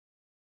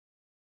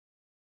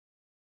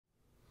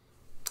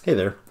Hey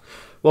there.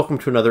 Welcome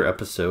to another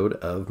episode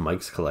of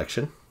Mike's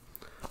Collection.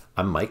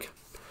 I'm Mike,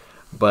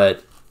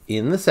 but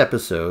in this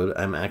episode,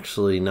 I'm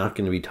actually not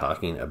going to be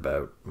talking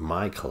about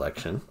my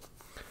collection.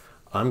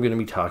 I'm going to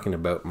be talking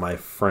about my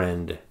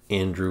friend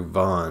Andrew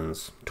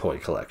Vaughan's toy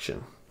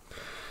collection.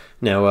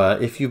 Now,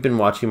 if you've been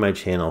watching my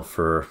channel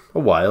for a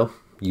while,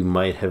 you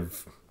might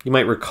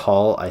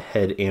recall I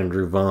had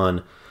Andrew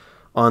Vaughan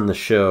on the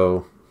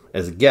show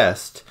as a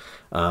guest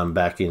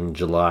back in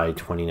July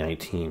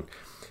 2019.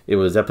 It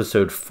was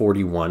episode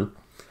 41,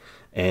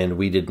 and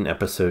we did an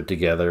episode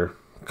together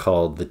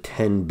called The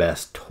 10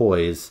 Best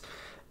Toys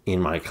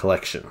in My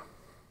Collection.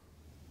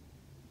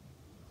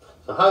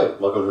 So hi,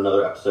 welcome to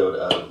another episode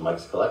of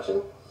Mike's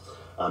Collection.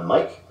 I'm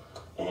Mike,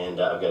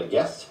 and I've got a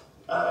guest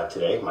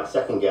today, my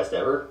second guest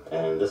ever,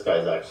 and this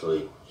guy's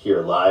actually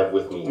here live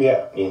with me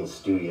in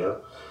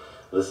studio.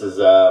 This is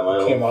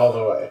came all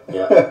the way.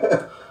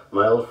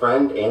 My old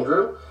friend,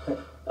 Andrew.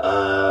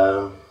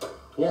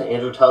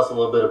 Andrew, tell us a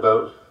little bit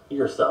about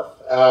yourself.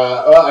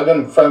 Well, I've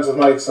been friends with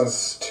Mike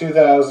since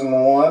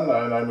 2001,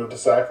 and I moved to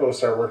Sackville. We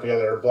started working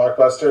together at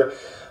Blockbuster.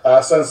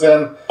 Since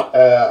then,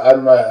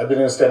 I've been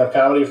doing stand-up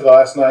comedy for the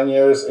last 9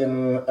 years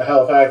in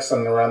Halifax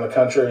and around the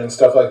country and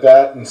stuff like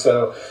that. And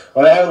so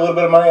when I have a little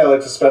bit of money, I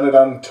like to spend it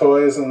on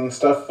toys and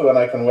stuff when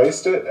I can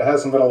waste it. It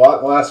hasn't been a lot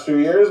in the last few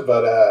years,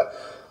 but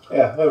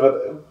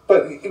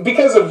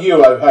because of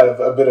you, I've had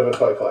a bit of a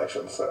toy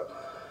collection. So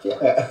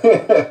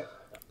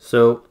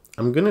So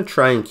I'm going to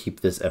try and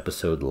keep this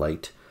episode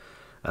light.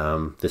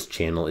 This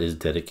channel is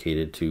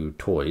dedicated to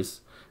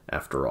toys,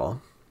 after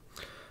all,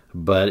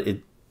 but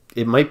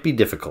it might be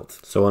difficult.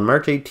 So on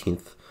March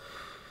 18th,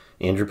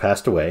 Andrew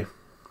passed away,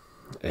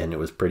 and it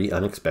was pretty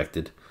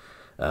unexpected.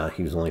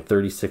 He was only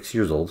 36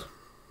 years old.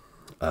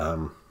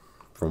 From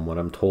what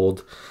I'm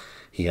told,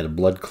 he had a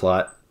blood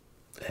clot,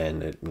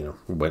 and it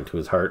went to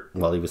his heart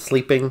while he was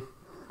sleeping.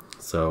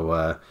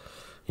 So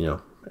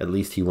at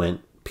least he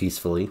went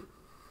peacefully.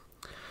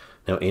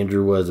 Now,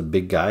 Andrew was a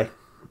big guy,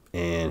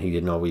 and he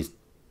didn't always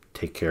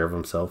take care of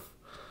himself.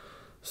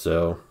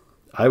 So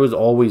I was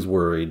always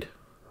worried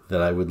that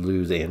I would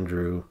lose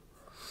Andrew,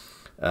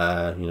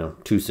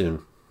 too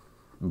soon.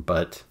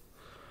 But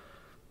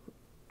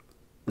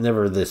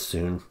never this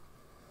soon.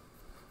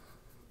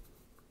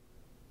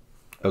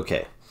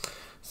 Okay,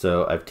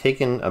 so I've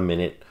taken a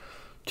minute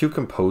to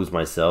compose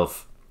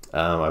myself.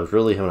 I was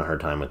really having a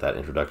hard time with that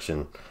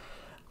introduction.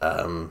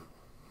 And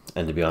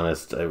to be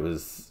honest, I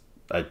was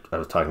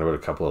talking about a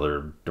couple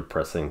other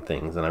depressing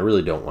things, and I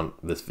really don't want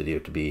this video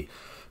to be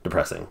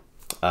depressing.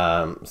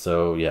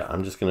 So yeah,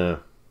 I'm just going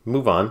to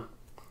move on,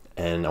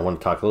 and I want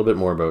to talk a little bit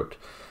more about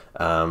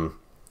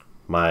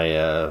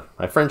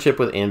my friendship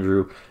with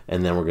Andrew,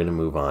 and then we're going to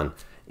move on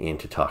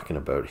into talking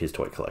about his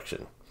toy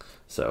collection.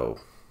 So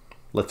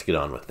let's get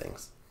on with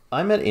things.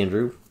 I met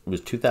Andrew, it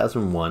was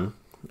 2001.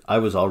 I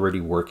was already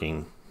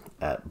working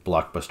at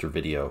Blockbuster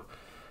Video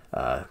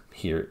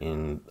here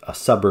in a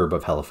suburb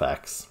of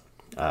Halifax,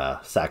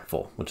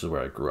 Sackville, which is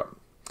where I grew up.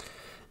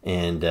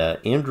 And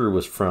Andrew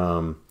was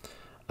from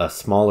a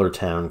smaller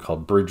town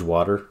called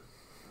Bridgewater,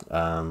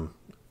 and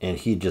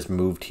he just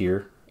moved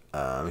here.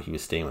 He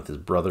was staying with his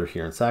brother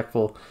here in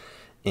Sackville,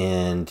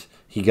 and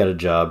he got a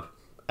job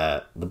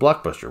at the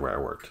Blockbuster where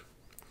I worked.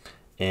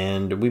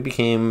 And we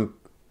became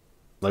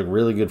like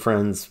really good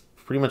friends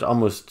pretty much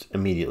almost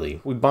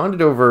immediately. We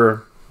bonded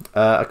over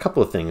a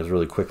couple of things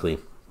really quickly.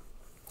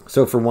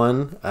 So for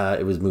one,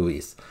 it was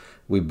movies.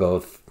 We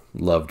both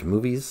loved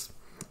movies,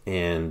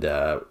 and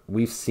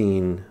we've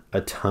seen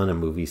a ton of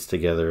movies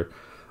together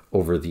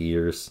over the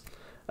years.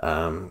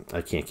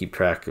 I can't keep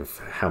track of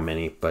how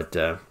many, but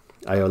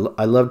I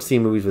loved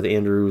seeing movies with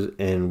Andrew,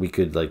 and we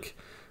could like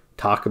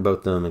talk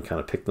about them and kind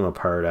of pick them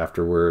apart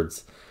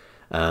afterwards.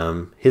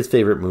 His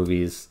favorite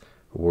movies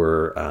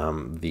were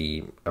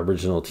the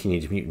original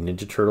Teenage Mutant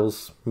Ninja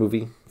Turtles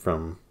movie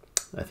from,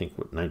 I think,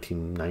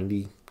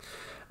 1990.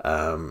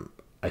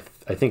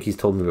 I think he's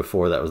told me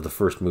before that was the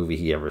first movie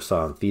he ever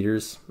saw in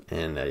theaters,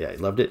 and he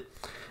loved it.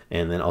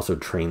 And then also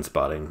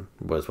Trainspotting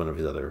was one of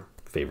his other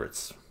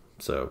favorites.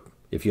 So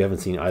if you haven't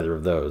seen either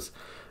of those,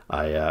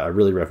 I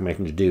really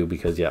recommend you do,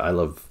 because I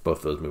love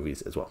both those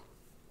movies as well.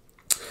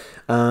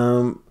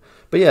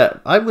 But yeah,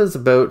 I was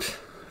about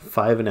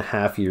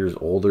 5.5 years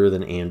older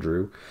than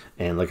Andrew,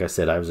 and like I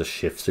said, I was a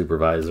shift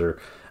supervisor.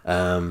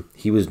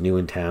 He was new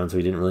in town, so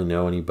he didn't really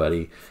know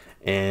anybody.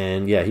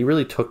 And yeah, he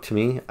really took to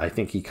me. I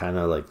think he kind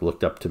of like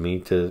looked up to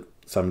me to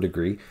some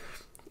degree.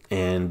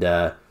 And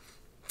I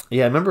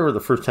remember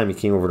the first time he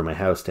came over to my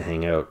house to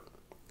hang out,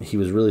 he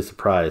was really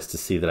surprised to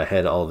see that I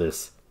had all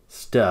this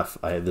stuff.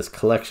 I had this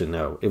collection.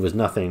 No, it was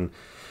nothing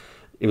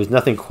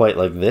quite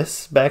like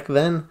this back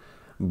then,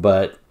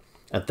 but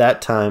at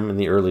that time in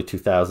the early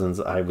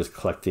 2000s, I was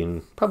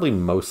collecting probably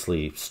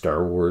mostly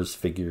Star Wars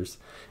figures,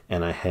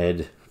 and I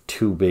had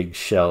 2 big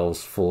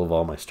shelves full of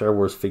all my Star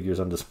Wars figures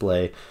on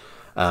display.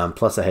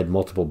 Plus I had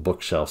multiple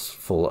bookshelves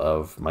full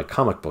of my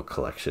comic book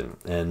collection,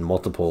 and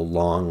multiple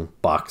long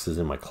boxes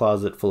in my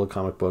closet full of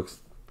comic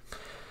books.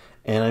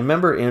 And I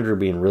remember Andrew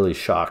being really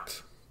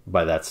shocked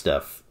by that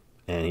stuff.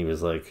 And he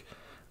was like,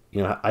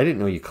 you know, I didn't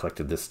know you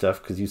collected this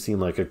stuff because you seem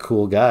like a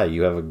cool guy.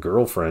 You have a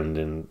girlfriend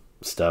and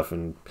stuff,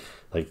 and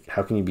like,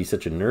 how can you be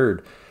such a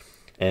nerd?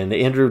 And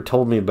Andrew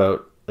told me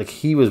about, like,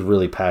 he was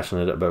really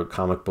passionate about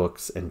comic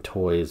books and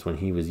toys when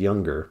he was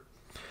younger,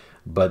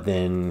 but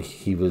then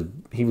he was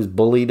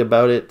bullied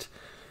about it,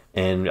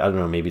 and I don't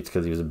know, maybe it's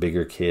because he was a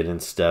bigger kid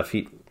and stuff.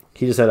 He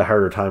just had a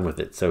harder time with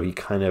it, so he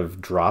kind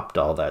of dropped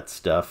all that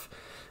stuff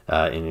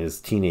in his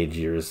teenage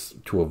years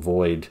to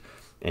avoid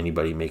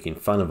anybody making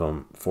fun of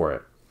him for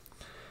it.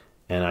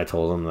 And I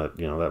told him that,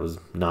 you know, that was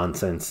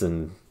nonsense,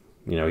 and,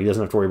 you know, he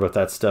doesn't have to worry about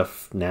that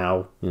stuff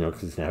now, you know,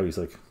 because now he's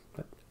like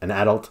an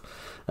adult.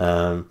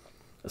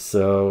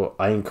 So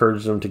I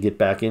encouraged him to get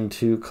back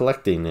into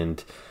collecting,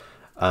 and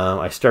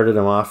I started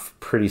him off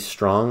pretty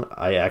strong.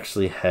 I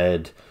actually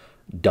had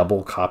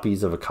double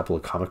copies of a couple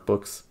of comic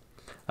books.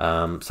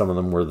 Some of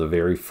them were the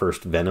very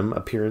first Venom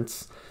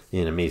appearance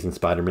in Amazing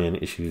Spider-Man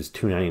issues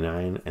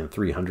 299 and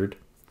 300.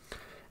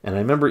 And I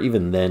remember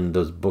even then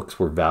those books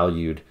were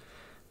valued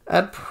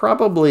at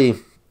probably,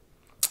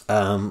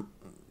 at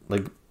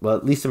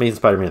least Amazing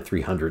Spider-Man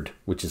 300,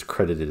 which is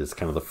credited as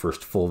kind of the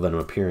first full Venom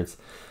appearance,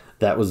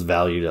 that was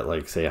valued at,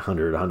 like, say,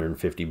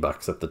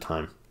 $100-$150 at the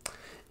time.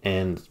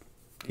 And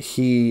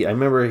I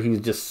remember he was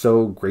just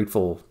so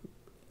grateful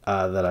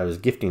that I was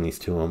gifting these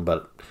to him,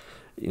 but,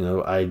 you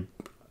know, I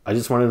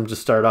just wanted him to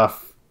start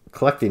off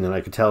collecting, and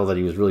I could tell that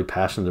he was really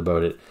passionate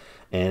about it.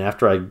 And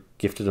after I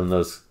gifted him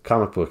those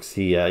comic books,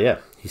 he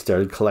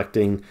started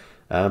collecting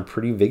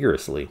pretty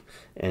vigorously,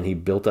 and he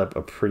built up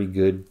a pretty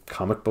good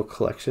comic book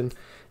collection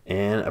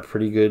and a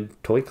pretty good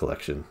toy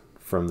collection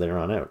from there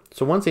on out.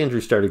 So once Andrew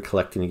started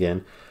collecting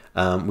again,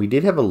 we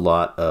did have a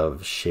lot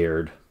of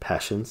shared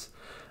passions,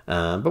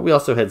 but we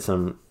also had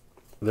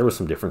there were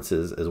some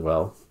differences as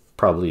well,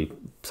 probably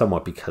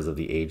somewhat because of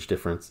the age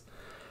difference.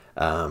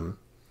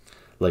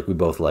 Like, we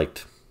both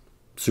liked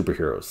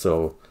superheroes,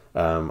 so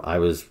I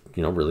was,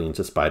 you know, really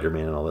into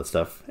Spider-Man and all that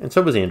stuff, and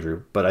so was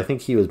Andrew, but I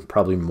think he was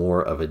probably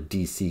more of a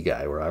DC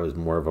guy, where I was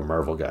more of a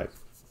Marvel guy.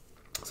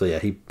 So yeah,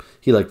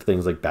 he liked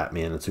things like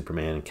Batman and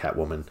Superman and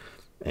Catwoman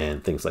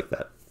and things like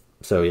that.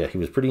 So yeah, he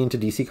was pretty into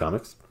DC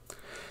Comics.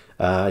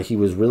 He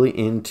was really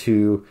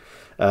into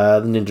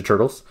the Ninja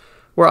Turtles,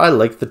 where I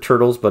liked the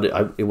Turtles, but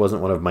it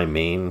wasn't one of my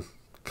main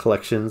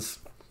collections.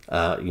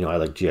 You know, I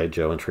like G.I.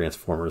 Joe and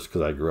Transformers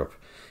because I grew up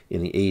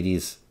in the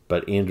 80s,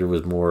 but Andrew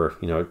was more,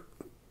 you know,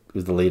 it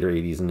was the later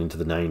 80s and into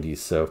the 90s,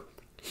 so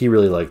he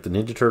really liked the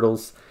Ninja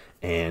Turtles,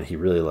 and he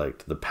really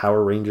liked the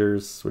Power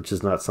Rangers, which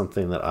is not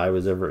something that I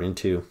was ever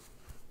into.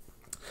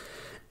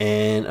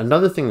 And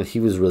another thing that he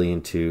was really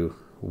into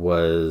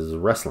was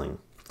wrestling.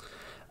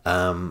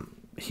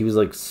 He was,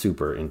 like,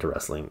 super into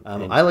wrestling.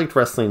 I liked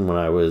wrestling when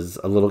I was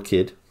a little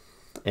kid,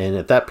 and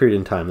at that period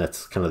in time,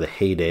 that's kind of the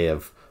heyday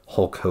of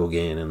Hulk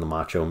Hogan and the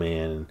Macho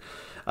Man.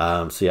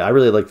 So yeah, I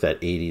really liked that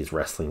 80s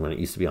wrestling when it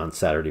used to be on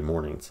Saturday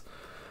mornings.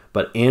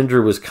 But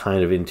Andrew was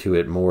kind of into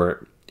it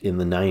more in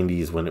the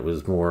 90s, when it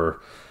was more,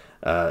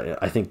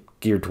 I think,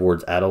 geared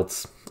towards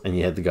adults, and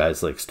you had the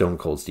guys like Stone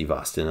Cold Steve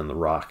Austin and The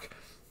Rock.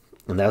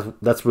 And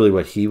that's really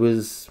what he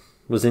was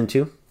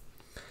into.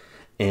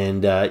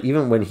 And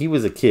even when he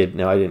was a kid,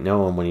 now I didn't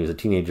know him when he was a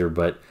teenager,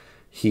 but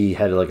he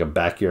had like a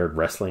backyard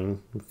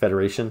wrestling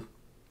federation.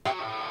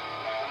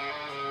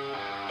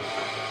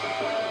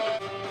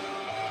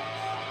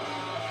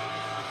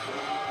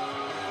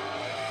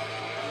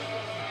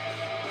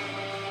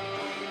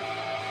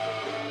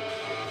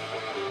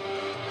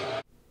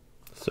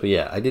 So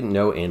yeah, I didn't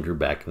know Andrew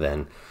back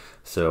then,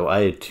 so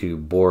I had to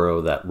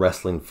borrow that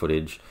wrestling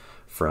footage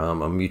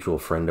from a mutual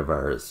friend of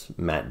ours,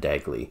 Matt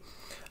Dagley.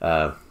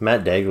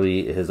 Matt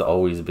Dagley has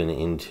always been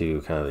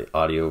into kind of the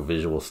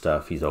audio-visual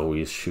stuff. He's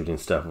always shooting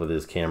stuff with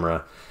his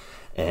camera.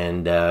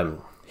 And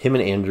him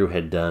and Andrew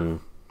had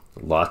done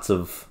lots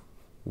of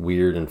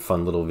weird and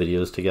fun little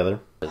videos together.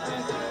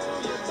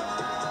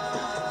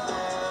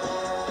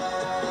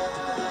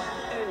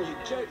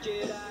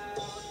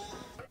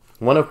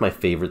 One of my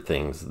favorite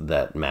things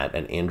that Matt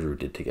and Andrew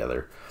did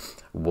together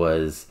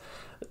was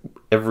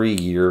every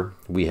year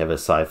we have a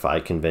sci-fi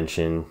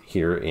convention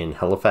here in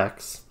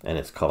Halifax, and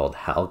it's called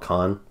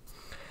HalCon.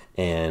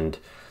 And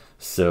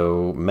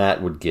so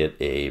Matt would get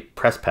a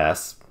press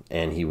pass,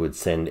 and he would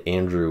send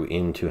Andrew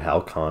into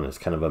HalCon as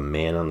kind of a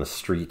man on the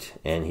street,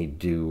 and he'd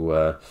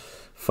do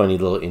funny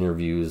little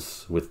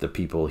interviews with the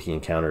people he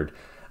encountered.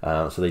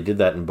 So they did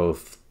that in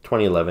both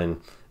 2011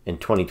 and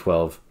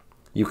 2012.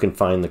 You can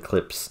find the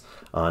clips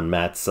on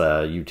Matt's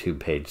YouTube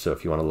page, so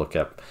if you want to look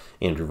up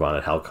Andrew Vaughan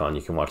at HalCon,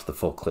 you can watch the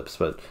full clips,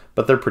 but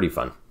they're pretty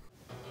fun.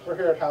 We're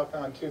here at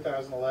HalCon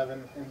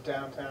 2011 in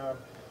downtown,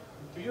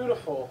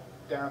 beautiful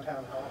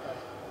downtown Halifax.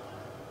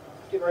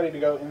 Getting ready to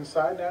go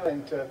inside now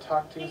and to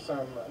talk to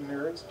some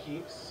nerds,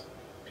 geeks,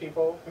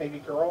 people, maybe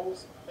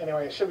girls.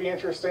 Anyway, it should be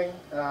interesting,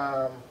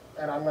 and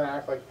I'm going to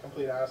act like a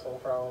complete asshole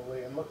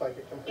probably and look like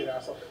a complete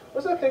asshole.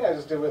 What's that thing I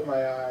just did with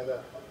my eye?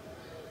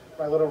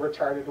 My little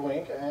retarded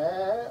wink.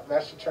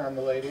 That should charm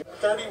the lady.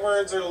 30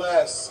 words or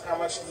less. How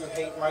much do you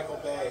hate Michael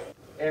Bay?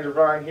 Andrew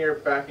Vaughan here,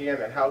 back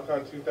again at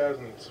Halifax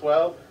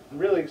 2012. I'm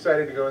really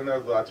excited to go in there.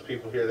 Lots of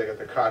people here. They got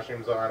their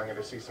costumes on. I'm going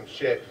to see some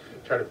shit,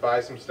 try to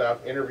buy some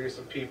stuff, interview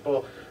some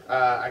people.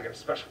 I got a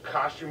special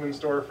costume in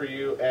store for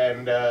you,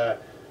 and I'm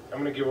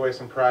going to give away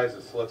some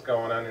prizes. So let's go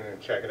on in and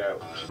check it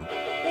out. 1, 2, 1, 2,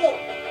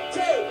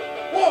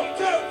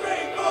 3,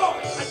 4.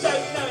 I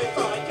don't know if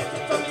I get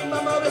it from you, my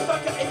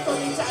motherfucker. It's from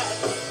your dad.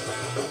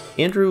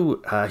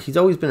 Andrew, he's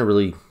always been a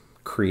really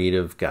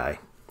creative guy.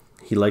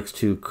 He likes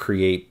to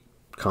create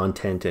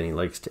content and he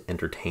likes to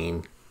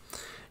entertain.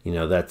 You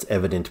know, that's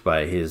evident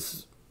by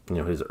his,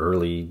 his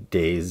early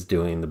days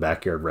doing the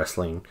backyard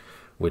wrestling,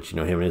 which, him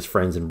and his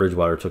friends in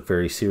Bridgewater took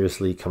very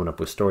seriously, coming up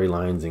with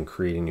storylines and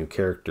creating new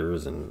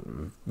characters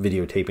and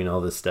videotaping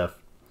all this stuff.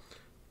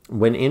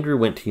 When Andrew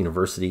went to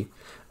university,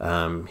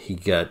 he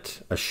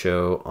got a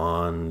show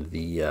on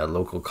the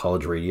local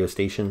college radio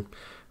station,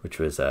 which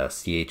was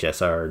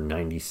CHSR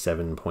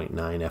 97.9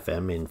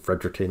 FM in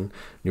Fredericton,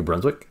 New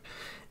Brunswick.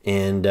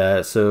 And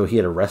so he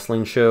had a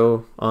wrestling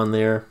show on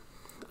there,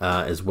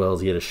 as well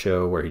as he had a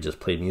show where he just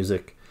played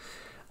music.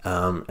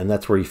 And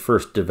that's where he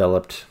first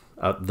developed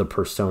the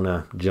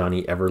persona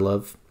Johnny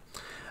Everlove.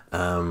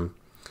 And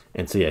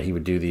so, yeah, he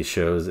would do these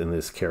shows in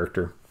this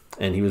character.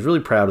 And he was really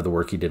proud of the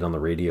work he did on the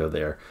radio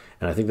there.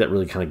 And I think that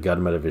really kind of got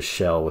him out of his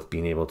shell with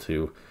being able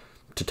to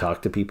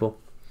talk to people.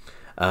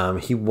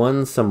 He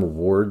won some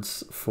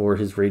awards for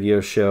his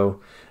radio show.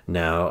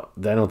 Now,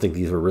 I don't think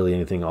these were really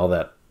anything all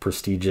that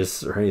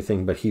prestigious or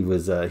anything, but he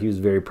was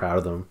very proud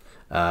of them.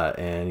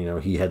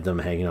 And, he had them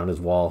hanging on his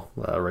wall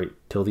right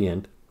till the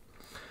end.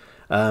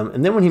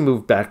 And then when he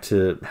moved back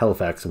to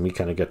Halifax and we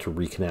kind of got to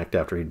reconnect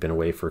after he'd been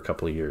away for a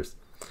couple of years,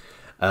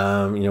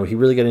 he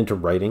really got into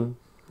writing,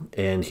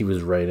 and he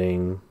was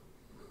writing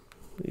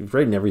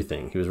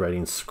everything. He was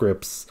writing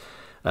scripts,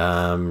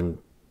 and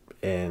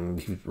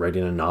he was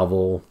writing a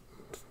novel,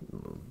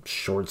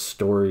 short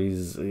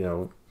stories,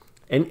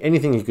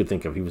 anything he could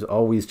think of. He was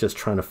always just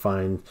trying to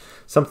find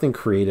something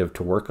creative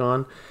to work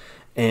on.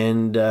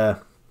 And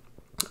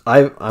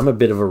I'm a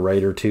bit of a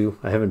writer too.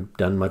 I haven't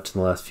done much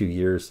in the last few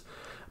years,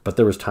 but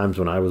there was times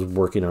when I was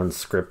working on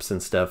scripts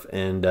and stuff,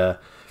 and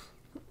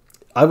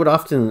I would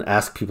often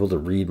ask people to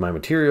read my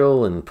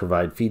material and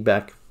provide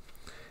feedback.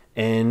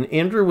 And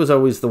Andrew was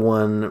always the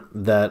one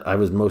that I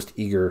was most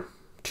eager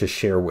to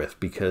share with,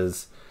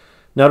 because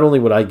not only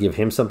would I give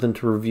him something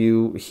to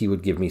review, he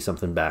would give me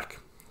something back,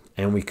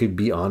 and we could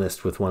be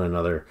honest with one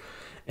another.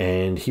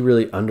 And he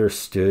really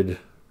understood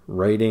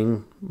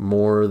writing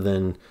more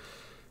than,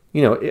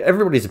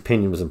 everybody's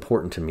opinion was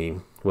important to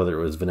me, whether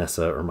it was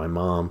Vanessa or my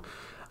mom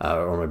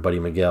or my buddy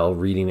Miguel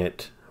reading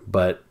it.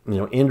 But,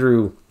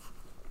 Andrew,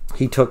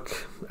 he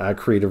took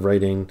creative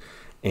writing,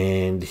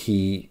 and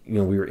we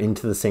were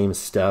into the same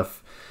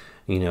stuff.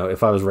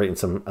 If I was writing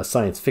a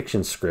science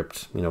fiction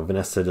script,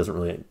 Vanessa doesn't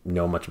really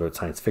know much about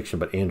science fiction,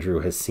 but Andrew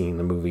has seen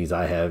the movies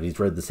I have. He's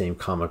read the same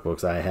comic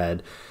books I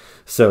had.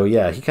 So,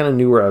 yeah, he kind of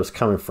knew where I was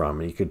coming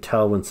from, and he could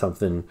tell when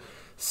something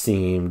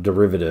seemed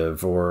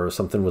derivative or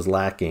something was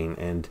lacking.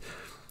 And,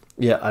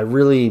 yeah, I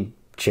really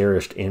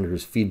cherished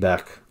Andrew's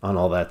feedback on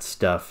all that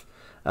stuff.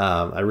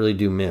 I really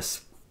do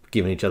miss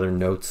giving each other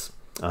notes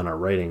on our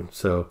writing.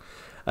 So,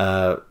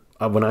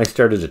 when I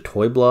started a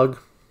toy blog,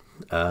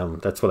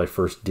 that's what I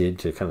first did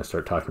to kind of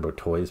start talking about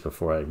toys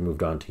before I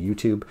moved on to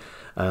YouTube.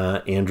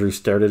 Andrew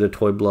started a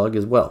toy blog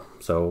as well.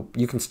 So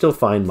you can still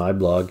find my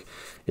blog.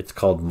 It's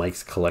called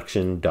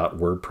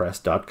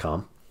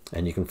mikescollection.wordpress.com,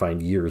 and you can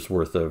find years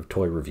worth of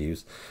toy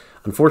reviews.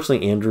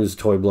 Unfortunately, Andrew's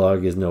toy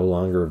blog is no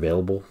longer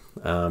available,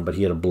 but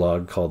he had a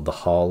blog called The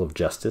Hall of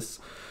Justice,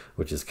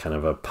 which is kind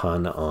of a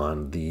pun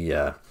on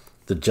the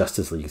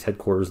Justice League's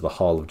headquarters, the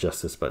Hall of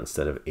Justice, but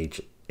instead of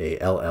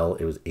H-A-L-L,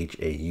 it was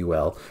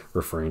H-A-U-L,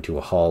 referring to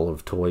a hall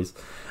of toys.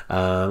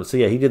 So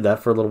yeah, he did that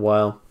for a little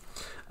while.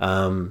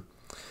 And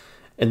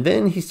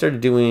then he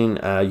started doing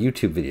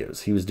YouTube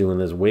videos. He was doing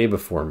this way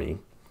before me,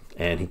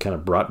 and he kind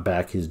of brought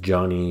back his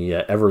Johnny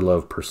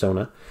Everlove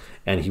persona,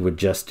 and he would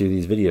just do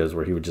these videos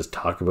where he would just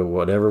talk about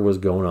whatever was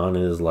going on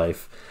in his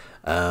life.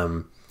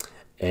 And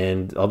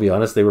I'll be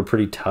honest, they were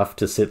pretty tough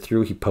to sit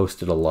through. He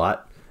posted a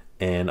lot.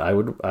 And I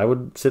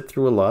would sit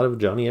through a lot of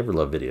Johnny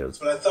Everlove videos.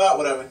 But I thought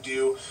what I would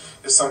do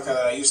is something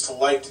that I used to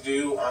like to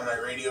do on my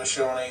radio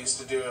show when I used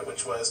to do it,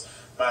 which was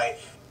my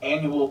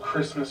annual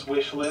Christmas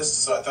wish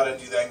list. So I thought I'd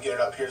do that and get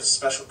it up here as a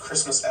special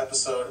Christmas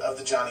episode of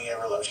the Johnny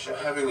Everlove Show.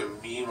 I'm having a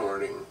me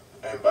morning,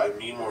 and by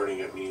me morning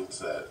it means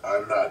that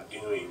I'm not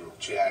doing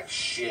jack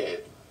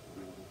shit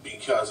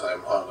because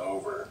I'm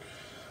hungover.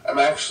 I'm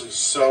actually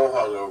so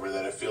hungover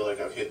that I feel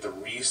like I've hit the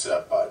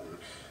reset button,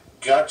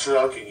 got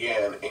drunk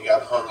again, and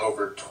got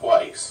hungover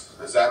twice.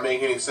 Does that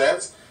make any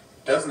sense?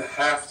 Doesn't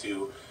have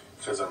to,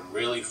 because I'm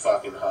really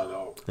fucking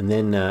hungover. And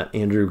then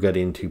Andrew got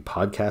into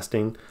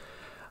podcasting.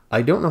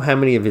 I don't know how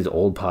many of his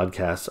old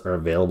podcasts are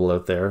available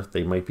out there.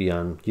 They might be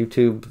on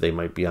YouTube. They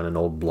might be on an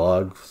old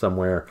blog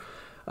somewhere.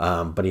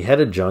 But he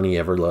had a Johnny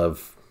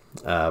Everlove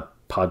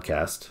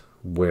podcast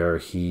where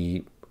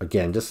he,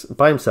 again, just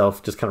by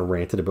himself, just kind of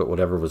ranted about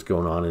whatever was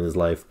going on in his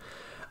life.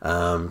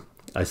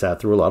 I sat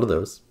through a lot of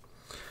those.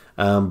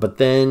 But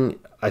then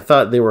I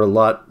thought they were a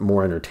lot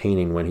more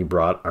entertaining when he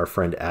brought our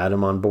friend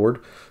Adam on board.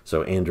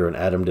 So Andrew and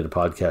Adam did a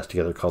podcast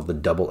together called the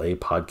Double A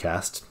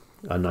Podcast.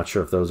 I'm not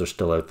sure if those are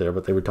still out there,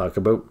 but they would talk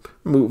about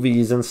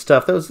movies and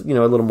stuff. That was, a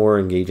little more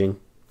engaging.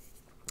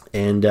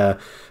 And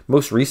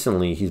most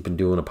recently, he's been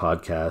doing a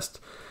podcast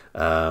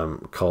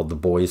called the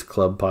Boys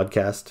Club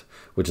Podcast,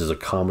 which is a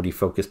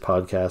comedy-focused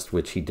podcast,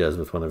 which he does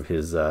with one of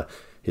his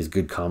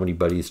good comedy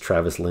buddies,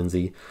 Travis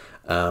Lindsay.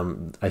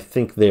 I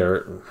think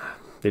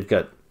they've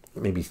got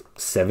maybe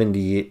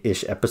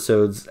 70-ish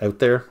episodes out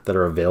there that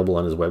are available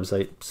on his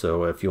website.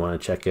 So if you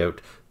want to check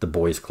out the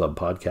Boys Club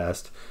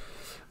Podcast,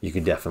 you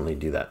could definitely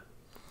do that.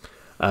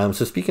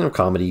 So speaking of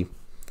comedy,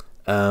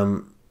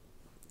 when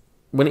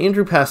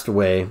Andrew passed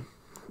away,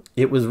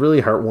 it was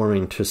really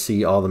heartwarming to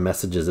see all the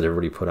messages that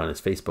everybody put on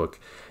his Facebook.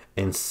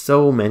 And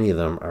so many of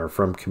them are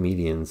from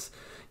comedians,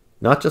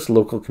 not just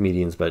local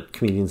comedians, but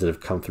comedians that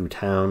have come through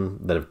town,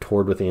 that have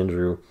toured with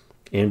Andrew.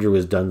 Andrew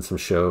has done some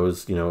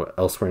shows,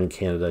 elsewhere in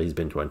Canada. He's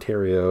been to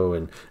Ontario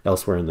and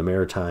elsewhere in the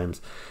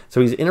Maritimes.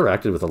 So he's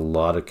interacted with a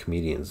lot of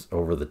comedians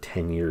over the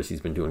 10 years he's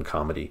been doing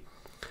comedy.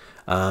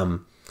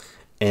 And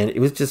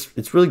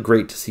it's really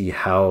great to see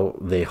how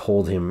they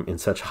hold him in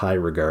such high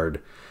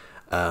regard.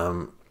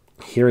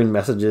 Hearing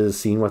messages,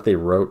 seeing what they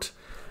wrote.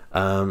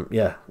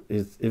 It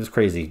was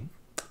crazy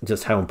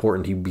just how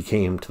important he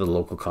became to the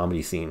local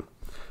comedy scene.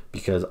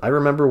 Because I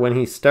remember when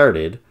he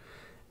started,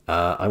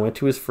 I went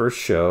to his first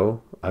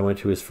show. I went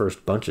to his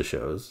first bunch of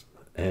shows.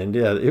 And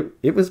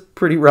it was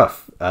pretty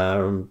rough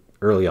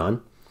early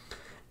on.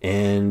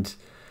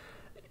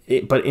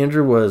 But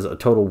Andrew was a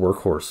total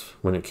workhorse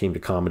when it came to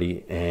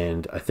comedy,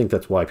 and I think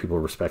that's why people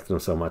respected him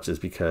so much, is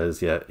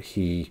because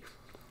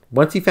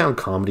once he found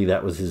comedy,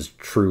 that was his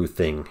true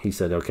thing. He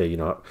said, okay,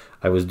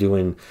 I was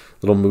doing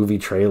little movie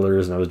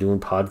trailers, and I was doing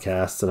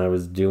podcasts, and I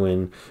was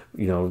doing,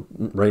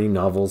 writing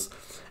novels,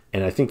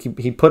 and I think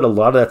he put a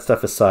lot of that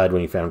stuff aside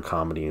when he found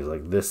comedy. He's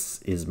like,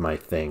 this is my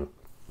thing.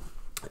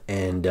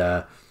 And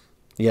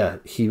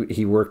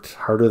he worked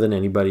harder than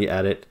anybody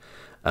at it.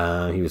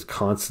 He was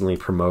constantly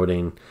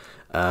promoting.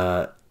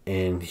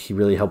 And he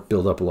really helped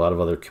build up a lot of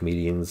other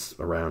comedians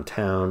around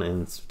town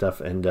and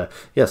stuff. And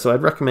so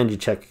I'd recommend you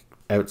check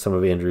out some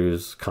of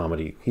Andrew's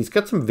comedy. He's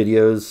got some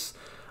videos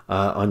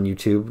on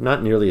YouTube,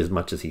 not nearly as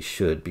much as he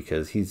should,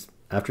 because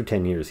after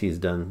 10 years, he's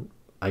done,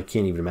 I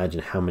can't even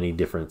imagine how many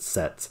different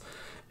sets.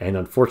 And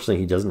unfortunately,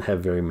 he doesn't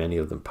have very many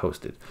of them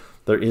posted.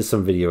 There is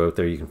some video out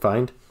there you can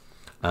find.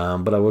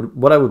 But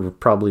what I would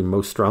probably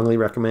most strongly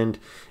recommend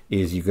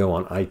is you go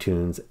on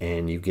iTunes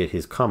and you get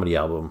his comedy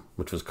album,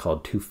 which was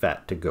called Too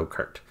Fat to Go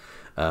Kart.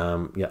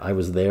 I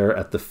was there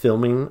at the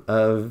filming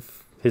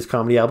of his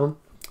comedy album,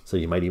 so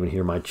you might even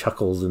hear my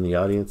chuckles in the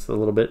audience a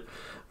little bit.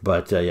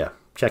 But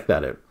check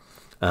that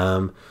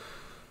out.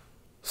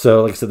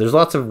 So like I said, there's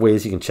lots of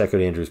ways you can check out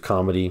Andrew's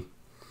comedy.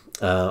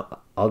 I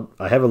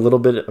have a little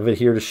bit of it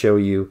here to show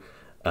you.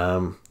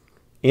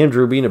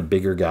 Andrew, being a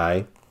bigger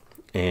guy,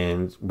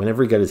 and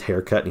whenever he got his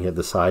hair cut and he had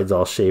the sides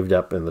all shaved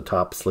up and the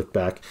top slicked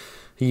back,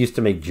 he used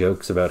to make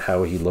jokes about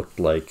how he looked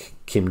like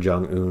Kim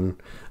Jong-un.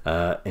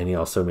 And he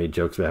also made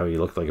jokes about how he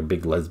looked like a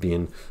big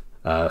lesbian,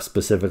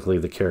 specifically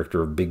the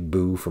character of Big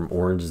Boo from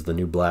Orange is the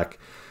New Black.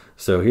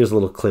 So here's a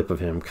little clip of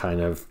him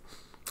kind of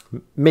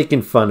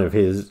making fun of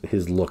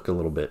his look a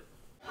little bit.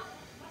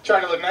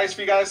 Trying to look nice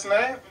for you guys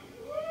tonight.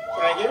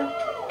 Thank you.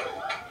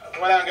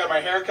 Went out and got my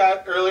hair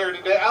cut earlier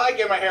today. I like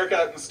getting my hair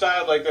cut and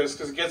styled like this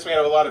because it gets me out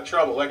of a lot of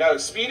trouble. Like I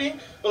was speeding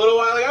a little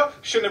while ago.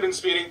 Shouldn't have been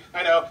speeding.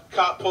 I know.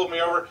 Cop pulled me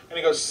over and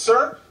he goes,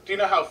 "Sir, do you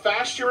know how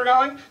fast you were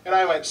going?" And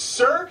I went,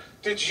 "Sir,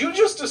 did you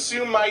just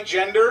assume my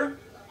gender?"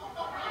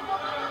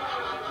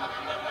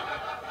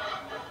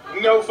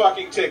 No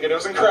fucking ticket. It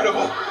was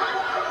incredible.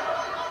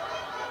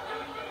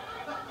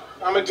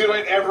 I'm gonna do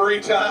it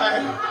every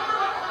time.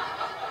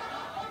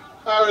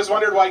 I always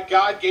wondered why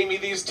God gave me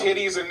these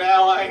titties, and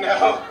now I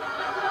know.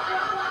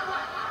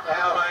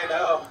 Now I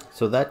know.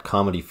 So that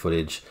comedy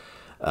footage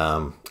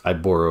I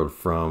borrowed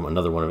from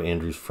another one of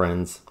Andrew's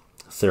friends,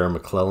 Sarah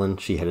McClellan.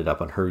 She had it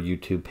up on her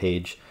YouTube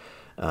page.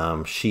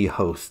 She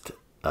hosts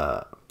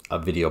a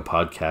video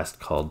podcast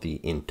called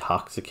the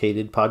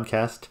Intoxicated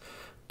Podcast,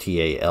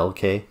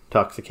 TALK,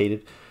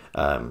 Toxicated,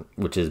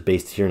 which is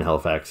based here in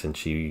Halifax.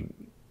 And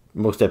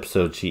most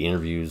episodes she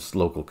interviews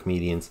local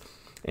comedians.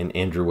 And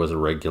Andrew was a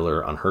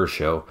regular on her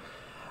show.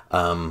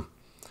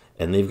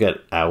 And they've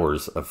got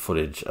hours of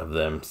footage of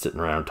them sitting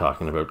around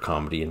talking about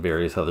comedy and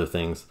various other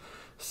things.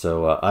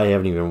 So I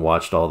haven't even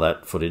watched all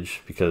that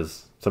footage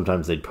because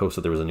sometimes they'd post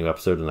that there was a new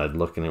episode and I'd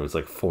look and it was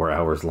like 4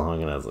 hours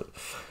long. And I was like,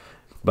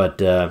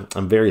 but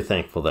I'm very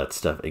thankful that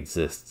stuff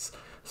exists.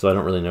 So I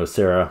don't really know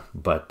Sarah,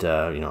 but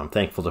I'm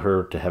thankful to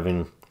her to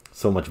having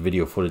so much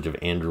video footage of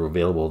Andrew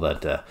available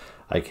that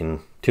I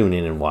can tune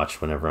in and watch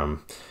whenever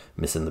I'm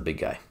missing the big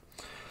guy.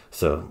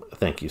 So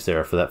thank you,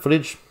 Sarah, for that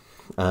footage.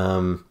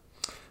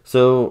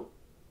 So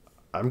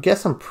I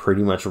guess I'm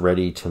pretty much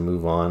ready to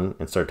move on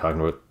and start talking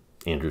about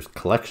Andrew's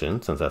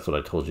collection, since that's what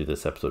I told you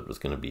this episode was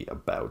going to be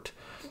about.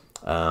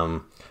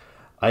 I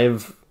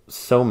have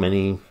so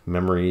many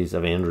memories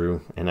of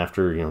Andrew, and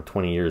after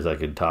 20 years, I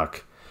could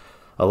talk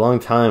a long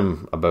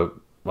time about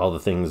all the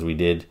things we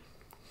did.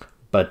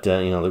 But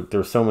there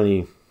were so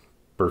many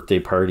birthday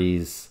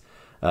parties,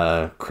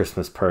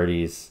 Christmas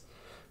parties,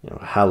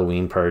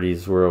 Halloween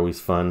parties were always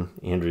fun.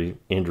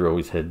 Andrew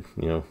always had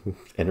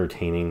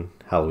entertaining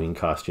Halloween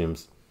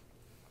costumes.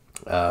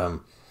 I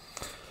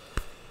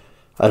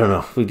don't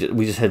know.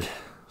 We just had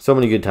so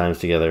many good times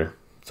together.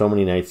 So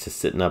many nights just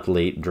sitting up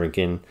late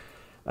drinking,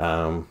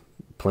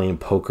 playing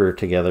poker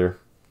together.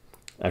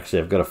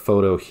 Actually, I've got a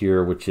photo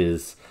here, which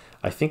is,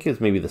 I think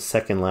it's maybe the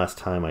second last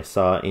time I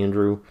saw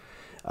Andrew.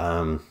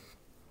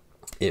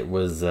 It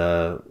was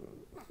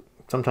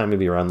sometime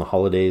maybe around the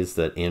holidays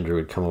that Andrew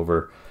had come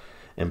over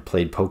and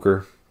played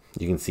poker.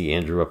 You can see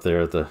Andrew up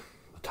there at the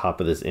top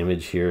of this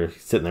image here,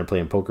 sitting there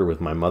playing poker with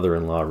my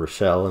mother-in-law,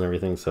 Rochelle, and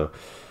everything. So,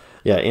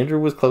 yeah, Andrew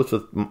was close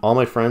with all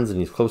my friends, and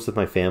he's close with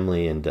my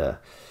family, and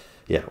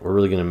yeah, we're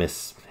really going to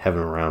miss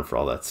having him around for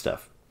all that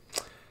stuff.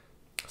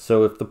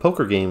 So if the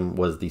poker game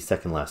was the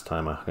second last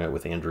time I hung out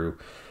with Andrew,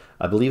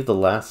 I believe the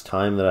last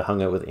time that I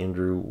hung out with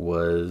Andrew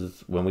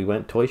was when we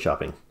went toy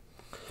shopping.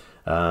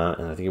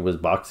 And I think it was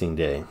Boxing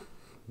Day.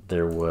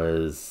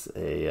 There's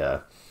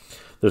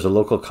a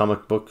local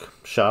comic book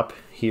shop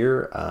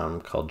here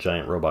called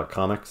Giant Robot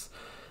Comics.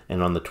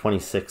 And on the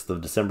 26th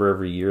of December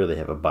every year, they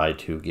have a buy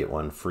two, get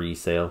one free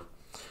sale.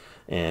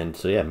 And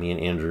so, yeah, me and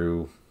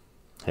Andrew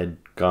had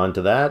gone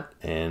to that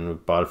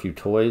and bought a few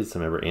toys. I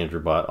remember Andrew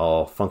bought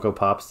all Funko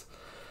Pops.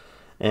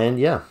 And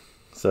yeah,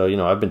 so,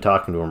 I've been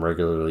talking to him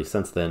regularly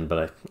since then,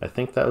 but I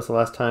think that was the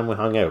last time we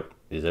hung out,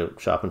 is out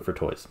shopping for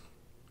toys.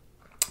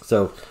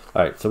 So,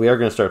 all right, so we are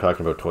going to start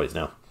talking about toys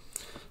now.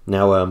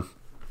 Now,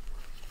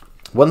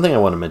 one thing I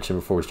want to mention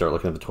before we start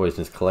looking at the toys in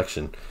his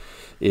collection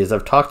is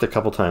I've talked a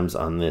couple times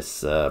on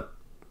this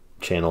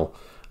channel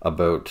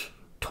about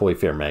Toy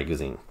Fair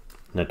magazine.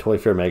 Now, Toy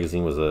Fair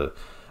magazine was a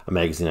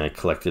magazine I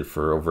collected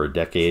for over a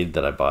decade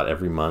that I bought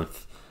every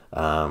month.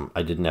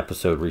 I did an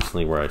episode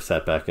recently where I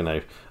sat back and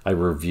I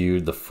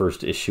reviewed the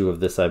first issue of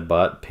this I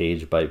bought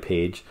page by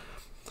page.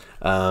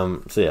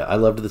 So yeah, I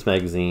loved this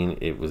magazine.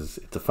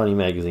 It's a funny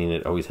magazine.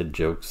 It always had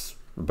jokes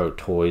about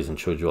toys and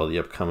showed you all the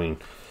upcoming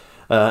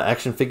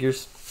action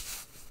figures.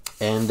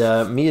 And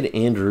me and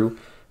Andrew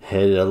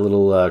had a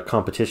little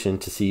competition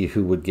to see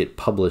who would get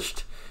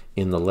published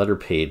in the letter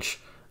page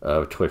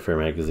of Toy Fair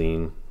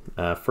magazine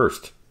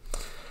first.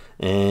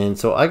 And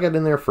so I got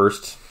in there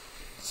first.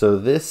 So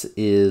this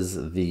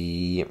is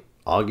the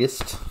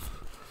August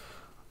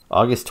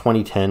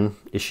 2010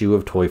 issue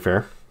of Toy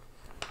Fair.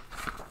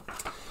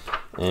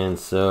 And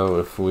so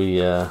if we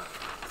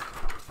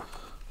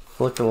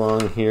flick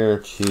along here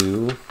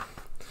to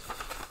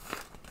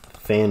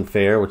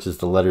Fanfare, which is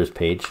the letters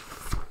page,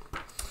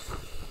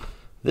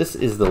 this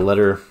is the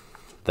letter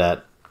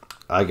that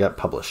I got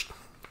published.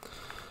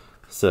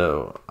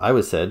 So I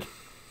was said,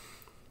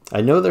 I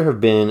know there have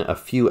been a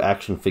few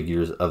action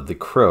figures of the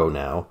Crow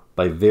now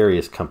by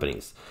various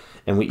companies,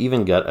 and we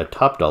even got a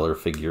top dollar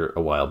figure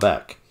a while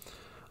back.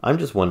 I'm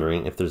just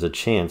wondering if there's a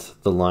chance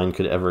the line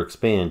could ever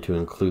expand to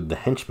include the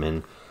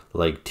henchmen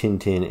like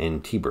Tintin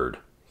and T-Bird.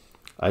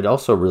 I'd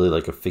also really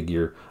like a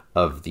figure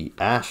of the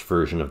Ash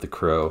version of the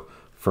Crow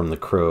from the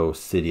Crow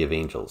City of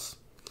Angels.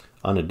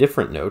 On a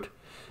different note,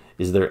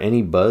 is there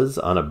any buzz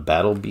on a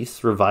Battle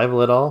Beasts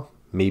revival at all?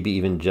 Maybe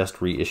even just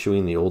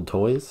reissuing the old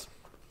toys?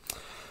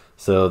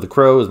 So The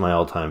Crow is my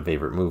all-time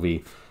favorite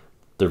movie.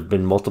 There have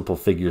been multiple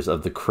figures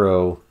of the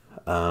Crow,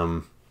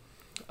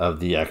 of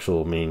the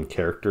actual main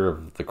character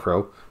of the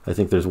Crow. I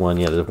think there's one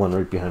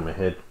right behind my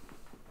head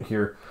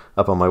here,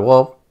 up on my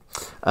wall.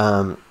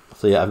 So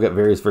yeah, I've got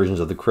various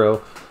versions of the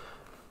Crow.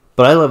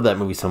 But I love that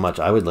movie so much,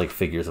 I would like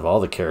figures of all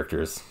the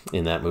characters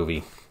in that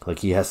movie.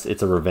 Like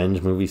it's a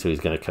revenge movie, so he's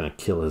going to kind of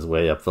kill his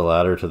way up the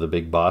ladder to the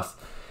big boss.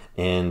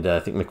 And I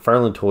think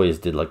McFarlane Toys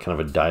did like kind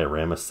of a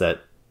diorama set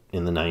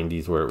in the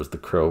 90s where it was the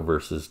Crow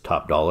versus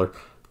Top Dollar,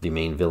 the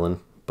main villain.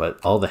 But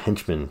all the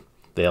henchmen,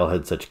 they all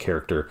had such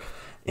character.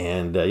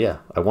 And yeah,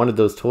 I wanted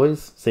those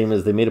toys. Same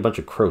as they made a bunch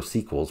of Crow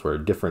sequels where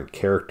a different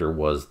character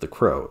was the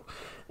Crow.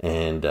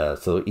 And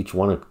so each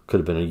one could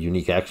have been a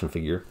unique action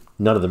figure.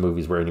 None of the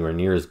movies were anywhere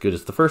near as good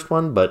as the first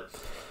one, but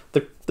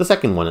the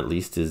second one at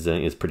least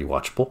is pretty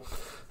watchable.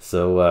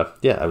 So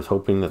yeah, I was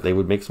hoping that they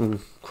would make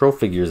some Crow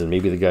figures, and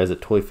maybe the guys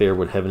at Toy Fair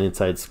would have an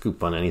inside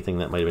scoop on anything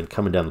that might have been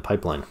coming down the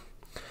pipeline.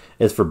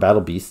 As for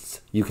Battle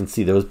Beasts, you can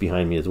see those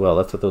behind me as well.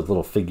 That's what those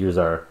little figures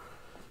are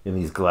in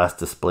these glass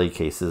display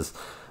cases.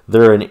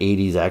 They're an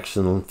 80s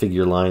action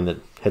figure line that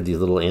had these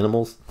little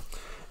animals.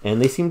 And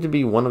they seem to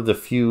be one of the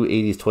few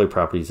 80s toy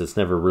properties that's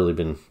never really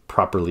been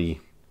properly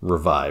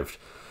revived.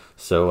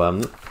 So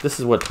this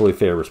is what Toy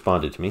Fair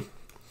responded to me.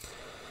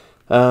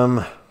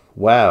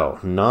 Wow,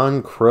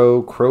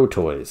 non-Crow Crow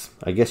toys.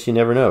 I guess you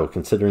never know,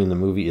 considering the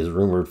movie is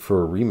rumored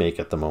for a remake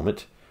at the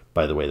moment.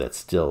 By the way, that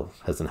still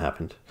hasn't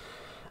happened.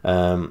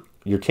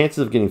 Your chances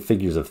of getting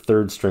figures of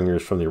third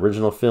stringers from the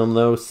original film,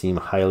 though, seem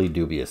highly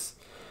dubious.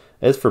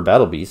 As for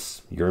Battle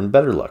Beasts, you're in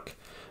better luck.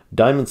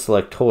 Diamond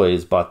Select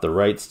Toys bought the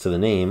rights to the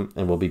name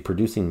and will be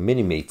producing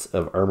mini-mates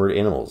of armored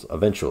animals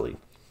eventually.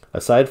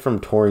 Aside from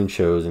touring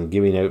shows and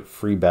giving out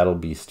free Battle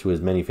Beasts to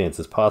as many fans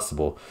as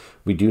possible,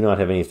 we do not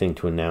have anything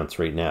to announce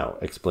right now,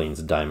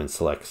 explains Diamond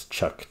Select's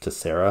Chuck to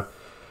Sarah.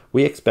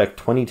 We expect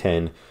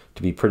 2010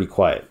 to be pretty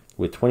quiet,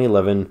 with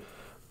 2011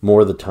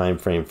 more the time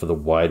frame for the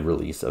wide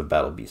release of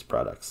Battle Beast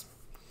products.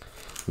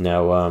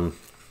 Now,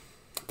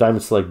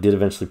 Diamond Select did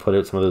eventually put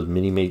out some of those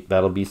mini-mate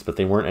Battle Beasts, but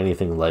they weren't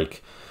anything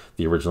like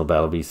the original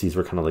Battle Beasts. These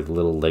were kind of like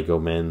little Lego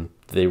men.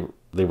 They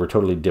were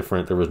totally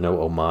different. There was no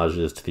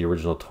homages to the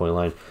original toy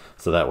line,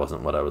 so that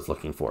wasn't what I was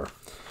looking for.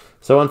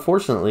 So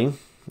unfortunately,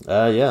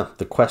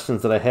 the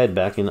questions that I had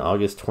back in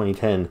August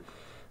 2010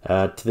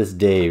 to this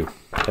day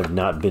have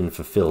not been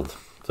fulfilled.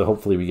 So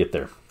hopefully we get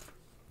there.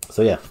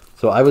 So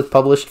I was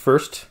published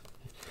first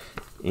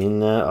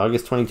in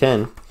August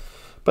 2010,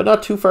 but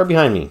not too far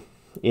behind me.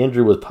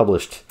 Andrew was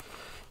published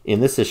in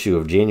this issue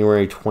of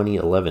January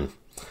 2011.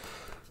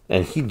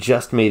 And he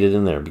just made it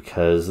in there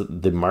because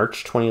the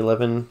March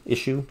 2011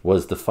 issue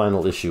was the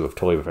final issue of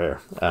Toy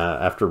Fair.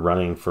 After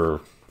running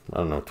for,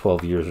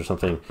 12 years or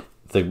something,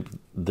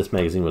 this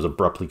magazine was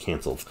abruptly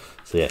canceled.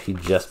 So yeah, he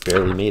just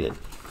barely made it.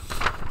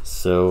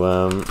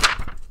 So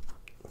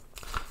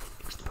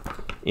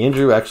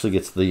Andrew actually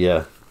gets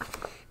the...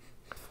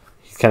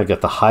 he's kind of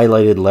got the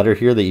highlighted letter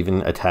here. They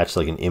even attached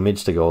like an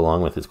image to go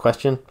along with his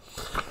question.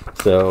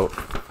 So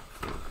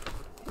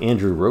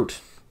Andrew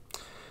wrote,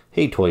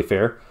 "Hey Toy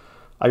Fair.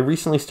 I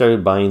recently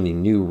started buying the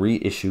new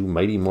reissue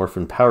Mighty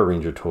Morphin Power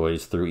Ranger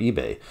toys through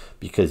eBay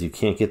because you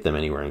can't get them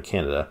anywhere in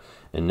Canada,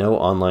 and no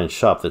online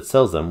shop that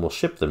sells them will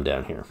ship them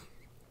down here.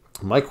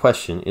 My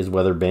question is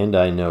whether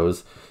Bandai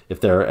knows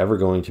if they are ever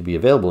going to be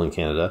available in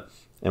Canada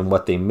and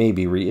what they may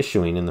be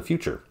reissuing in the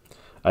future.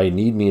 I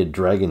need me a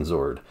Dragon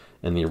Zord,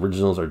 and the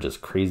originals are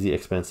just crazy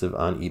expensive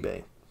on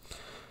eBay.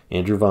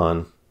 Andrew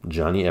Vaughan,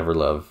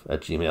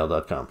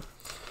 JohnnyEverlove@gmail.com.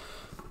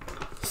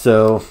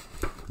 So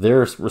their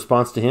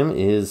response to him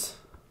is...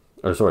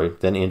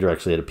 then Andrew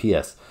actually had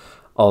a PS.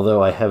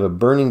 Although I have a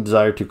burning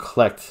desire to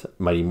collect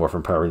Mighty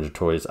Morphin Power Ranger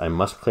toys, I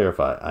must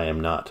clarify I am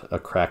not a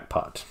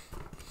crackpot.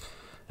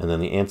 And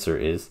then the answer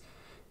is,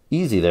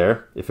 easy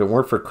there. If it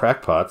weren't for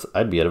crackpots,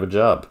 I'd be out of a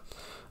job.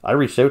 I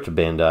reached out to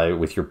Bandai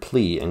with your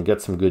plea and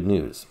got some good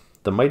news.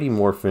 The Mighty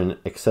Morphin,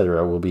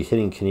 etc. will be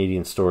hitting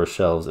Canadian store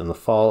shelves in the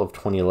fall of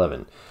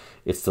 2011.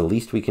 It's the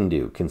least we can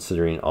do,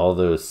 considering all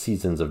those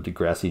seasons of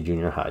Degrassi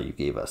Junior High you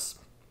gave us."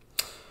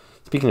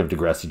 Speaking of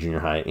Degrassi Junior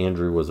High,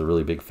 Andrew was a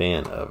really big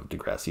fan of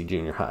Degrassi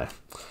Junior High.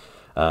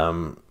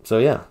 So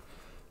yeah,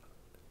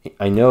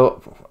 I don't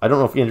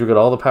know if Andrew got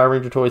all the Power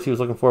Ranger toys he was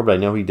looking for, but I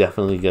know he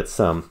definitely gets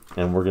some,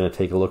 and we're going to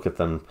take a look at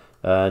them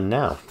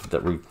now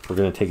that we're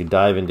going to take a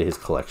dive into his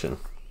collection.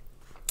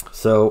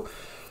 So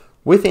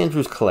with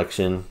Andrew's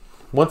collection,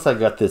 once I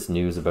got this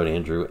news about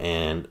Andrew,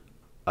 and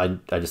I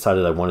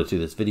decided I wanted to do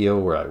this video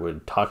where I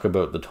would talk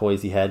about the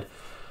toys he had,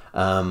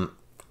 I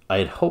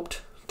had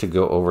hoped to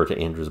go over to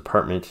Andrew's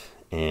apartment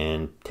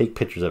and take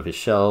pictures of his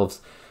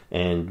shelves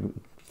and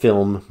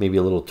film maybe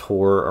a little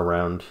tour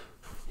around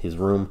his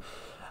room.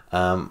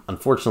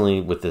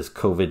 Unfortunately, with this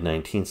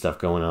COVID-19 stuff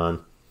going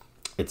on,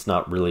 it's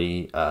not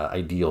really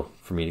ideal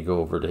for me to go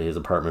over to his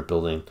apartment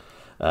building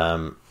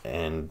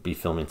and be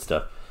filming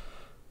stuff.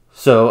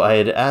 So I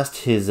had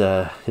asked his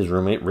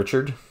roommate,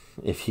 Richard,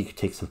 if he could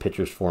take some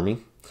pictures for me.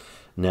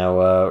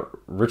 Now,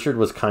 Richard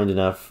was kind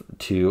enough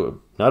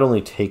to not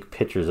only take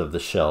pictures of the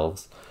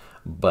shelves,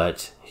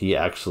 but he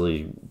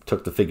actually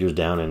took the figures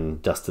down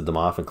and dusted them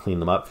off and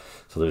cleaned them up,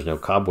 so there's no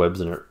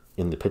cobwebs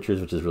in the pictures,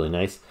 which is really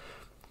nice.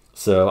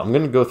 So I'm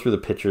going to go through the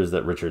pictures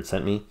that Richard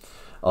sent me,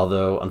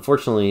 although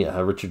unfortunately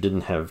Richard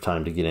didn't have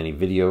time to get any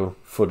video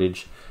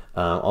footage.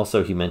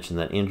 Also, he mentioned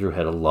that Andrew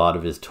had a lot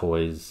of his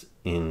toys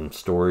in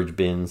storage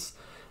bins,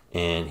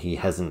 and he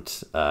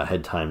hasn't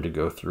had time to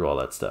go through all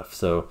that stuff.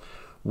 So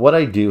what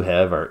I do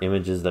have are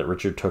images that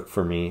Richard took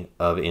for me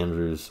of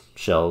Andrew's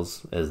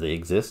shelves as they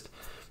exist.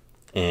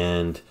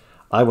 And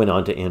I went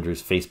on to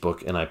Andrew's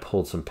Facebook and I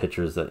pulled some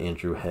pictures that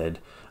Andrew had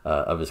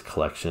of his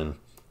collection.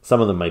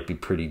 Some of them might be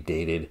pretty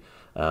dated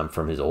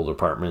from his old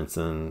apartments,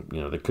 and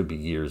they could be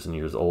years and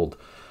years old.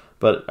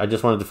 But I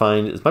just wanted to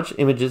find as much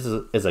images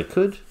as I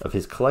could of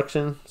his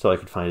collection so I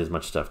could find as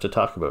much stuff to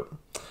talk about.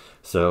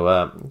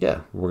 So yeah,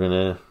 we're going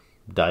to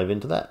dive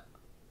into that.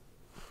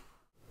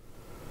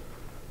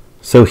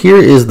 So here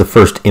is the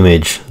first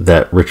image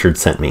that Richard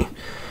sent me.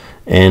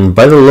 And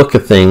by the look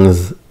of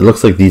things, it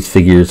looks like these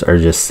figures are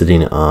just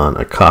sitting on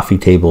a coffee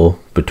table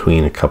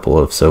between a couple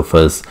of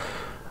sofas.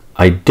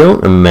 I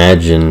don't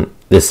imagine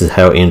this is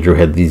how Andrew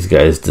had these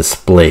guys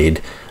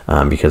displayed,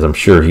 because I'm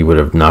sure he would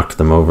have knocked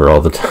them over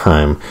all the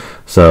time.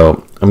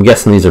 So I'm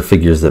guessing these are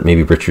figures that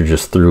maybe Richard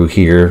just threw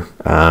here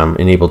and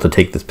able to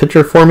take this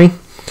picture for me.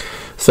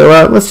 So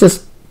let's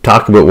just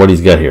talk about what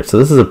he's got here. So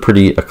this is a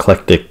pretty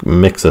eclectic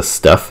mix of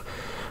stuff.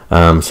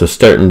 So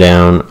starting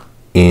down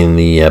in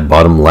the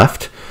bottom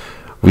left,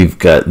 we've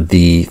got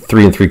the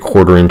 3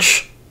 3/4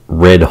 inch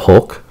Red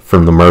Hulk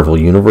from the Marvel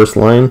Universe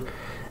line,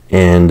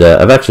 And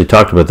I've actually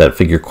talked about that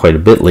figure quite a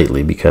bit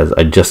lately because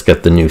I just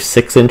got the new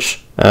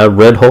 6-inch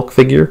Red Hulk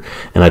figure,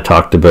 and I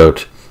talked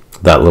about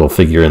that little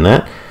figure in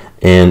that.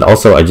 And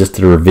also I just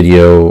did a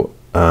video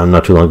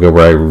not too long ago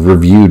where I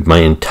reviewed my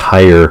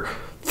entire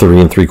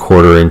 3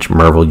 3/4 inch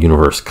Marvel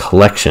Universe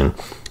collection,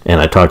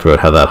 and I talked about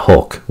how that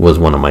Hulk was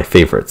one of my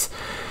favorites.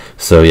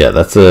 So yeah,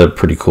 that's a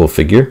pretty cool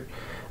figure.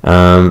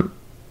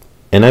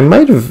 And I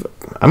might have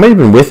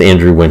been with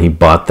Andrew when he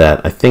bought that.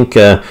 I think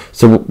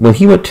so. When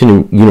he went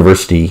to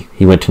university,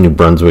 he went to New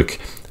Brunswick,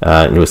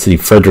 into a city,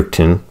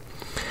 Fredericton,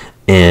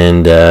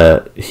 and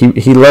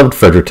he loved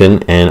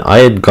Fredericton. And I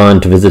had gone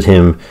to visit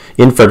him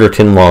in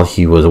Fredericton while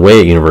he was away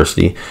at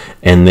university,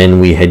 and then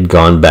we had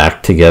gone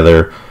back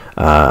together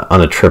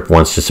on a trip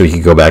once, just so he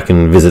could go back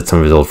and visit some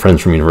of his old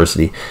friends from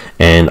university.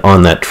 And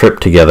on that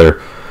trip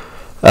together,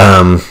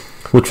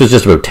 which was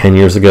just about 10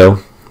 years ago.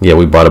 Yeah,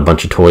 we bought a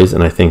bunch of toys,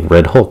 and I think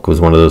Red Hulk was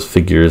one of those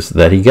figures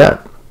that he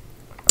got.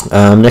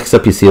 Next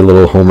up, you see a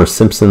little Homer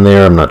Simpson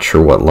there. I'm not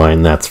sure what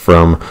line that's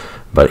from,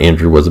 but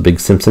Andrew was a big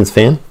Simpsons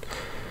fan.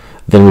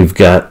 Then we've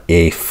got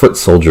a Foot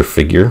Soldier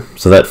figure.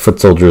 So that Foot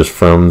Soldier is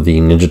from the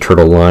Ninja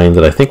Turtle line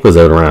that I think was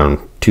out around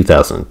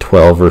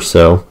 2012 or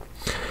so.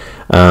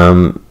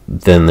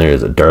 Then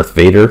there's a Darth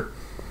Vader.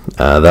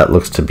 That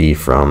looks to be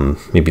from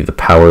maybe the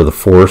Power of the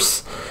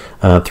Force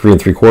 3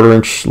 3/4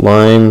 inch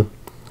line.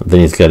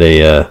 Then he's got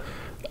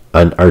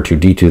an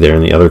R2-D2 there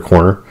in the other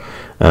corner,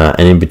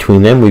 and in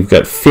between them we've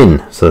got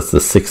Finn, so that's the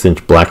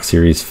 6-inch Black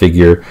Series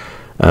figure.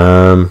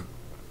 Yeah,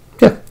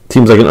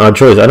 seems like an odd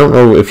choice. I don't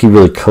know if he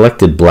really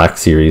collected Black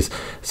Series,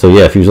 so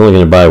yeah, if he was only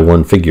going to buy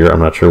one figure, I'm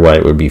not sure why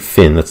it would be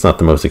Finn. That's not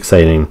the most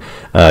exciting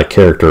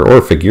character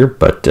or figure,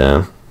 but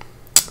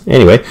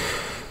anyway,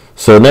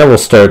 so now we'll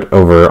start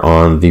over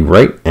on the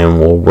right and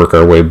we'll work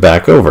our way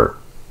back over.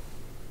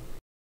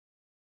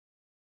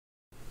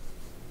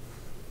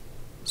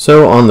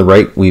 So on the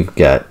right we've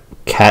got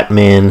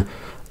Catman.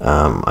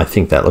 I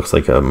think that looks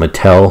like a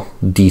Mattel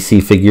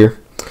DC figure.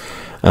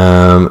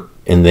 And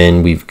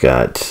then we've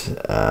got,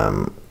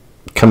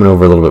 coming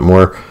over a little bit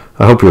more,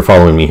 I hope you're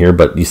following me here,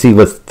 but you see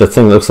what the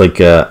thing looks like,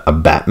 a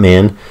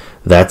Batman.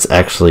 That's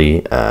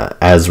actually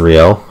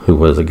Azrael, who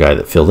was a guy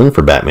that filled in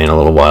for Batman a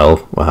little while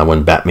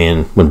when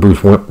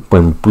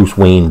Bruce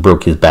Wayne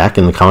broke his back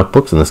in the comic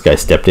books, and this guy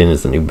stepped in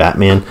as the new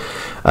Batman.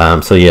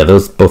 So yeah,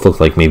 those both look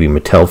like maybe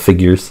Mattel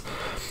figures.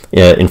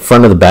 In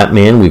front of the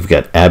Batman, we've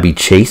got Abby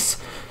Chase.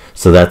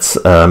 So that's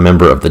a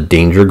member of the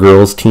Danger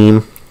Girls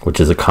team, which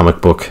is a comic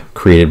book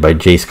created by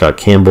J. Scott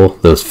Campbell.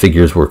 Those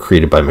figures were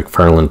created by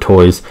McFarlane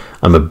Toys.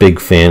 I'm a big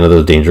fan of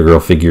those Danger Girl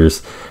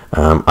figures.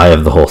 I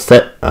have the whole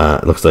set.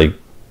 It looks like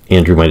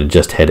Andrew might have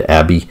just had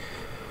Abby.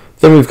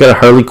 Then we've got a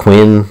Harley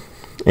Quinn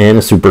and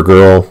a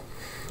Supergirl.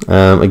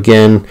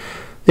 Again,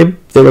 they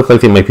look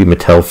like they might be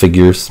Mattel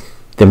figures.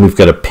 Then we've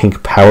got a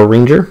pink Power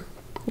Ranger.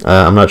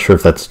 I'm not sure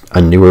if that's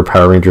a newer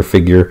Power Ranger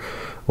figure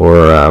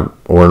or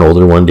an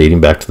older one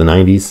dating back to the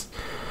 90s.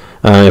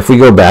 If we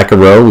go back a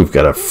row, we've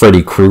got a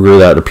Freddy Krueger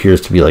that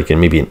appears to be like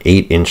maybe an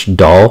 8-inch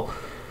doll.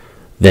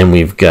 Then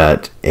we've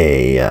got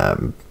a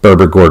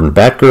Barbara Gordon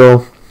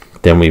Batgirl.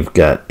 Then we've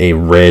got a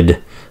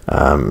red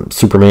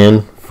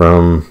Superman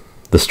from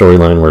the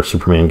storyline where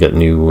Superman got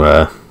new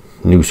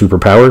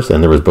superpowers,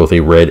 and there was both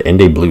a red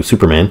and a blue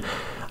Superman.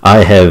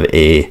 I have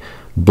a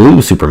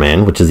blue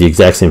Superman, which is the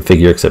exact same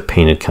figure except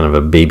painted kind of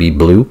a baby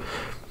blue.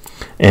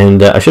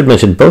 And I should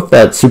mention both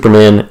that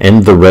Superman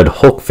and the Red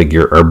Hulk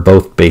figure are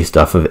both based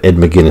off of Ed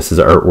McGuinness's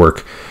artwork,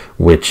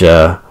 which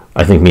I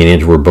think me and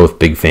Andrew were both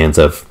big fans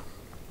of.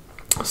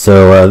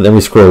 So then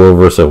we scroll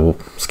over, so we'll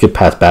skip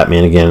past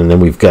Batman again, and then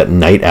we've got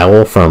Night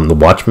Owl from The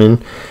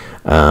Watchmen.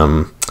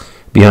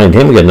 Behind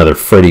him we got another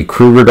Freddy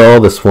Krueger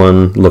doll. This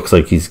one looks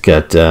like he's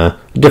got a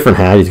different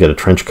hat. He's got a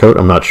trench coat.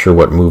 I'm not sure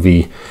what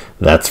movie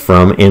that's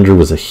from. Andrew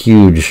was a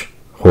huge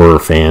horror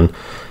fan.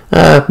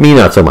 Me,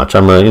 not so much.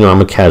 I'm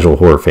a casual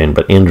horror fan,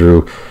 but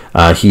Andrew,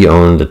 he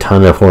owned a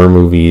ton of horror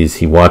movies.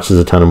 He watches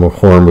a ton of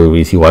horror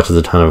movies. He watches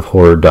a ton of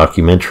horror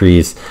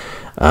documentaries.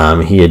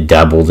 He had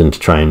dabbled into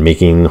trying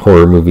making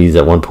horror movies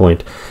at one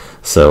point.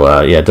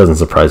 So yeah, it doesn't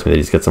surprise me that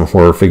he's got some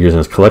horror figures in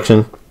his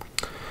collection.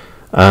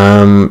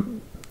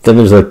 Then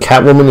there's a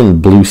Catwoman in a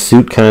blue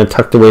suit kind of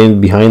tucked away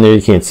in behind there.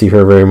 You can't see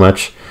her very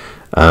much.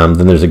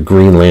 Then there's a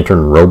Green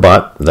Lantern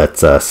robot.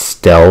 That's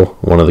Stell,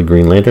 one of the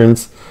Green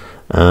Lanterns.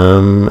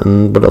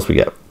 And what else we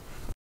got?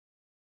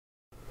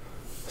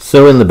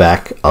 So in the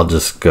back, I'll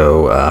just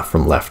go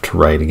from left to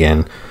right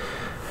again.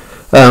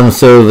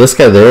 So this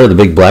guy there, the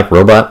big black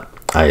robot,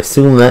 I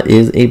assume that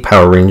is a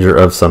Power Ranger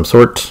of some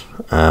sort,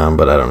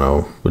 but I don't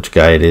know which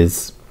guy it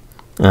is.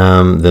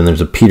 Then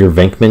there's a Peter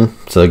Venkman.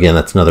 So again,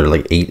 that's another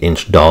like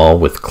 8-inch doll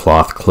with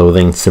cloth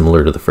clothing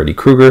similar to the Freddy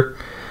Krueger.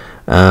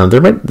 There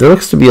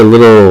looks to be a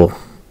little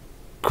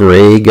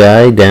gray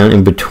guy down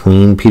in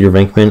between Peter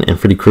Venkman and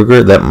Freddy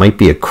Krueger. That might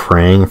be a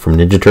Krang from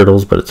Ninja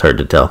Turtles, but it's hard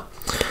to tell.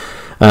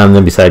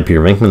 Then beside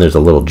Peter Venkman, there's a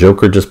little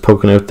Joker just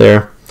poking out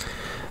there.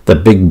 The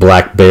big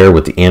black bear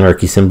with the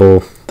anarchy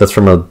symbol, That's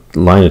from a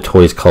line of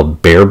toys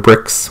called Bear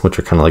Bricks, which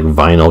are kind of like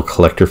vinyl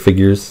collector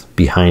figures.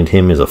 Behind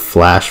him is a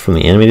Flash from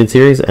the animated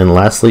series, and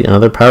lastly,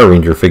 another Power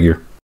Ranger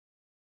figure.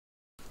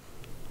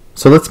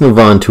 So let's move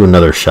on to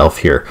another shelf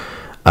here.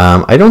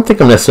 I don't think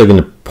I'm necessarily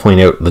going to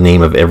point out the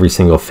name of every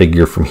single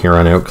figure from here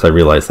on out, because I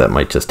realize that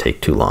might just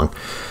take too long.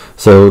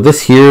 So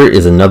this here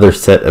is another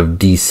set of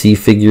DC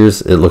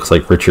figures. It looks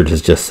like Richard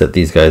has just set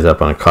these guys up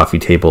on a coffee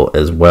table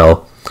as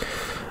well.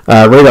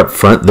 Right up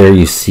front there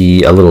you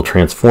see a little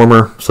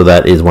Transformer. So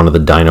that is one of the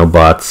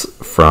Dinobots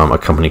from a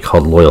company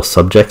called Loyal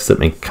Subjects that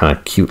make kind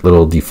of cute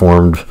little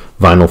deformed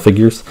vinyl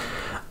figures.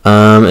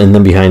 And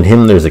then behind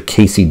him there's a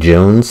Casey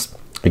Jones,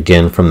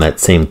 again from that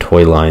same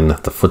toy line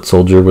that the Foot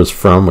Soldier was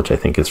from, which I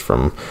think is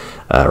from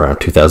around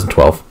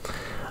 2012.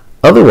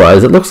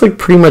 Otherwise, it looks like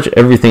pretty much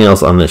everything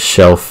else on this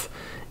shelf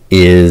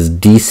is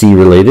DC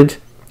related.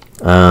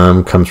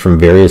 Comes from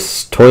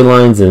various toy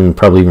lines and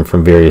probably even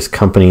from various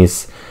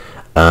companies.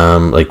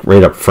 Like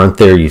right up front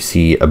there you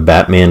see a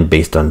Batman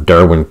based on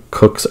Darwin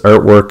Cook's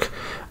artwork.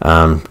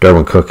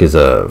 Darwin Cook is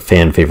a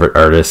fan favorite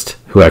artist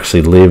who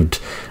actually lived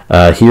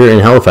here in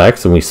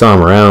Halifax, and we saw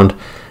him around,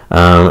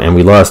 and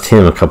we lost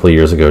him a couple of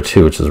years ago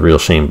too, which is a real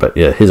shame. But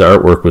yeah, his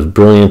artwork was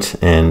brilliant,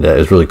 and it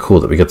was really cool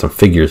that we got some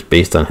figures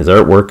based on his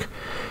artwork.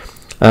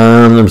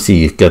 Let me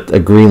see, you've got a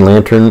Green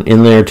Lantern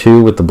in there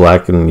too with the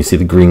black, and you see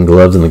the green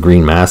gloves and the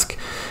green mask.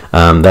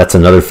 That's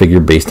another figure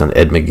based on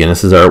Ed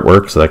McGuinness's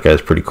artwork, so that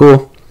guy's pretty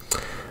cool.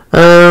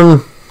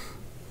 Down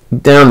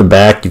the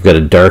back you've got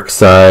a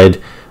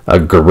Darkseid, a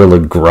Gorilla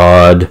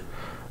Grodd.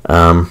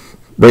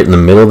 Right in the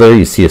middle there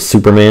you see a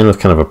Superman with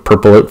kind of a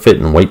purple outfit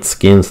and white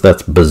skin, so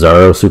that's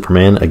Bizarro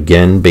Superman,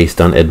 again based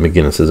on Ed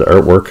McGuinness's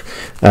artwork.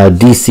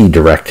 DC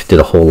Direct did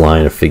a whole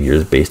line of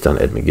figures based on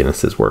Ed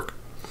McGuinness's work.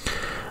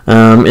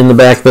 In the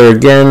back there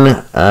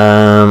again,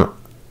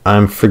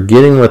 I'm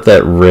forgetting what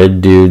that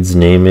red dude's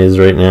name is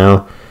right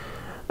now.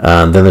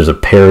 Then there's a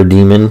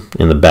Parademon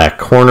in the back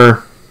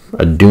corner,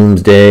 a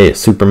Doomsday, a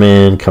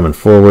Superman coming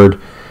forward.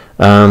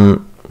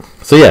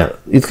 So yeah,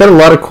 it's got a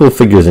lot of cool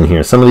figures in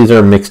here. Some of these are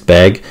a mixed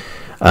bag.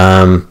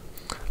 I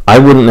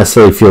wouldn't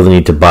necessarily feel the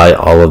need to buy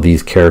all of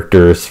these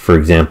characters. For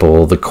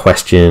example, The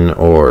Question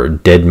or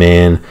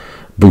Deadman,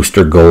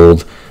 Booster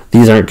Gold.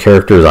 These aren't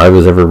characters I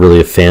was ever really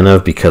a fan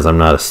of because I'm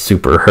not a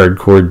super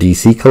hardcore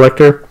DC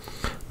collector.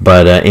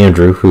 But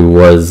Andrew, who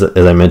was,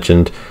 as I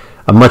mentioned,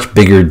 a much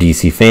bigger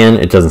DC fan,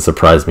 it doesn't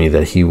surprise me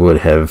that he would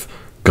have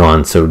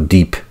gone so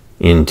deep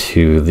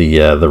into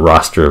the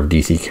roster of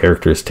DC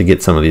characters to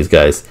get some of these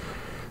guys.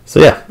 So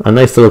yeah, a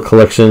nice little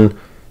collection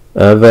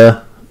of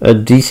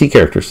DC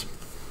characters.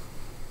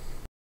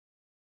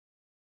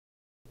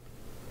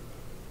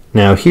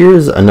 Now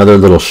here's another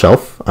little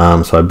shelf.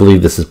 So I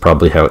believe this is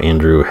probably how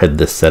Andrew had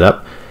this set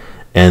up.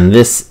 And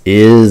this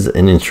is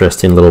an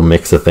interesting little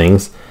mix of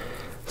things.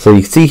 So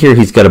you can see here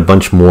he's got a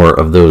bunch more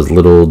of those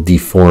little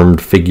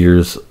deformed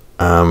figures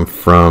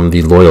from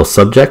the Loyal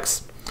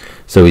Subjects.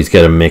 So he's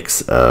got a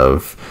mix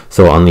of,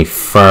 so on the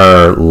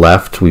far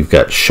left we've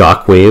got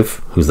Shockwave,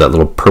 who's that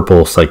little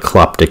purple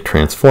cycloptic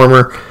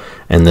transformer.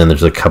 And then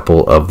there's a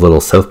couple of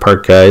little South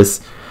Park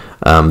guys.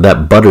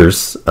 That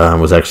Butters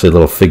was actually a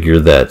little figure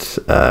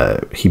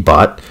that he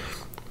bought.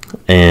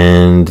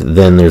 And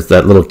then there's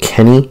that little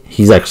Kenny.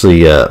 He's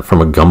actually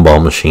from a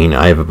gumball machine.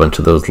 I have a bunch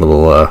of those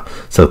little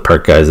South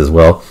Park guys as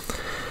well.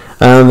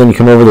 Then you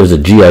come over, there's a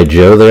G.I.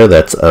 Joe there.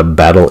 That's a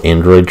Battle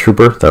Android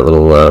Trooper, that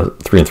little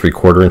 3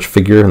 3/4 inch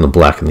figure in the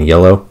black and the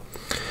yellow.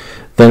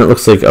 Then it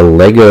looks like a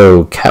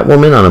Lego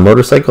Catwoman on a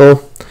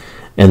motorcycle.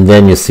 And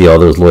then you see all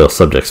those Loyal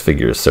Subjects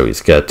figures. So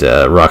he's got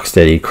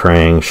Rocksteady,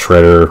 Krang,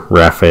 Shredder,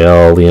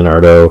 Raphael,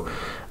 Leonardo,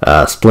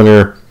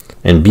 Splinter,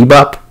 and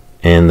Bebop.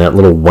 And that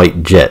little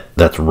white jet,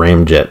 that's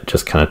Ramjet,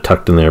 just kind of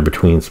tucked in there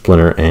between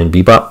Splinter and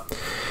Bebop.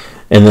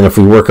 And then if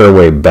we work our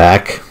way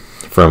back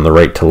from the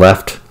right to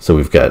left, so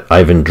we've got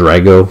Ivan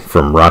Drago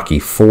from Rocky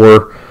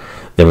IV.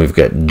 Then we've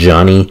got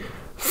Johnny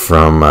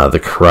from the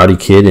Karate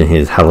Kid in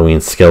his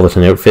Halloween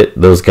skeleton outfit.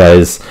 Those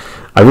guys,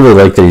 I really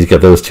like that he's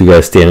got those two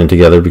guys standing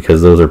together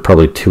because those are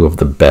probably two of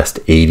the best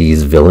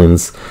 80s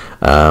villains.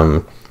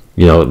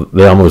 You know,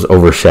 they almost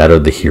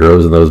overshadowed the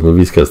heroes in those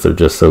movies because they're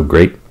just so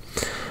great.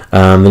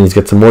 Then he's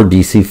got some more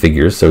DC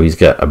figures. So he's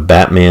got a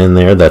Batman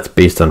there that's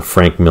based on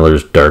Frank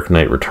Miller's Dark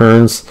Knight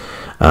Returns.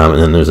 And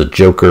then there's a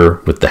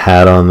Joker with the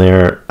hat on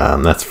there.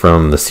 That's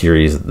from the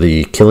series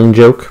The Killing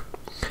Joke.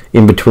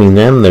 In between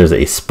them, there's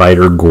a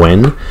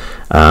Spider-Gwen.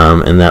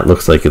 And that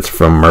looks like it's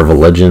from Marvel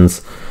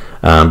Legends.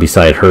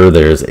 Beside her,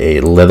 there's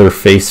a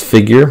Leatherface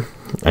figure.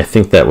 I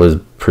think that was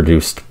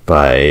produced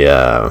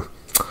by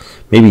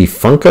maybe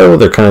Funko.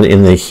 They're kind of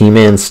in the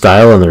He-Man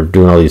style, and they're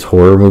doing all these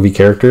horror movie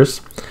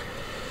characters.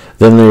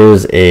 Then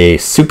there's a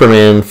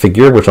Superman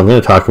figure, which I'm going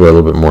to talk about a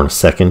little bit more in a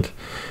second.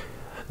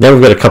 Then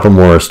we've got a couple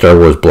more Star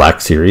Wars Black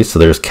Series. So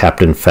there's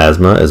Captain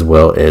Phasma as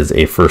well as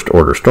a First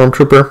Order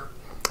Stormtrooper.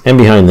 And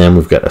behind them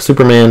we've got a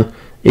Superman,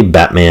 a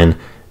Batman,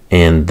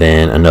 and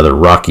then another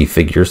Rocky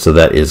figure. So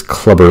that is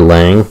Clubber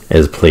Lang,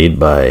 as played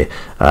by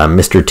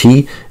Mr.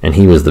 T, and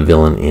he was the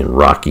villain in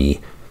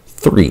Rocky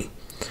 3.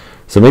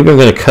 So maybe I'm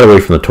going to cut away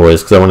from the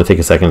toys because I want to take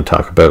a second to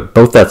talk about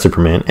both that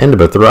Superman and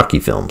about the Rocky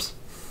films.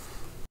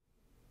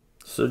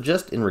 So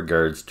just in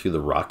regards to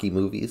the Rocky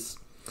movies,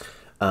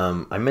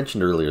 I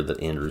mentioned earlier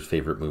that Andrew's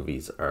favorite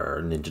movies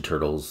are Ninja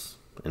Turtles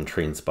and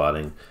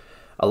Trainspotting.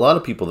 A lot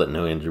of people that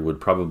know Andrew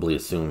would probably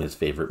assume his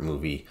favorite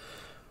movie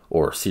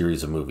or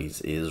series of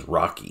movies is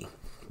Rocky,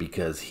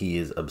 because he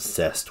is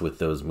obsessed with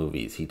those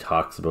movies. He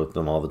talks about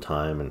them all the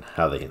time and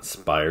how they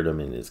inspired him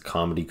in his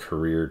comedy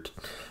career,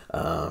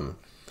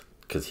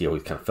 because he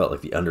always kind of felt like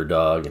the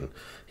underdog, and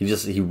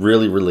he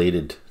really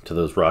related to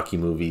those Rocky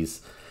movies.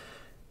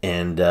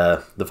 And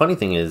the funny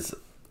thing is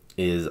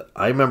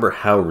I remember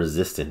how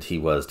resistant he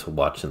was to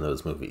watching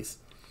those movies.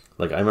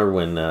 Like, I remember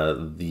when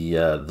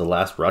the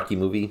last Rocky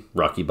movie,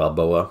 Rocky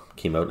Balboa,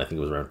 came out, and I think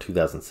it was around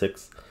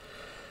 2006.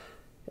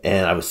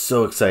 And I was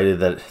so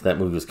excited that that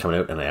movie was coming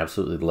out, and I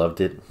absolutely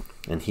loved it.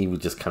 And he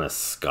just kind of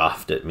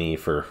scoffed at me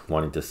for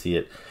wanting to see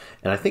it.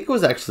 And I think it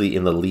was actually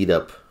in the lead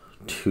up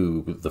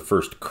to the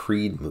first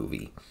Creed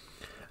movie,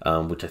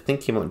 which I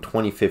think came out in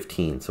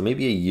 2015. So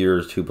maybe a year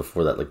or two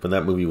before that, like when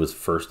that movie was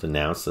first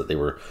announced that they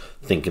were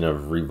thinking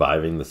of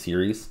reviving the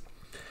series.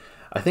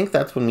 I think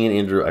that's when me and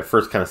Andrew, I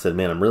first kind of said,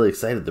 man, I'm really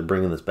excited they're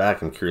bringing this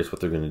back. I'm curious what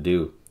they're going to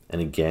do.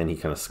 And again, he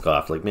kind of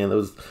scoffed, like, man,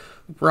 those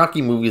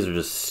Rocky movies are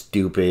just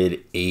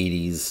stupid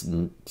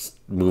 80s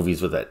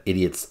movies with that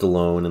idiot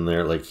Stallone in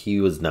there. Like,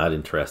 he was not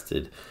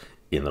interested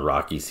in the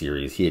Rocky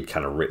series. He had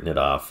kind of written it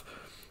off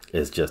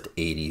as just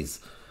 80s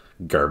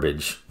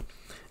garbage.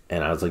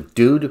 And I was like,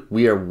 dude,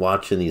 we are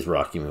watching these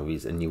Rocky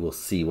movies and you will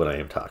see what I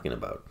am talking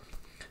about.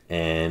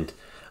 And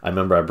I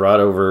remember I brought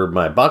over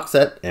my box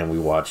set and we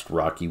watched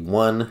Rocky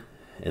 1,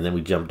 and then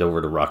we jumped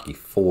over to Rocky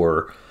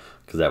 4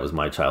 because that was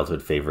my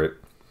childhood favorite.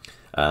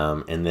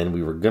 And then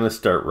we were going to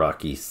start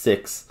Rocky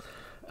 6,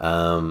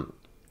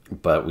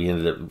 but we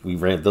ended up,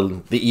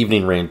 the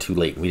evening ran too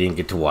late. We didn't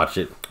get to watch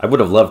it. I would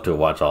have loved to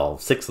watch all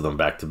 6 of them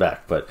back to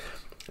back, but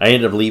I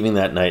ended up leaving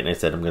that night, and I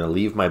said, I'm going to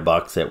leave my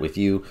box set with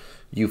you.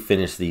 You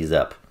finish these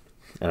up.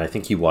 And I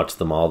think he watched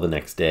them all the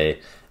next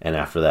day, and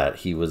after that,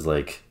 he was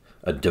like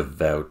a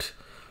devout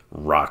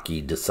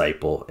Rocky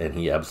disciple, and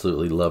he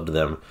absolutely loved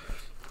them.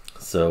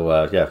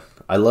 So, yeah.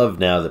 I love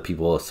now that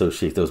people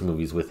associate those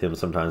movies with him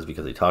sometimes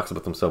because he talks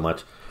about them so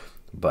much.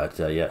 But,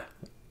 yeah,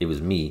 it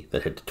was me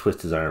that had to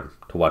twist his arm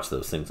to watch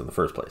those things in the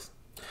first place.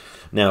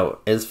 Now,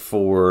 as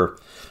for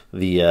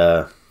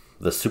the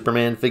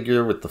Superman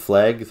figure with the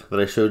flag that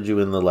I showed you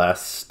in the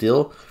last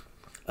still,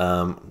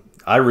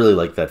 I really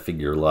like that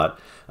figure a lot.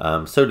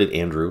 So did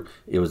Andrew.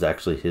 It was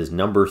actually his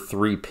number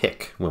 3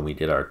 pick when we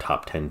did our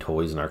top 10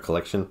 toys in our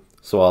collection.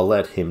 So I'll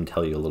let him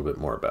tell you a little bit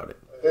more about it.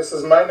 This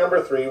is my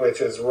number 3, which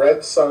is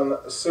Red Sun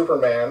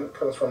Superman.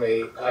 Comes from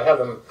I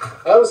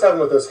always have him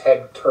with his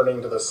head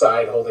turning to the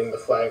side, holding the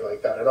flag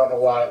like that. I don't know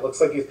why. It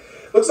looks like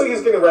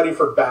he's getting ready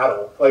for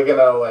battle. Like,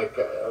 like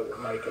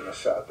Mike in the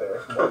shot there.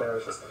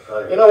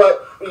 You know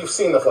what? You've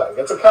seen the flag.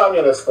 It's a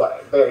communist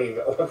flag. There you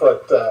go.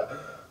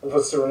 We'll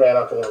put Superman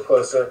up a little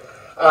closer.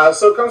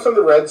 So it comes from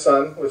the Red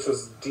Sun, which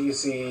was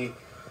DC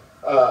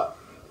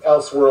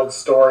Elseworld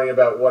story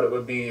about what it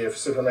would be if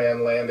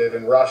Superman landed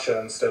in Russia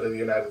instead of the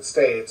United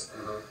States.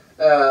 Mm-hmm.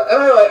 And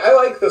I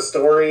like the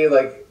story.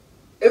 Like,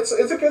 it's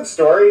a good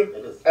story.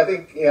 It is. I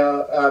think,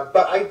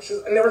 but I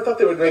never thought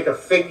they would make a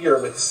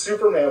figure with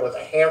Superman with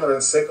a hammer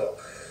and sickle,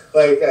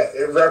 like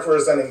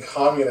representing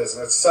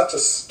communism. It's such a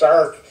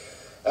stark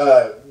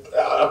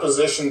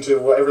opposition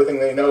to everything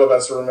they know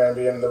about Superman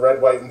being the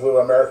red, white, and blue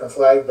American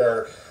flag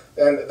bearer.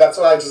 And that's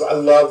why I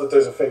love that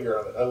there's a figure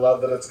of it. I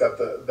love that it's got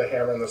the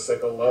hammer and the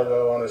sickle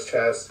logo on his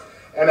chest.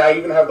 And I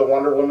even have the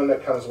Wonder Woman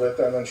that comes with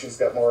him, and she's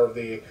got more of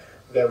the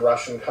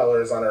Russian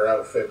colors on her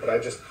outfit, but I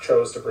just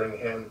chose to bring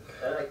him.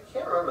 And I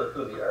can't remember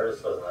who the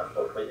artist was in that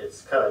book, but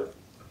it's kind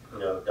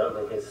of, done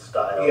in his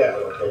style a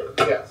little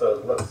bit. Yeah. So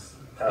it looks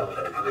kind of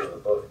like the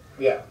book.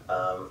 Yeah.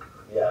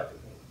 Yeah.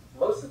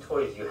 Most of the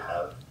toys you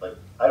have, like,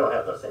 I don't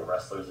have the same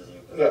wrestlers as you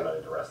because I'm not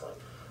into wrestling.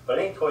 But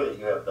any toy that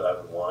you have that I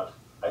would want,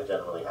 I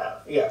generally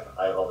have. Yeah.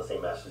 I have all the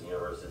same Masters of the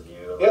Universe as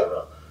you and whatever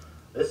else.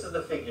 This is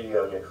the figure you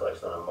have in your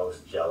collection that I'm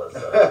most jealous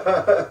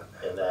of.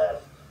 In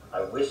that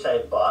I wish I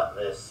had bought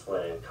this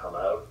when it come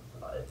out,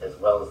 as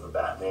well as the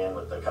Batman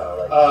with the kind of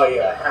like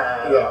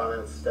hat on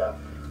and stuff.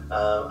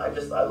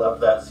 I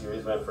loved that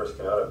series when it first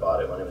came out. I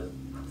bought it when it was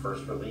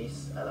first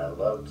released, and I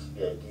loved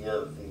the idea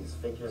of these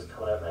figures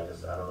coming out, and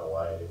I don't know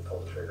why I didn't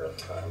pull the trigger at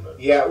the time. But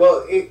yeah,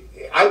 well,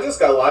 I just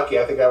got lucky.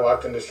 I think I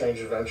walked into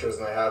Strange Adventures,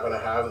 and I happen to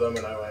have them,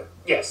 and I went,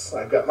 yes,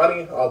 I've got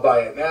money, I'll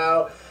buy it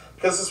now.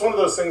 Because it's one of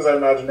those things I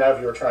imagine now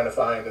if you were trying to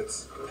find,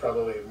 it's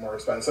probably more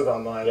expensive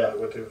online than it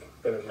would have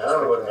been if you I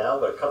don't know what now,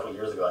 but a couple of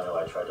years ago, I know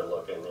I tried to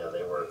look, and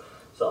they were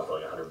selling for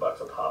like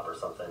 $100 a pop or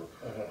something,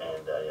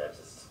 and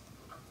just...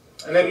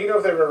 And then,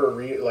 if they've ever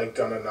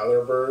done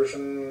another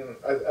version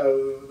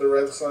of the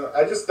Red Sun?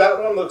 That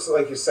one looks,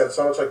 like you said,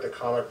 so much like the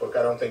comic book.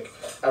 I don't think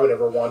I would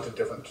ever want a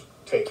different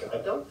take on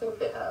it. I don't think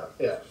they have,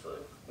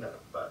 actually. No.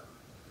 But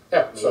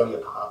maybe a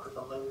pop or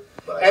something.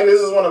 And this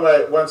is one of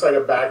my, once I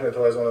got back into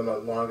toys, one of the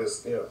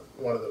longest,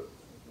 one of the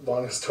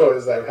longest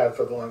toys I've had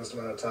for the longest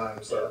amount of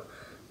time. So,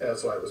 Yeah,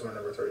 that's why it was my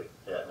number 3.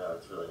 Yeah, no,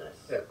 it's really nice.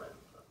 Yeah.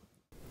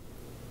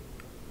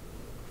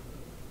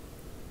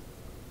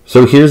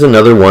 So here's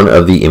another one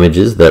of the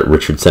images that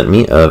Richard sent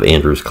me of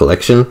Andrew's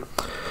collection.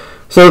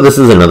 So this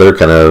is another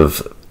kind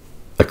of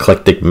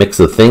eclectic mix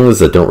of things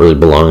that don't really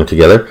belong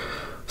together.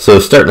 So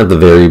starting at the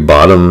very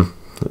bottom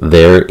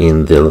there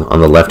on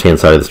the left-hand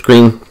side of the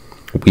screen,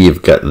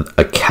 we've got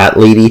a cat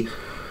lady,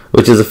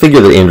 which is a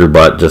figure that Andrew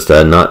bought just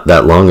not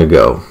that long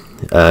ago.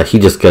 He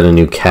just got a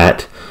new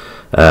cat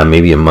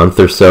maybe a month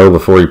or so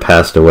before he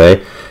passed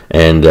away.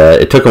 And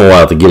it took him a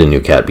while to get a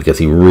new cat because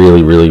he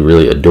really, really,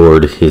 really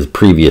adored his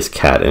previous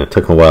cat. And it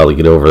took him a while to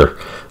get over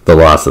the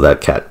loss of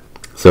that cat.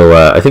 So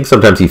I think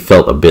sometimes he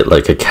felt a bit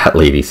like a cat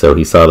lady. So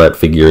he saw that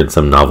figure in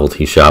some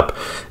novelty shop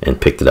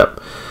and picked it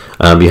up.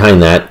 Behind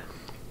that,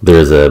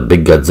 there's a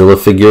big Godzilla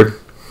figure.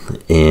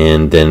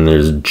 And then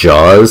there's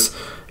Jaws.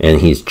 And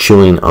he's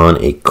chewing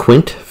on a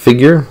Quint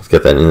figure. He's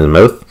got that in his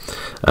mouth.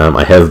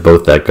 I have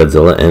both that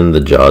Godzilla and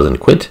the Jaws and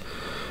Quint.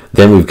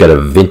 Then we've got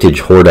a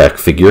vintage Hordak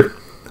figure.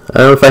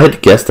 If I had to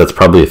guess, that's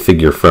probably a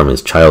figure from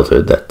his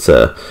childhood. That's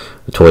a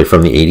toy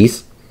from the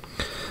 80s.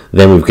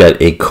 Then we've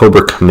got a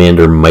Cobra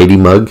Commander Mighty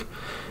Mug.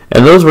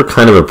 And those were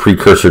kind of a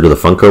precursor to the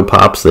Funko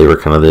Pops. They were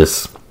kind of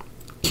this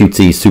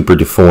cutesy, super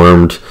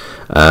deformed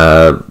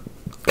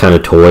kind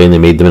of toy, and they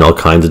made them in all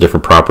kinds of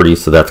different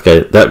properties. So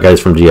that guy's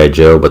from G.I.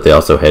 Joe, but they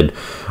also had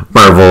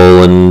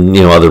Marvel and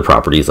other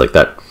properties like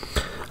that.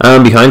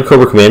 Behind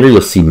Cobra Commander,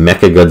 you'll see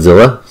Mecha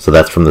Godzilla. So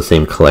that's from the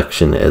same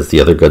collection as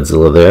the other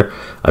Godzilla there.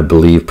 I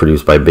believe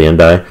produced by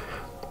Bandai.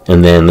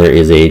 And then there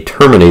is a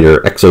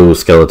Terminator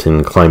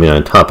exoskeleton climbing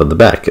on top of the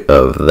back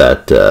of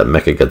that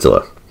Mecha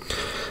Godzilla.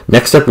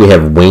 Next up we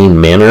have Wayne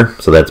Manor.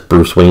 So that's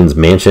Bruce Wayne's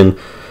mansion.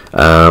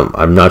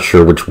 I'm not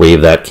sure which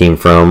wave that came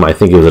from. I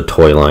think it was a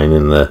toy line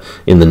in the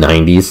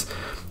 90s.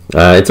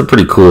 It's a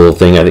pretty cool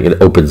thing. I think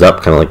it opens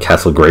up kind of like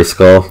Castle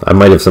Grayskull. I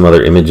might have some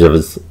other image of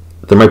his...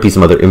 There might be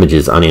some other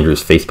images on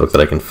Andrew's Facebook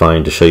that I can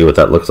find to show you what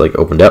that looks like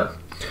opened up.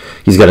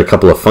 He's got a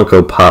couple of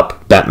Funko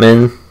Pop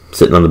Batmen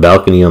sitting on the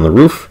balcony on the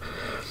roof.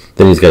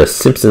 Then he's got a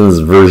Simpsons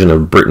version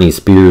of Britney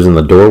Spears in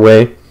the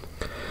doorway.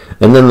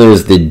 And then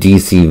there's the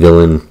DC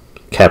villain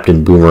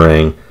Captain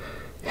Boomerang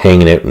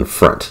hanging out in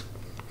front.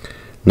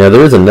 Now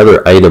there is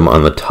another item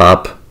on the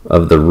top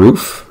of the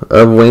roof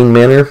of Wayne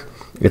Manor.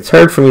 It's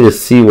hard for me to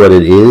see what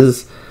it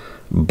is,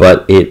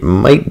 but it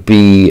might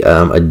be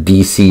a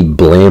DC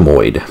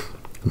Blamoid.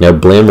 Now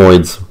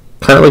Blamoids,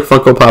 kind of like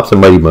Funko Pops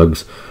and Mighty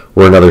Mugs,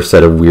 were another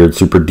set of weird,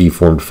 super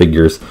deformed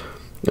figures.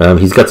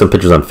 He's got some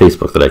pictures on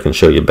Facebook that I can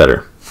show you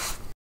better.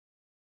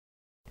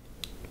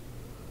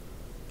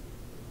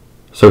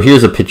 So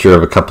here's a picture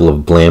of a couple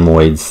of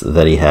Blamoids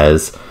that he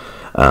has,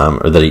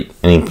 I'm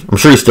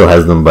sure he still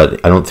has them,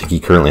 but I don't think he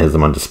currently has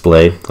them on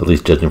display, at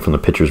least judging from the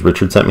pictures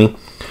Richard sent me.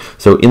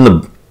 So in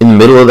the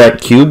middle of that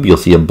cube, you'll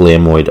see a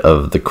Blamoid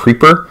of the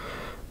Creeper,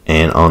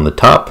 and on the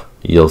top,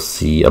 you'll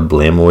see a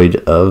Blamoid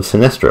of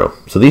Sinestro.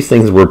 So these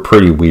things were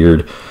pretty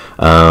weird,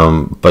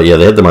 but yeah,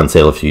 they had them on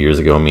sale a few years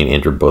ago. Me and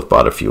Andrew both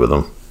bought a few of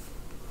them.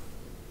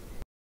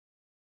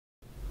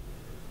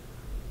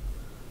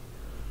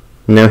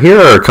 Now here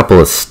are a couple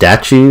of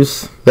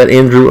statues that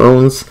Andrew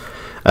owns.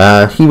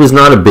 He was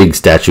not a big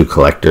statue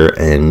collector,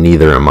 and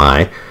neither am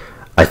I.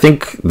 I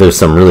think there's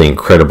some really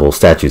incredible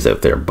statues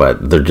out there,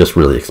 but they're just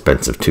really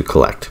expensive to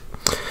collect.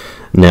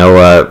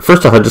 Now,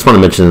 first off, I just want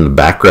to mention in the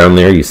background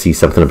there, you see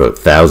something about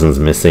thousands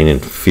missing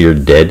and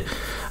feared dead.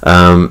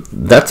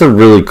 That's a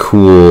really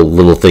cool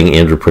little thing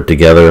Andrew put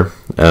together,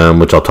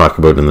 which I'll talk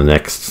about in the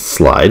next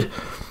slide.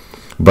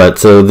 But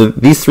so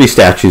these three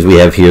statues we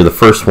have here, the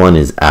first one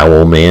is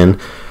Owlman,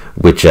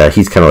 which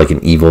he's kind of like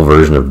an evil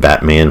version of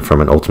Batman from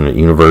an alternate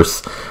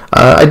universe.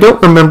 I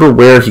don't remember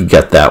where he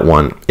got that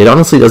one. It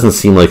honestly doesn't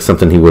seem like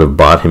something he would have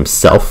bought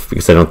himself,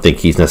 because I don't think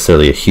he's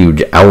necessarily a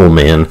huge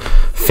Owlman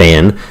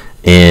fan,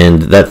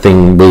 and that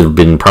thing would have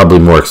been probably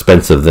more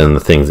expensive than the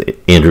things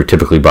Andrew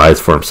typically buys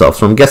for himself,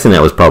 so I'm guessing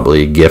that was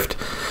probably a gift.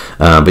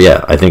 But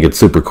yeah, I think it's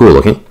super cool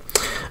looking.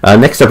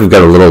 Next up, we've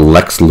got a little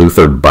Lex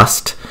Luthor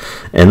bust,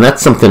 and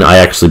that's something I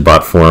actually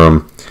bought for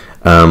him.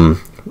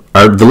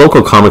 The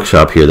local comic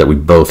shop here that we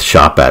both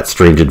shop at,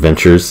 Strange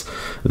Adventures,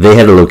 they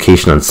had a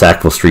location on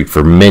Sackville Street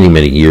for many,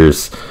 many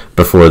years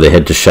before they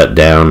had to shut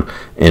down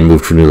and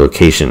move to a new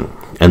location.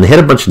 And they had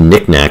a bunch of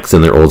knickknacks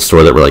in their old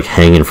store that were like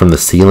hanging from the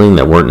ceiling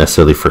that weren't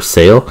necessarily for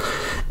sale.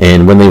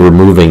 And when they were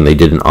moving, they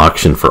did an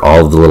auction for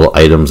all of the little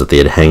items that they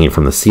had hanging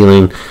from the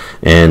ceiling.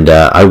 And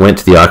I went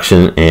to the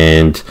auction,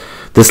 and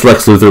this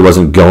Lex Luthor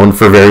wasn't going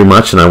for very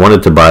much, and I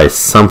wanted to buy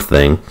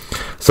something.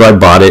 So I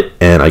bought it,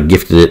 and I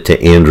gifted it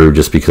to Andrew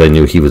just because I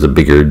knew he was a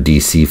bigger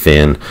DC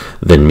fan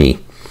than me.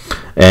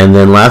 And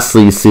then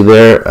lastly, you see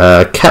there,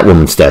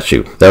 Catwoman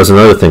statue. That was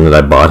another thing that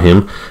I bought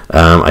him.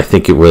 I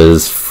think it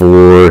was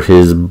for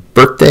his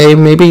birthday,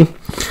 maybe.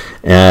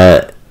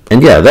 And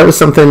yeah, that was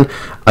something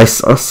I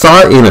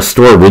saw in a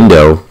store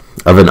window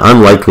of an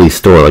unlikely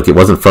store. Like, it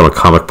wasn't from a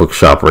comic book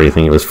shop or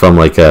anything. It was from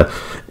like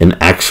an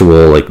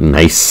actual like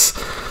nice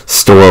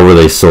store where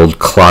they sold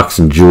clocks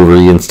and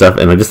jewelry and stuff,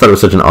 and I just thought it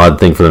was such an odd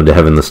thing for them to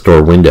have in the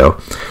store window.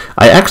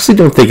 I actually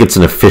don't think it's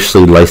an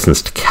officially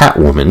licensed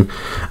Catwoman,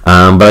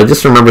 but I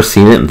just remember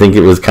seeing it and think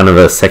it was kind of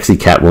a sexy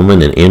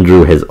Catwoman, and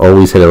Andrew has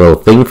always had a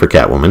little thing for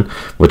Catwoman,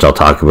 which I'll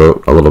talk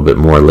about a little bit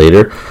more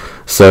later.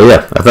 So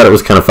yeah, I thought it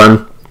was kind of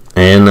fun,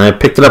 and I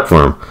picked it up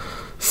for him.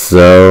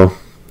 So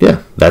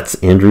yeah, that's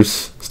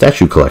Andrew's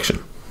statue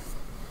collection.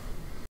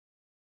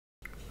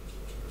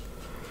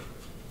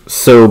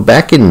 So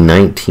back in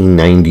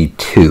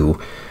 1992,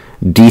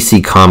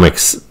 DC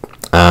Comics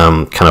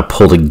kind of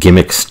pulled a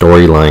gimmick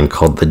storyline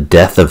called The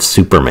Death of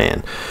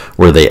Superman,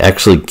 where they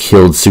actually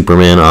killed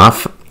Superman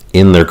off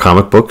in their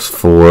comic books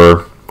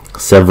for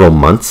several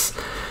months.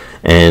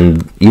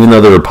 And even though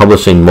they were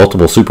publishing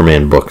multiple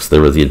Superman books,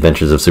 there was The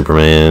Adventures of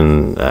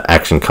Superman,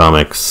 Action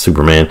Comics,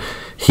 Superman,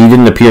 he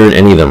didn't appear in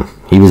any of them.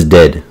 He was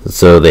dead.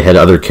 So they had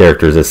other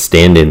characters as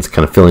stand-ins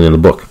kind of filling in the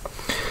book.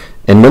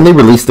 And when they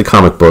released the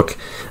comic book,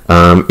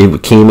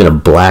 it came in a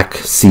black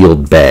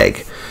sealed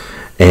bag,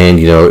 and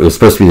it was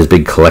supposed to be this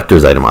big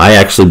collector's item. I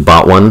actually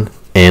bought one,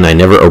 and I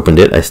never opened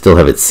it. I still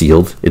have it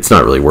sealed. It's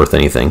not really worth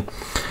anything.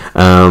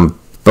 But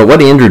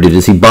what Andrew did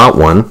is he bought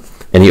one,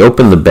 and he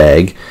opened the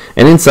bag,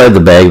 and inside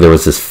the bag there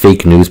was this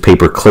fake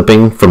newspaper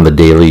clipping from the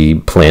Daily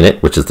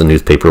Planet, which is the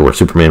newspaper where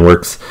Superman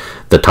works,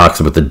 that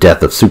talks about the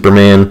death of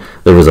Superman.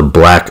 There was a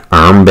black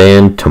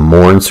armband to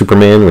mourn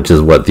Superman, which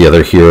is what the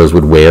other heroes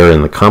would wear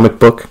in the comic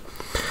book,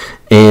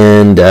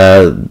 and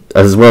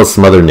as well as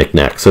some other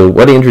knickknacks. So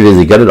what Andrew did is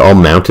he got it all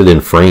mounted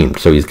and framed.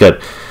 So he's got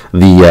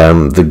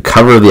the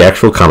cover of the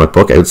actual comic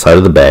book outside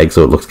of the bag,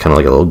 so it looks kind of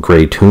like a little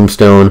gray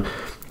tombstone.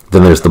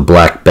 Then there's the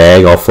black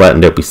bag all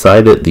flattened out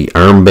beside it, the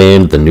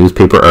armband, the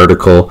newspaper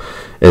article,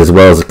 as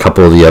well as a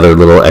couple of the other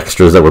little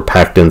extras that were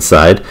packed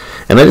inside.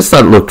 And I just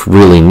thought it looked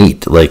really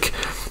neat. Like,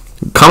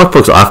 comic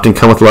books often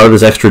come with a lot of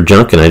this extra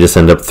junk, and I just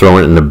end up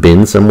throwing it in a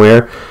bin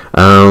somewhere.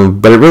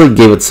 But it really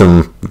gave it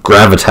some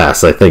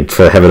gravitas, I think,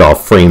 to have it all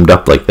framed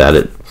up like that.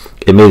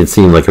 It made it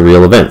seem like a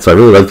real event. So I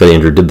really like that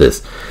Andrew did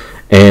this.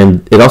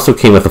 And it also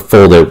came with a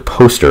fold-out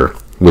poster,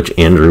 which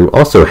Andrew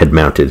also had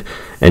mounted.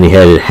 And he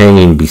had it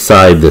hanging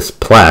beside this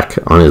plaque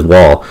on his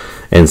wall.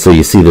 And so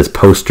you see this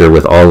poster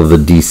with all of the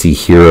DC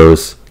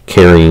heroes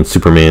carrying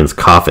Superman's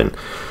coffin.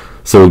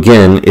 So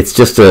again, it's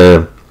just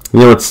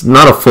it's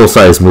not a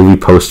full-size movie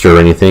poster or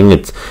anything.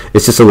 It's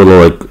just a little,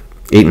 like,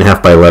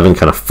 8.5 by 11,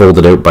 kind of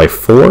folded out by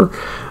 4.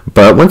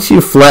 But once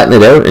you flatten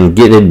it out and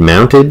get it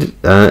mounted,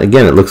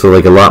 again, it looks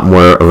like a lot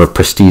more of a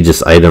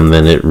prestigious item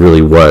than it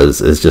really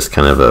was. It's just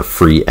kind of a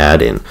free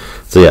add-in.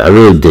 So yeah, I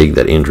really dig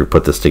that Andrew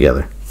put this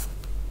together.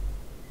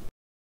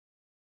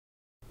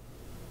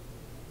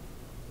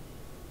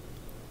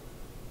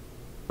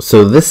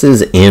 So this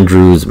is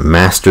Andrew's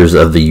Masters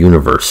of the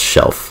Universe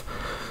shelf.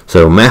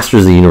 So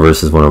Masters of the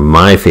Universe is one of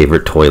my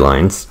favorite toy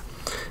lines.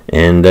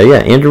 And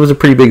yeah, Andrew was a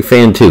pretty big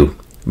fan too.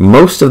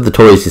 Most of the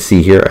toys you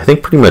see here, I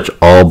think pretty much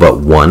all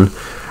but one,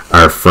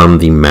 are from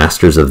the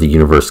Masters of the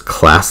Universe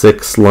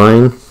Classics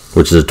line,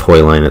 which is a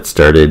toy line that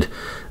started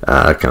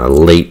kind of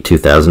late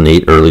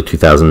 2008, early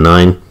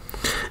 2009.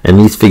 And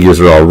these figures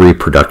are all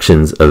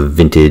reproductions of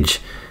vintage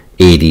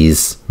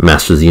 80s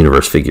Masters of the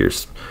Universe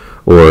figures,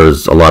 or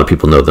as a lot of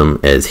people know them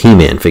as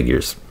He-Man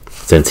figures,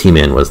 since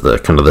He-Man was the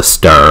kind of the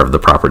star of the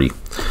property.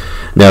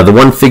 Now, the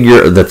one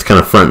figure that's kind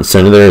of front and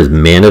center there is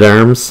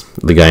Man-at-Arms,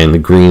 the guy in the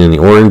green and the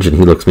orange, and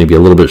he looks maybe a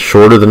little bit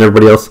shorter than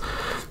everybody else.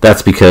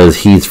 That's because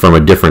he's from a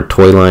different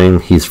toy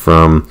line. He's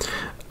from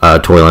a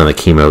toy line that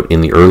came out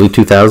in the early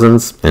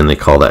 2000s, and they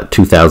call that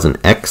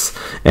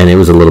 2000X, and it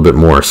was a little bit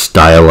more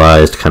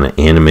stylized, kind of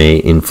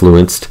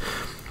anime-influenced.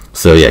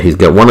 So yeah, he's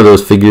got one of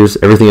those figures.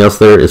 Everything else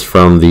there is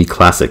from the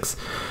classics.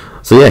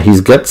 So yeah,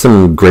 he's got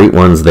some great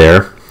ones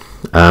there.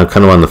 Kind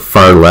of on the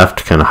far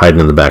left, kind of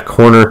hiding in the back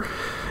corner,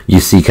 you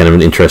see kind of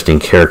an interesting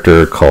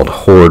character called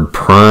Horde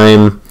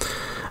Prime.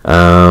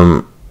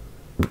 Along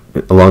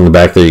the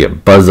back there you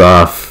got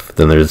Buzz-Off.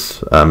 Then there's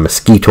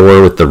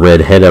Mosquitor with the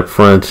red head up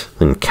front.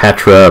 Then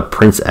Catra,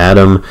 Prince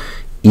Adam,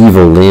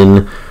 Evil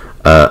Lyn,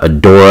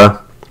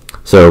 Adora.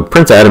 So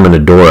Prince Adam and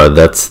Adora,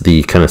 that's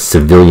the kind of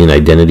civilian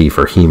identity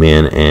for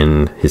He-Man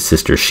and his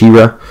sister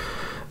She-Ra.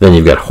 Then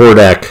you've got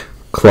Hordak,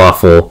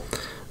 Clawful,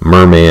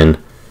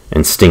 Merman,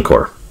 and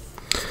Stinkor.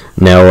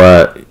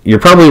 Now, you're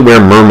probably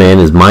aware Merman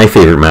is my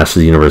favorite Masters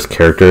of the Universe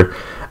character.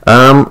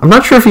 I'm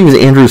not sure if he was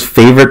Andrew's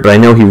favorite, but I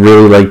know he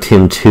really liked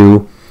him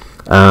too.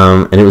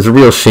 And it was a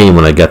real shame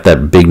when I got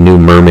that big new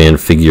Merman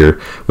figure,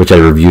 which I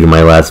reviewed in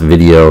my last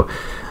video,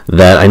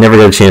 that I never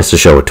got a chance to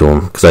show it to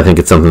him, because I think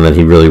it's something that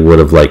he really would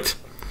have liked.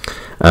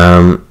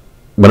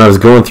 When I was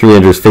going through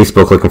Andrew's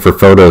Facebook looking for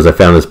photos, I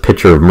found this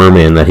picture of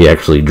Merman that he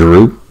actually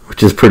drew,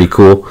 which is pretty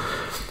cool.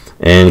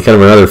 And kind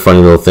of another funny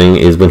little thing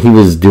is when he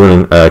was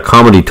doing a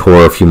comedy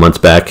tour a few months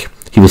back,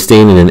 he was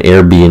staying in an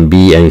Airbnb,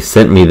 and he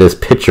sent me this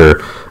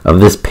picture of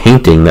this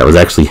painting that was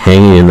actually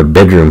hanging in the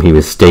bedroom he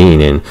was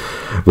staying in,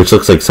 which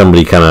looks like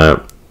somebody kind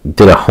of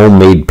did a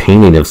homemade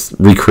painting of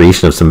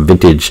recreation of some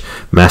vintage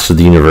Masters of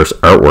the Universe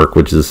artwork,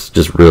 which is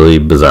just really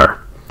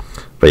bizarre.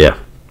 But yeah,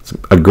 it's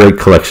a great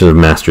collection of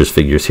Masters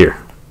figures here.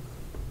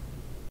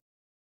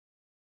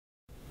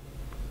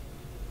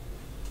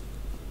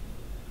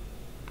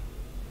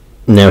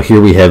 Now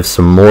here we have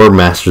some more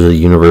Masters of the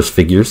Universe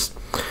figures.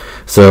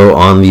 So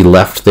on the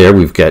left there,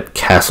 we've got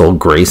Castle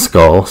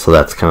Grayskull. So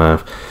that's kind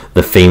of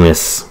the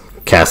famous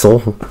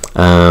castle.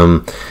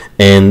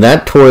 And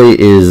that toy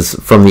is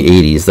from the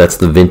 80s. That's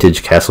the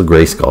vintage Castle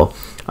Grayskull.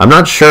 I'm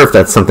not sure if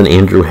that's something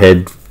Andrew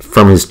had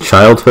from his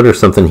childhood or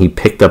something he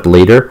picked up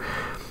later.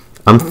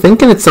 I'm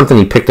thinking it's something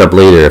he picked up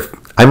later.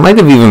 I might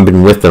have even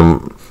been with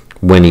him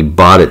when he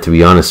bought it, to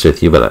be honest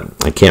with you, but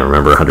I can't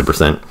remember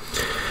 100%.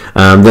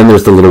 Then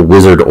there's the little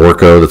wizard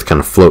Orko that's kind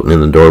of floating in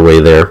the doorway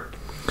there.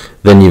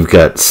 Then you've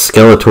got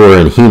Skeletor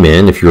and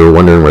He-Man, if you were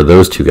wondering where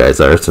those two guys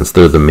are, since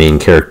they're the main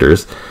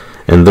characters.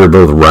 And they're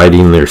both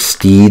riding their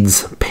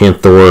steeds,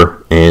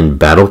 Panther and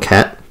Battle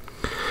Cat.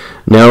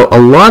 Now, a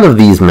lot of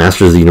these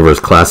Masters of the Universe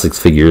Classics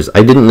figures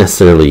I didn't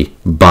necessarily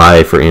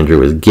buy for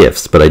Andrew as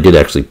gifts, but I did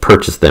actually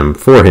purchase them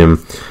for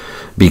him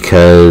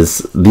because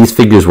these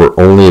figures were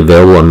only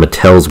available on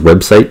Mattel's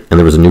website, and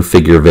there was a new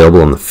figure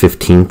available on the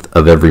 15th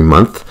of every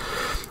month.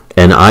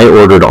 And I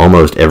ordered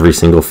almost every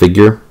single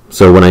figure.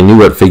 So when I knew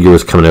what figure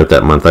was coming out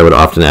that month, I would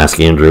often ask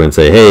Andrew and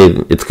say,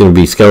 hey, it's going to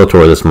be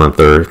Skeletor this month,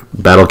 or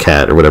Battle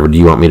Cat, or whatever. Do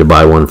you want me to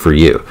buy one for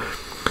you?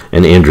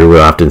 And Andrew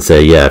would often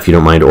say, yeah, if you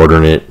don't mind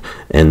ordering it,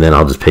 and then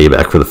I'll just pay you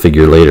back for the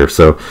figure later.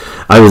 So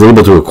I was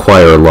able to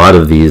acquire a lot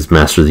of these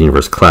Masters of the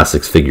Universe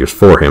Classics figures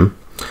for him.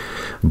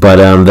 But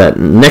that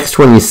next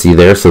one you see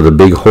there, so the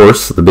big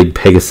horse, the big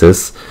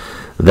Pegasus,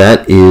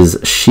 that is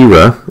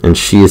She-Ra, and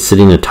she is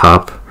sitting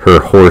atop her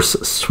horse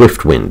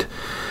Swiftwind.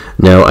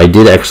 Now, I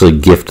did actually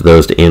gift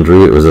those to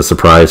Andrew. It was a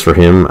surprise for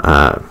him.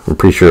 I'm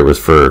pretty sure it was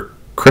for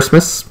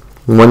Christmas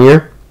one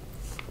year.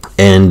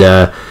 And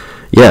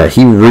yeah,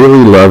 he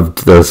really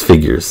loved those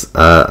figures.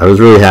 I was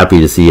really happy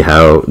to see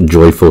how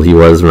joyful he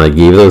was when I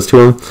gave those to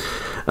him.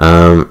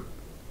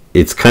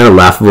 It's kind of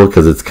laughable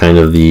because it's kind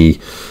of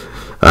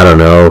I don't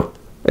know,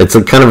 it's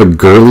a kind of a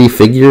girly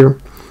figure.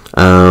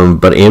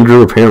 But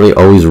Andrew apparently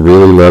always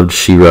really loved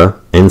She-Ra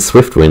and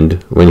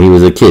Swiftwind when he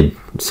was a kid.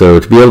 So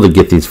to be able to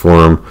get these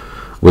for him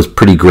was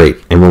pretty great.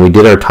 And when we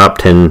did our top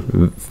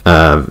 10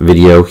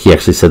 video, he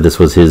actually said this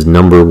was his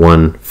number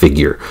one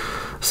figure.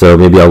 So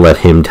maybe I'll let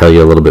him tell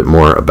you a little bit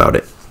more about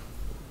it.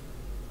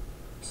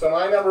 So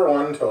my number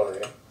one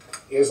toy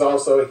is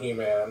also a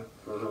He-Man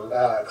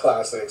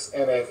Classics,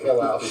 and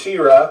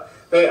She-Ra.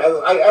 I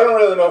don't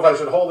really know if I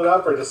should hold it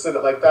up or just sit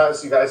it like that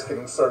so you guys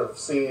can sort of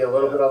see a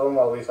little bit of them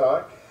while we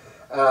talk.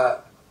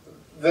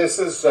 This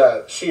is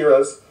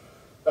She-Ra's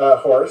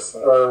horse,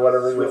 or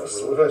whatever,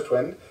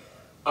 Swiftwind.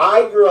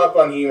 I grew up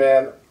on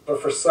He-Man, but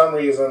for some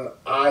reason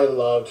I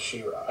loved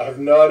She-Ra. I have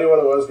no idea what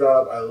it was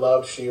growing up. I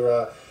loved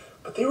She-Ra.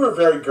 But they were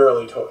very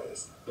girly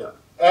toys. Yeah.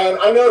 And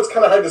I know it's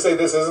kind of hard to say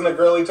this isn't a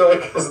girly toy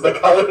because of the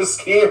color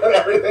scheme and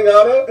everything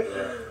on it.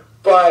 Yeah.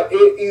 But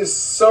it is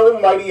so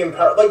mighty and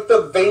powerful. Like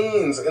the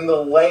veins in the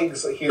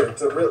legs here.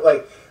 It's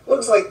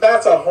looks like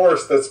that's a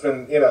horse that's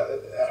been,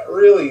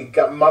 really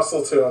got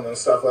muscle to him and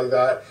stuff like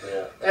that.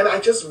 Yeah. And I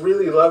just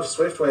really love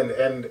Swiftwind.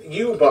 And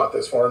you bought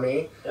this for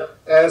me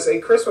as a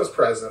Christmas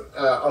present,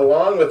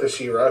 along with the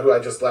She-Ra, who I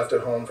just left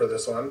at home for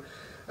this one.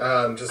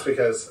 Just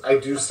because I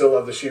do still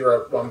love the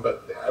She-Ra one,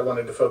 but I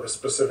wanted to focus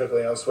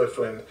specifically on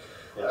Swiftwind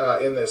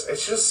in this.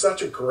 It's just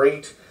such a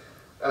great,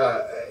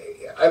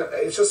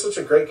 it's just such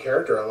a great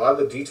character. A lot of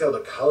the detail, the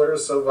color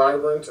is so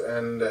vibrant,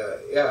 and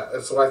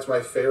that's why it's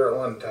my favorite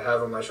one to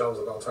have on my shelves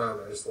at all time.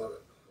 I just love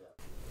it.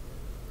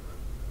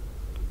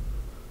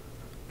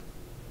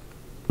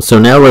 So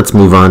now let's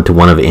move on to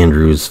one of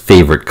Andrew's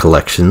favorite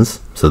collections.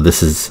 So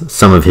this is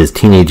some of his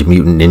Teenage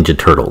Mutant Ninja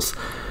Turtles.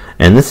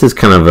 And this is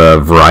kind of a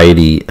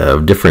variety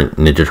of different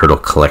Ninja Turtle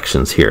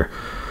collections here.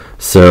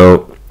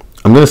 So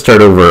I'm going to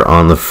start over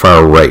on the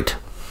far right.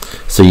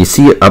 So you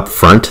see up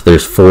front,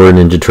 there's 4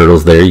 Ninja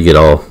Turtles there. You get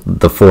all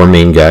the 4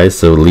 main guys.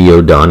 So Leo,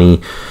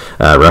 Donnie,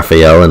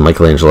 Raphael, and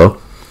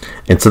Michelangelo.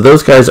 And so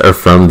those guys are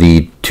from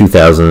the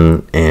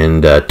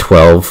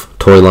 2012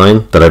 toy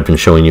line that I've been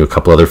showing you a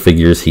couple other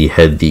figures. He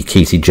had the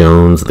Casey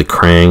Jones, the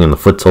Krang, and the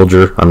Foot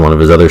Soldier on one of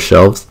his other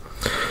shelves.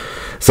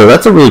 So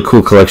that's a really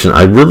cool collection.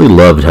 I really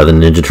loved how the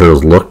Ninja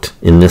Turtles looked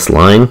in this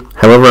line.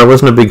 However, I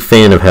wasn't a big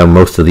fan of how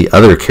most of the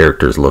other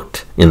characters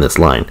looked in this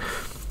line.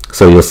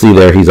 So you'll see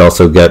there he's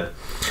also got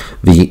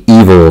the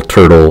evil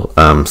turtle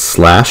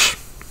Slash.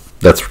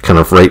 That's kind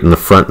of right in the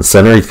front and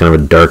center. He's kind of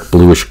a dark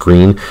bluish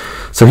green.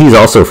 So he's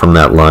also from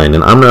that line.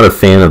 And I'm not a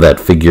fan of that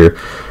figure.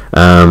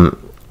 But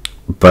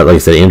like I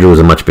said, Andrew was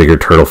a much bigger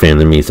turtle fan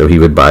than me, so he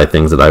would buy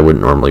things that I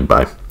wouldn't normally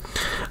buy.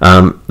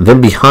 Then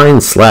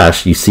behind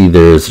Slash, you see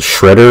there's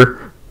Shredder,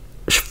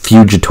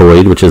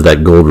 Fugitoid, which is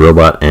that gold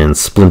robot, and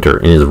Splinter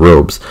in his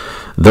robes.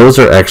 Those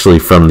are actually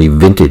from the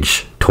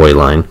vintage toy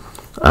line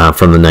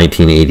from the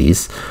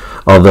 1980s.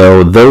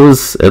 Although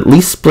those, at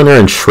least Splinter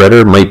and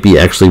Shredder, might be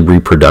actually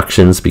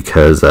reproductions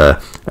because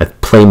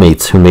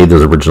Playmates, who made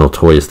those original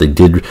toys, they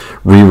did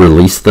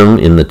re-release them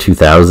in the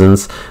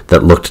 2000s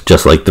that looked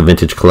just like the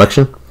vintage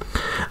collection.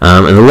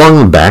 And along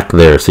the back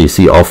there, so you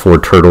see all 4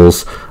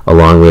 turtles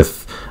along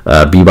with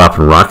Bebop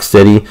and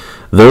Rocksteady.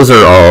 Those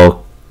are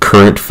all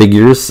current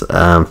figures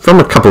from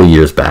a couple of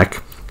years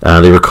back.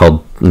 They were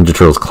called Ninja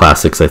Turtles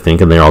classics, I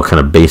think, and they're all kind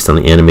of based on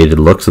the animated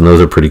looks, and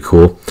those are pretty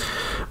cool.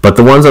 But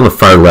the ones on the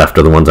far left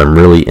are the ones I'm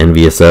really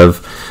envious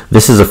of.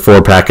 This is a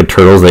 4-pack of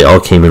Turtles. They all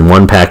came in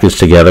one package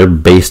together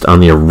based on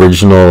the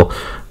original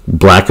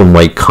black and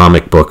white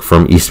comic book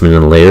from Eastman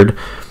and Laird.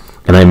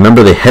 And I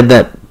remember they had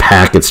that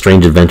pack at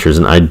Strange Adventures,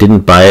 and I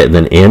didn't buy it, and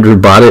then Andrew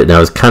bought it, and I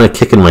was kind of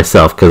kicking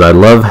myself because I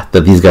love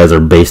that these guys are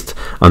based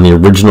on the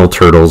original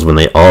Turtles when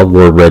they all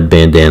wore red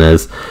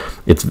bandanas.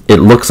 It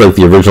looks like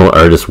the original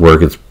artist's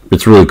work.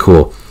 It's really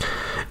cool.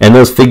 And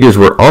those figures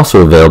were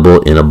also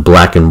available in a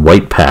black and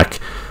white pack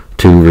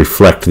to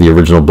reflect the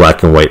original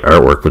black and white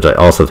artwork, which I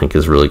also think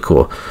is really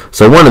cool.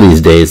 So one of these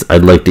days,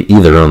 I'd like to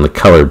either own the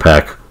color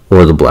pack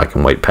or the black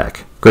and white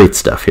pack. Great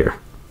stuff here.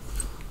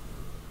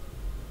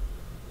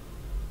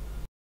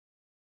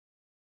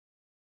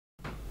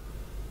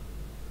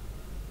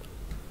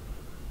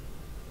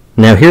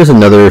 Now here's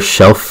another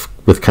shelf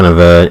with kind of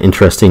an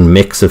interesting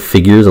mix of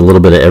figures, a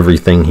little bit of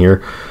everything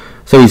here.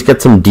 So he's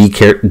got some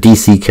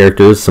DC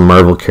characters, some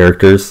Marvel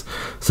characters.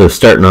 So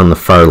starting on the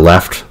far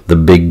left, the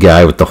big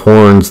guy with the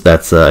horns,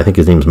 that's I think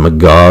his name's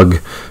Magog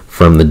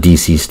from the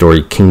DC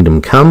story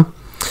Kingdom Come.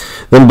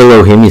 Then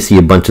below him you see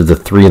a bunch of the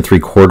 3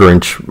 3/4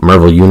 inch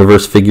Marvel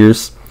Universe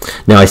figures.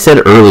 Now I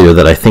said earlier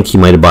that I think he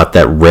might have bought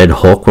that Red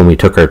Hulk when we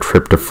took our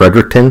trip to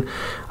Fredericton.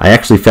 I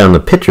actually found the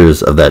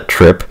pictures of that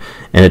trip,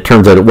 and it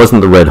turns out it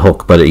wasn't the Red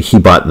Hulk, but he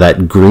bought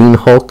that Green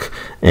Hulk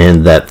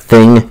and that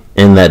Thing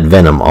and that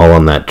Venom all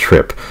on that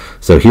trip.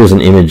 So here's an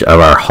image of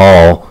our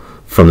haul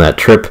from that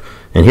trip,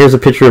 and here's a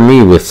picture of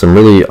me with some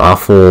really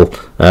awful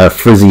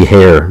frizzy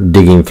hair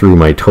digging through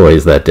my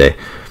toys that day.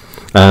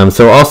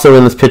 So also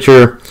in this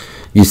picture,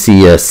 you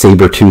see a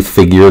Sabretooth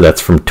figure.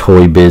 That's from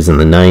Toy Biz in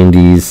the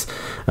 90s.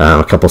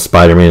 A couple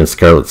Spider-Man and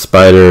Scarlet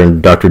Spider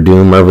and Doctor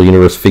Doom Marvel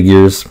Universe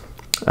figures.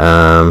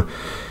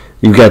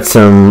 You've got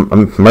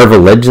some Marvel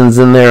Legends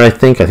in there, I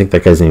think. I think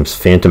that guy's name's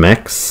Phantom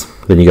X.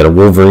 Then you got a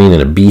Wolverine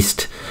and a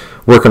Beast.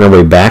 Working our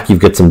way back, you've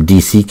got some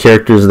DC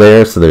characters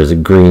there. So there's a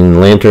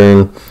Green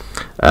Lantern,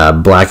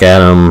 Black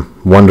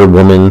Adam, Wonder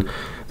Woman.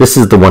 This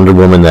is the Wonder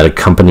Woman that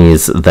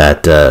accompanies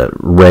that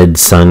Red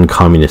Sun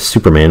Communist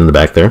Superman in the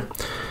back there.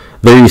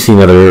 There you see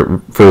another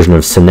version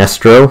of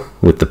Sinestro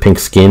with the pink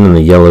skin and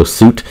the yellow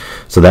suit.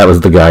 So that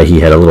was the guy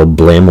he had a little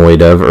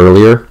blamoid of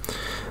earlier.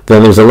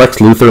 Then there's a Lex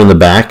Luthor in the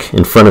back.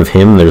 In front of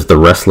him, there's the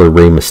wrestler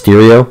Rey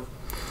Mysterio.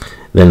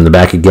 Then in the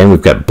back again,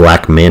 we've got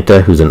Black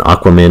Manta, who's an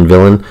Aquaman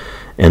villain.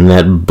 And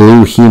that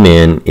blue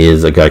He-Man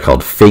is a guy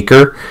called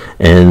Faker.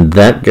 And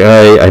that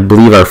guy, I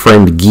believe our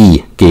friend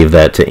Guy gave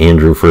that to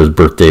Andrew for his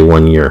birthday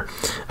one year.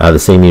 The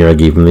same year I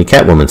gave him the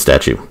Catwoman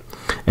statue.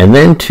 And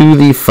then to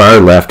the far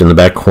left in the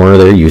back corner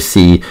there, you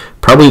see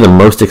probably the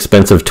most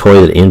expensive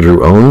toy that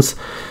Andrew owns.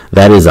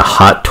 That is a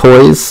Hot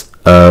Toys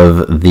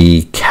of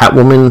the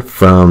Catwoman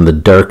from The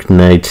Dark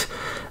Knight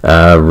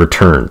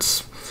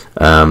Returns.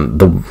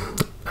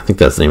 I think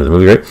that's the name of the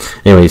movie,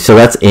 right? Anyway, so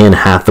that's Anne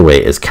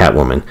Hathaway as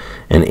Catwoman.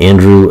 And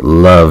Andrew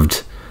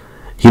loved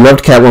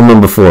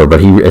Catwoman before,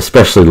 but he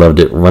especially loved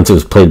it once it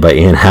was played by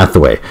Anne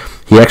Hathaway.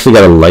 He actually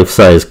got a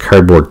life-size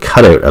cardboard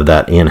cutout of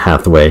that Anne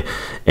Hathaway,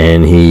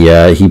 and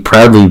he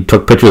proudly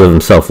took pictures of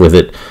himself with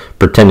it,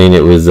 pretending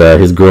it was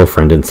his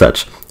girlfriend and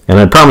such. And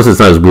I promise it's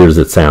not as weird as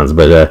it sounds,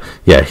 but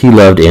yeah, he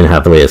loved Anne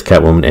Hathaway as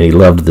Catwoman, and he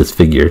loved this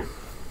figure.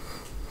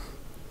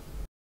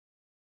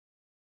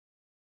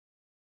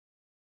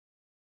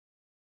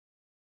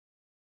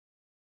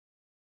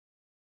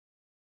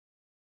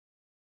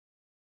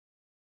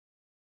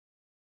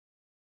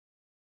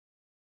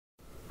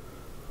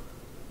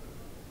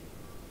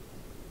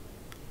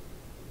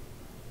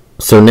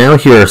 So now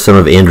here are some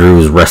of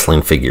Andrew's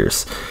wrestling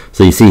figures.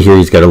 So you see here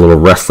he's got a little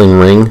wrestling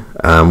ring,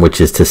 which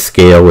is to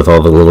scale with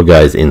all the little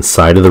guys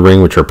inside of the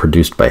ring, which are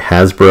produced by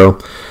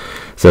Hasbro.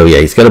 So yeah,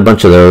 he's got a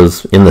bunch of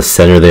those. In the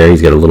center there,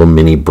 he's got a little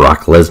mini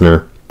Brock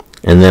Lesnar.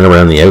 And then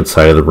around the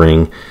outside of the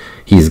ring,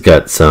 he's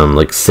got some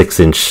like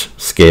 6-inch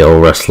scale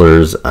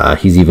wrestlers.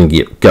 He's even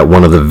got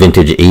one of the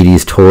vintage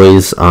 80s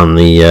toys on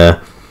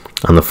the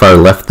far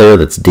left there.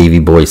 That's Davey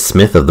Boy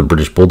Smith of the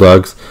British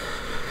Bulldogs.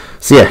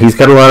 So yeah, he's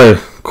got a lot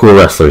of cool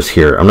wrestlers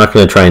here. I'm not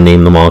going to try and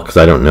name them all because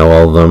I don't know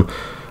all of them.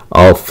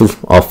 I'll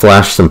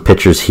flash some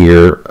pictures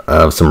here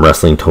of some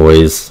wrestling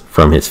toys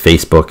from his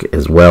Facebook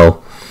as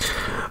well.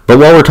 But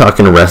while we're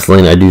talking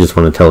wrestling, I do just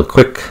want to tell a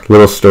quick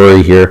little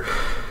story here.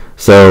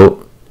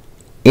 So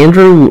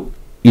Andrew,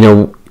 he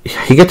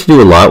got to do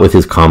a lot with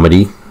his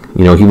comedy.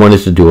 He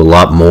wanted to do a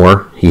lot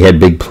more. He had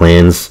big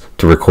plans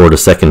to record a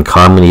second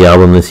comedy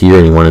album this year,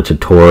 and he wanted to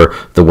tour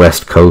the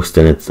West Coast,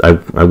 and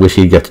I wish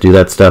he'd get to do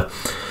that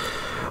stuff.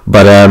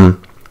 But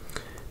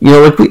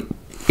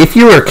if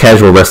you're a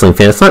casual wrestling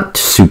fan, it's not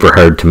super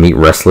hard to meet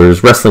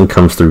wrestlers. Wrestling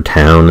comes through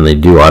town, and they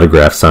do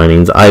autograph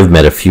signings. I've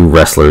met a few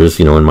wrestlers,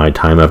 in my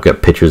time. I've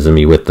got pictures of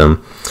me with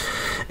them.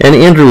 And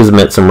Andrew has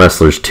met some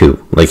wrestlers,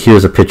 too. Like,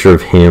 here's a picture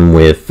of him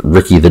with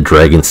Ricky the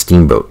Dragon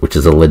Steamboat, which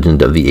is a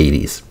legend of the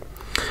 80s.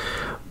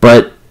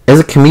 But as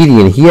a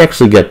comedian, he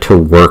actually got to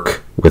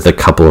work with a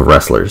couple of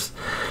wrestlers.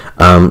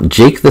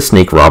 Jake the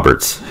Snake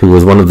Roberts, who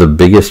was one of the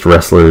biggest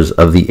wrestlers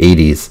of the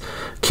 80s,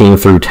 came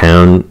through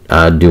town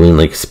doing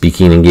like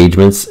speaking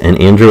engagements, and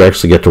Andrew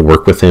actually got to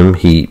work with him.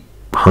 He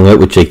hung out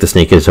with Jake the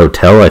Snake at his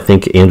hotel. I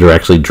think Andrew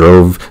actually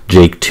drove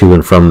Jake to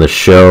and from the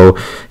show.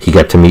 He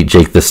got to meet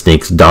Jake the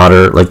Snake's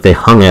daughter. Like, they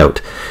hung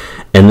out.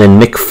 And then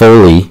Mick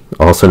Foley,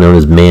 also known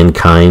as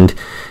Mankind,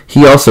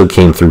 he also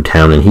came through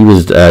town, and he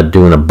was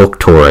doing a book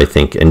tour, I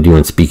think, and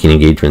doing speaking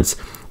engagements.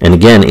 And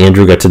again,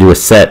 Andrew got to do a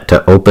set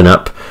to open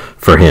up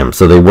for him.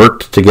 So they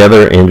worked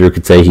together. Andrew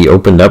could say he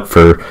opened up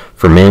for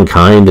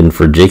Mankind and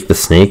for Jake the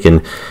Snake,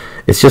 and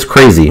it's just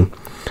crazy.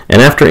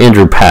 And after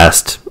Andrew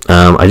passed,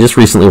 I just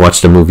recently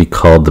watched a movie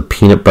called The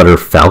Peanut Butter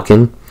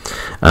Falcon,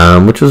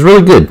 which was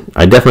really good.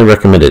 I definitely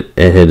recommend it.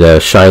 It had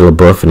Shia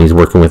LaBeouf, and he's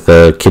working with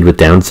a kid with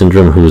Down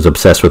syndrome who's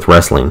obsessed with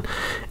wrestling.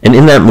 And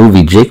in that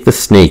movie, Jake the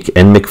Snake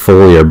and Mick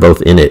Foley are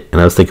both in it. And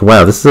I was thinking,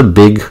 wow, this is a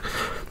big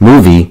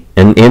movie,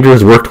 and Andrew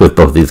has worked with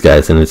both these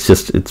guys, and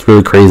it's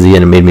really crazy,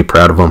 and it made me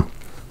proud of him.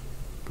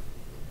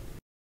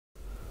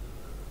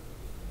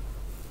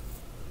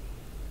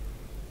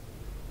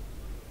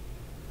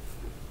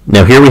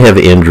 Now here we have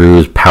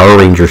Andrew's Power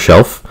Ranger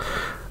shelf.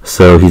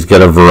 So he's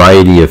got a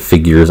variety of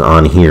figures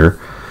on here.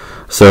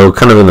 So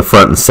kind of in the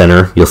front and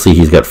center, you'll see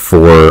he's got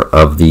 4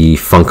 of the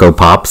Funko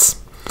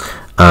Pops.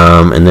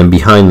 And then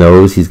behind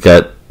those, he's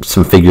got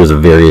some figures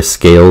of various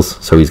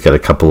scales. So he's got a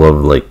couple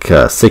of like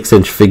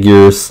 6-inch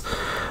figures.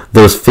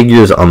 Those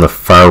figures on the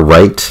far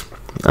right,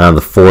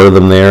 the 4 of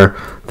them there,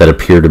 that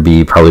appear to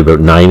be probably about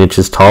 9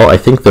 inches tall. I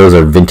think those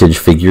are vintage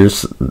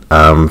figures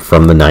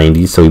from the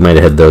 90s. So he might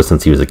have had those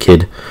since he was a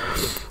kid.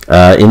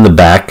 In the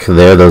back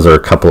there, those are a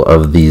couple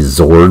of the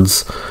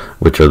Zords,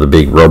 which are the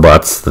big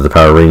robots that the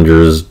Power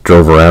Rangers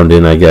drove around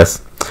in, I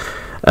guess.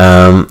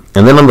 And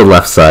then on the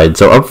left side,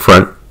 so up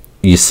front,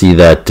 you see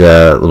that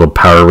little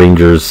Power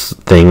Rangers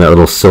thing, that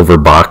little silver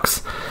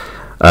box.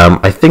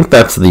 I think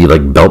that's the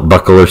like belt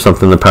buckle or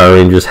something the Power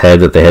Rangers had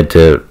that they had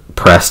to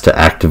press to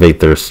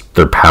activate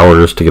their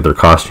powers to get their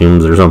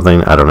costumes or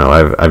something. I don't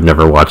know. I've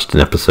never watched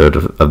an episode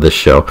of this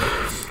show.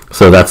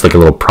 So that's like a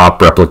little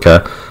prop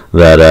replica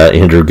that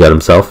Andrew got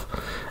himself.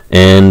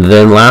 And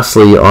then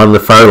lastly, on the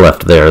far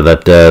left there,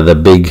 that the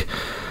big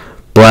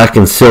black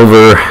and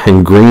silver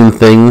and green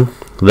thing,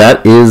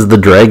 that is the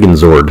Dragon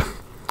Zord.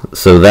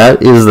 So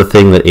that is the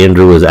thing that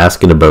Andrew was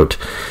asking about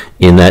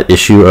in that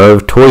issue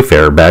of Toy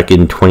Fair back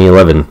in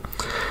 2011.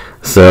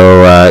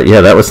 So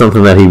yeah, that was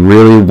something that he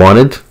really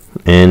wanted.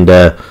 And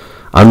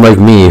unlike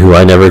me, who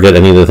I never got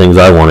any of the things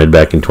I wanted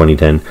back in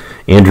 2010,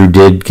 Andrew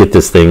did get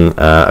this thing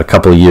a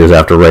couple of years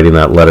after writing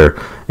that letter,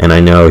 and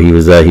I know he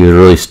was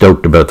really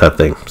stoked about that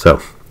thing.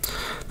 So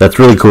that's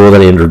really cool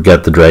that Andrew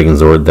got the Dragon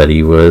Zord that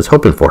he was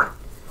hoping for.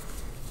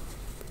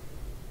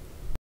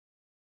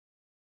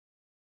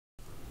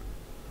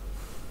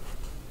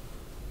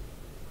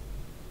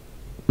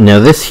 Now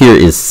this here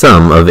is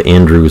some of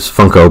Andrew's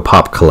Funko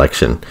Pop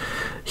collection.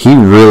 He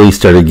really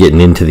started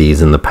getting into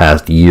these in the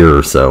past year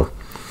or so,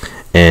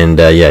 and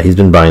yeah, he's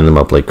been buying them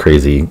up like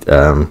crazy.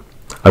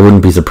 I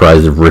wouldn't be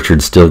surprised if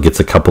Richard still gets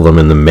a couple of them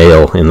in the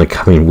mail in the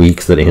coming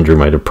weeks that Andrew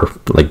might have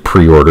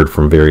pre-ordered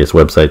from various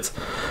websites.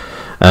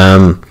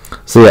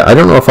 So yeah, I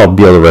don't know if I'll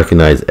be able to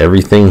recognize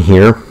everything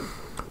here,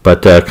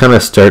 but kind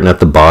of starting at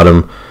the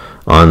bottom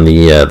on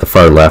the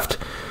far left.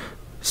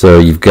 So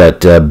you've got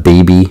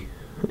Baby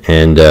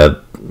and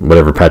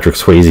whatever Patrick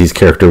Swayze's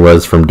character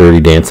was from Dirty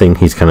Dancing.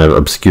 He's kind of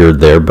obscured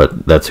there,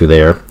 but that's who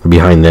they are.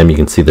 Behind them, you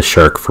can see the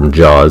shark from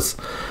Jaws.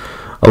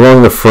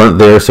 Along the front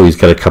there, so he's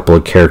got a couple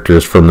of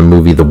characters from the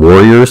movie The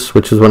Warriors,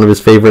 which is one of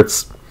his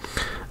favorites.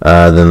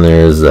 Then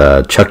there's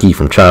Chucky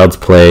from Child's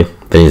Play.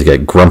 Then he's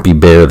got Grumpy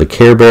Bear the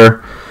Care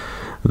Bear.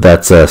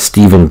 That's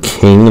Stephen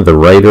King, the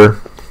writer.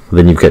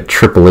 Then you've got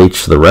Triple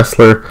H, the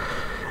wrestler.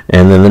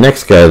 And then the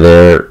next guy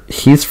there,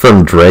 he's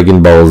from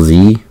Dragon Ball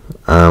Z.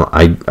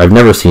 I've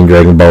never seen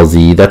Dragon Ball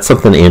Z. That's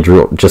something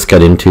Andrew just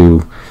got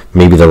into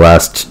maybe the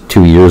last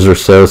 2 years or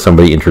so.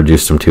 Somebody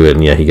introduced him to it,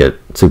 and yeah, he got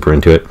super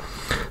into it.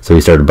 So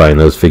he started buying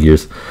those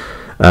figures.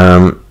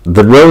 The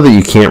row that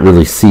you can't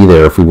really see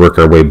there if we work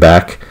our way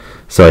back.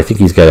 So I think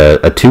he's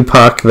got a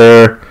Tupac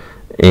there.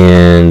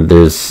 And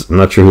there's, I'm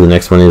not sure who the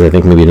next one is. I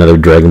think maybe another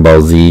Dragon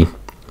Ball Z.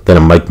 Then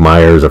a Mike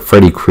Myers, a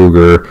Freddy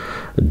Krueger,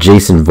 a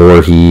Jason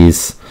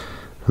Voorhees.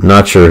 I'm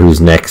not sure who's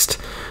next.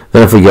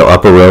 Then if we go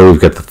up a row,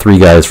 we've got the 3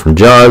 guys from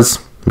Jaws.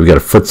 We've got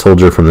a Foot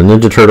Soldier from the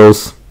Ninja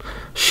Turtles.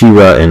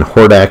 She-Ra and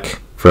Hordak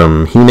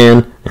from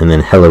He-Man. And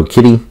then Hello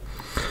Kitty.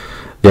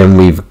 Then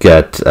we've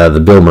got the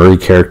Bill Murray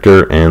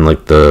character and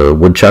like the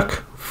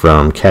Woodchuck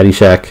from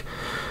Caddyshack.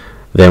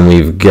 Then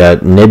we've got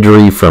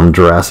Nedry from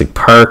Jurassic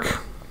Park.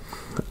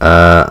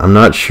 I'm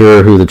not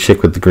sure who the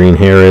chick with the green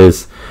hair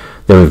is.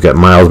 Then we've got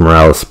Miles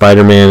Morales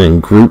Spider-Man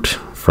and Groot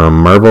from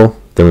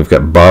Marvel. Then we've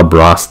got Bob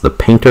Ross the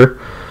Painter.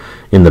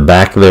 In the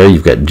back there,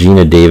 you've got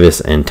Gina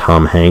Davis and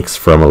Tom Hanks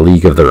from A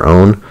League of Their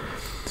Own.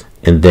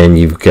 And then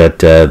you've got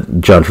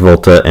John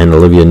Travolta and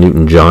Olivia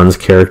Newton-John's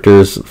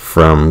characters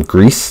from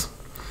Grease.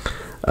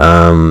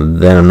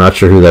 Then I'm not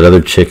sure who that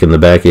other chick in the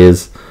back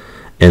is.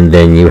 And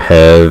then you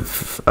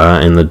have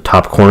in the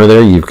top corner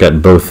there, you've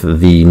got both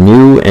the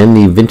new and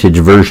the vintage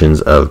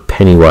versions of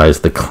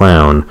Pennywise the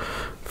Clown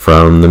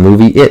from the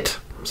movie It.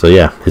 So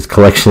yeah, his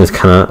collection is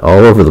kind of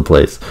all over the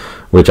place,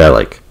 which I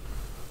like.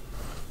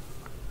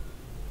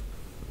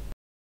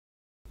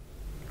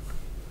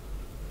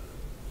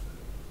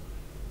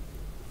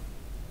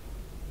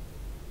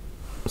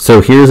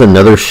 So here's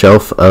another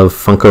shelf of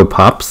Funko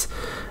Pops,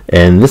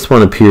 and this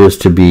one appears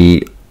to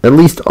be at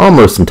least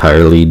almost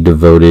entirely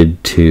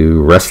devoted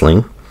to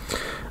wrestling.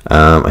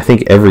 I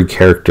think every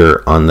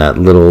character on that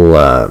little,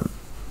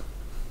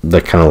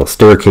 that kind of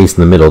staircase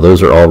in the middle,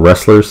 those are all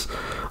wrestlers.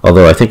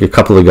 Although I think a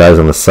couple of guys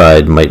on the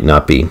side might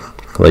not be.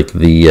 Like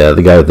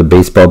the guy with the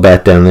baseball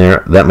bat down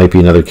there, that might be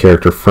another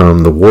character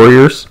from the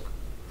Warriors.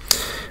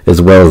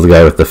 As well as the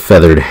guy with the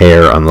feathered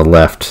hair on the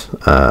left.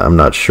 I'm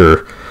not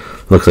sure.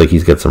 Looks like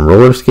he's got some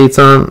roller skates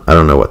on. I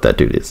don't know what that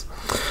dude is.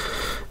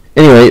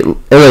 Anyway,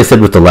 as I said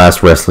with the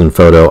last wrestling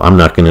photo, I'm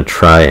not going to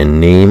try and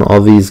name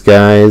all these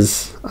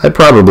guys. I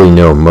probably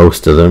know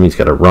most of them. He's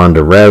got a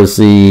Ronda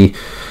Rousey,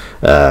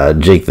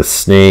 Jake the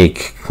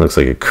Snake, looks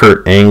like a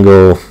Kurt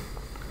Angle,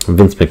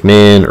 Vince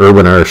McMahon,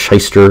 Erwin R.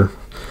 Shyster,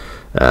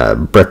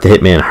 Bret the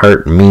Hitman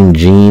Hart, Mean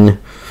Gene,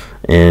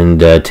 and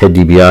Ted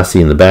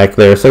DiBiase in the back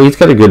there. So he's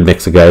got a good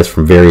mix of guys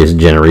from various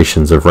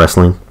generations of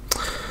wrestling.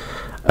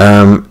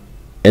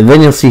 And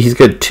then you'll see he's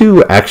got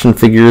two action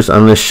figures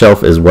on this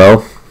shelf as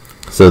well.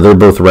 So they're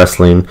both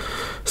wrestling.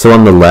 So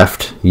on the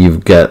left,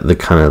 you've got the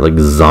kind of like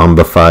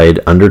zombified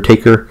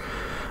Undertaker.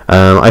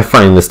 I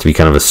find this to be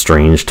kind of a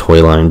strange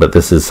toy line, but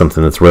this is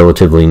something that's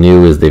relatively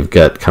new, is they've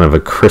got kind of a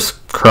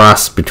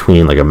crisscross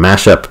between, like a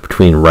mashup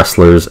between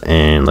wrestlers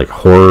and like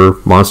horror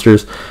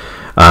monsters.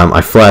 I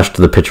flashed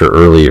the picture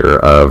earlier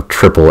of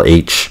Triple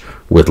H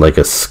with like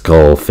a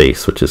skull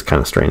face, which is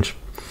kind of strange.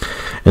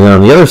 And then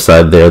on the other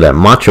side there, that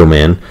Macho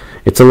Man,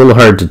 it's a little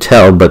hard to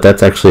tell, but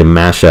that's actually a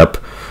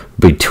mashup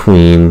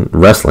between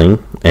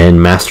wrestling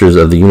and Masters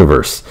of the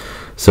Universe.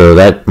 So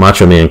that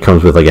Macho Man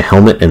comes with like a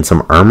helmet and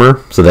some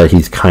armor, so that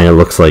he's kind of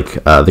looks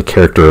like the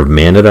character of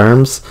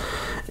Man-at-Arms.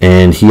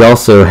 And he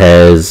also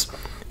has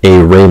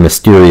a Rey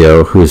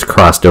Mysterio who is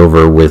crossed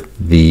over with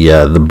the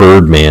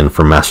Birdman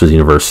from Masters of the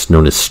Universe,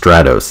 known as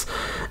Stratos.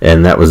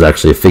 And that was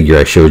actually a figure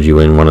I showed you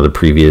in one of the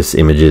previous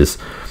images,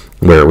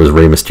 where it was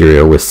Rey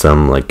Mysterio with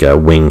some like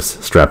wings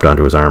strapped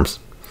onto his arms.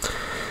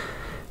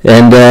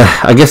 And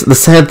I guess the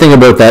sad thing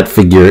about that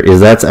figure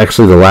is that's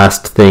actually the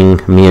last thing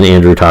me and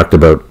Andrew talked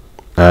about.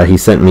 He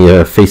sent me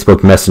a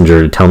Facebook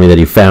Messenger to tell me that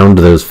he found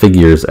those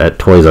figures at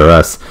Toys R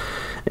Us,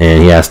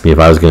 and he asked me if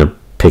I was going to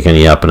pick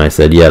any up, and I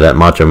said, yeah, that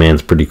Macho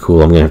Man's pretty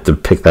cool. I'm going to have to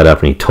pick that up.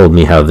 And he told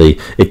me how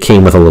it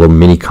came with a little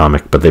mini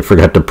comic, but they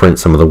forgot to print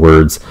some of the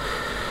words.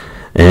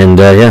 And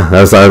yeah, that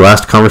was our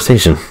last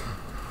conversation.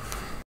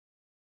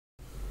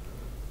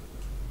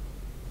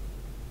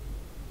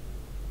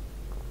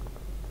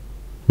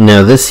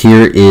 Now this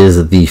here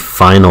is the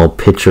final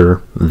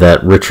picture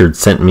that Richard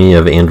sent me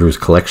of Andrew's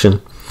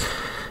collection.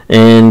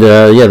 And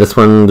yeah, this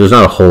one, there's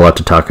not a whole lot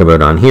to talk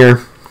about on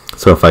here.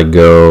 So if I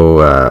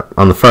go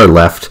on the far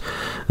left,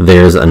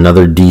 there's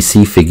another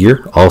DC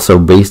figure, also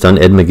based on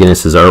Ed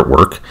McGuinness's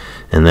artwork.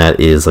 And that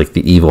is like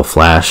the evil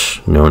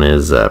Flash, known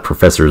as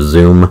Professor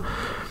Zoom.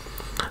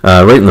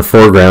 Right in the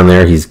foreground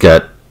there, he's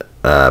got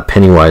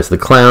Pennywise the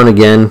Clown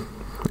again.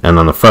 And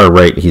on the far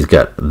right, he's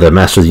got the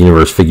Masters of the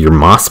Universe figure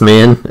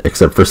Mossman,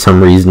 except for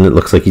some reason it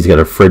looks like he's got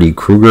a Freddy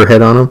Krueger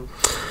head on him.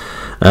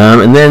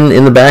 And then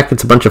in the back,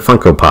 it's a bunch of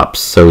Funko Pops.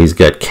 So he's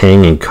got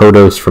Kang and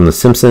Kodos from The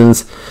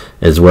Simpsons,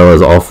 as well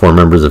as all four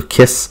members of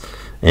Kiss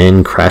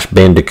and Crash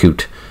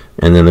Bandicoot.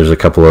 And then there's a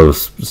couple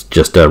of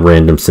just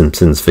random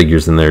Simpsons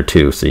figures in there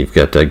too. So you've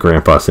got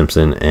Grandpa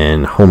Simpson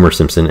and Homer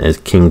Simpson as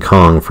King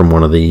Kong from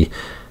one of the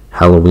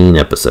Halloween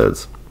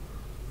episodes.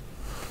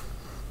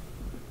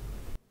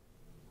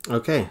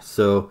 Okay,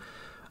 so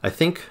I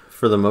think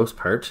for the most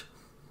part,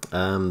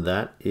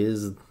 that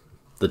is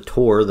the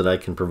tour that I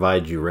can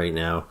provide you right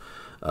now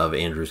of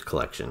Andrew's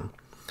collection.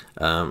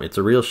 It's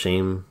a real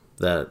shame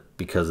that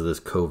because of this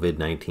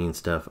COVID-19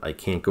 stuff, I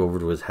can't go over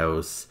to his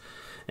house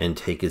and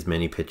take as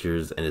many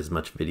pictures and as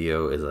much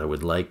video as I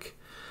would like.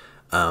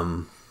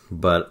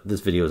 But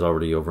this video is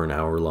already over an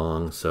hour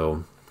long,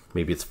 so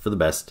maybe it's for the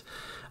best.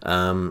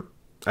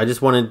 I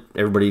just wanted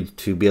everybody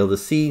to be able to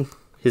see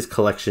his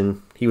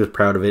collection. He was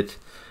proud of it.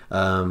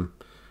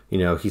 You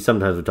know, he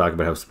sometimes would talk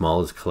about how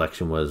small his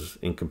collection was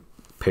in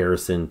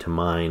comparison to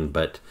mine,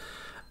 but,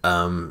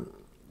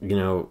 you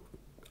know,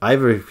 I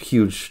have a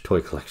huge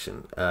toy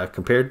collection.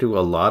 Compared to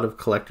a lot of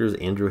collectors,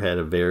 Andrew had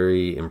a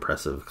very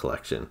impressive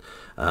collection.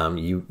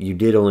 You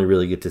did only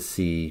really get to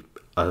see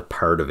a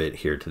part of it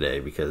here today,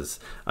 because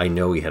I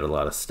know he had a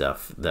lot of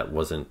stuff that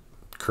wasn't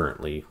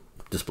currently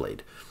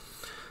displayed.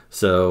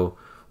 So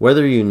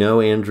whether you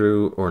know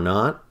Andrew or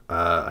not,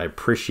 I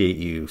appreciate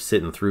you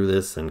sitting through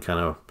this and kind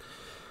of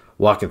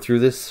walking through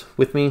this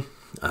with me.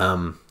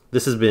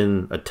 This has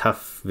been a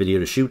tough video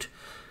to shoot.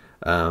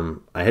 I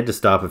had to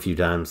stop a few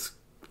times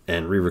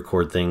and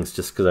re-record things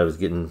just because I was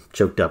getting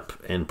choked up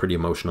and pretty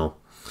emotional.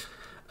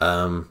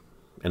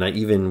 And I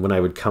even, when I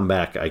would come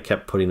back, I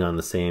kept putting on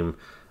the same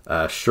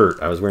shirt.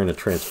 I was wearing a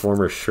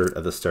Transformers shirt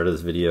at the start of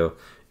this video.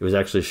 It was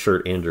actually a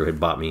shirt Andrew had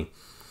bought me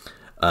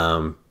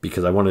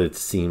because I wanted it to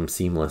seem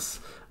seamless.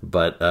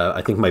 But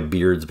I think my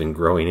beard's been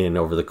growing in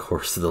over the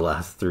course of the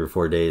last 3 or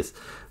 4 days.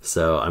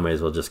 So I might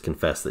as well just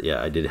confess that,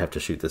 yeah, I did have to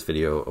shoot this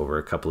video over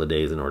a couple of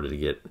days in order to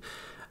get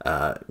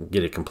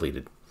it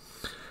completed.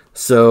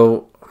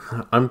 So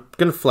I'm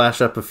going to flash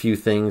up a few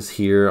things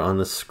here on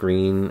the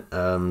screen.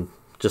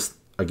 Just,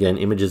 again,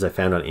 images I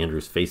found on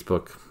Andrew's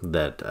Facebook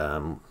that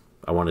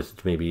I wanted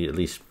to maybe at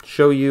least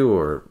show you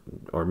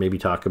or maybe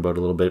talk about a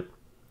little bit.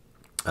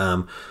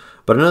 But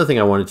another thing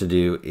I wanted to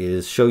do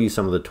is show you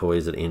some of the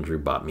toys that Andrew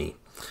bought me.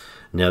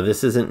 Now,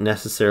 this isn't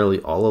necessarily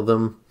all of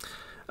them.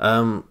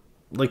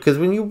 Like, because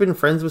when you've been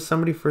friends with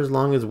somebody for as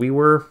long as we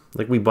were,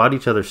 like, we bought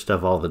each other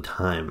stuff all the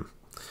time.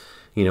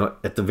 You know,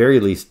 at the very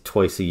least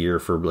twice a year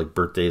for, like,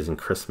 birthdays and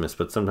Christmas.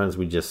 But sometimes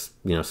we just,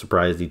 you know,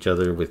 surprised each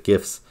other with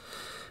gifts.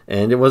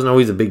 And it wasn't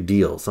always a big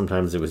deal.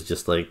 Sometimes it was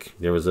just, like,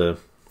 there was a,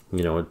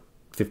 you know, a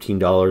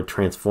 $15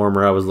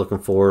 Transformer I was looking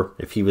for.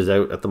 If he was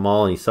out at the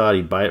mall and he saw it,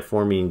 he'd buy it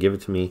for me and give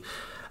it to me.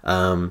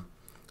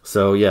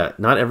 So yeah,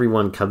 not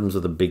everyone comes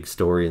with a big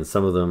story, and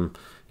some of them,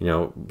 you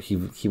know, he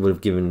would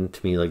have given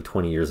to me like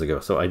 20 years ago,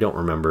 so I don't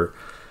remember.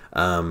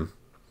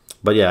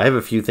 But yeah, I have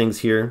a few things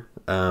here.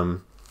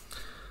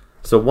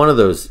 So one of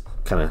those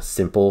kind of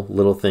simple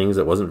little things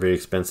that wasn't very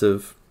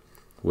expensive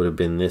would have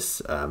been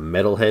this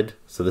Metalhead.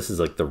 So this is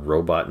like the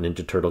robot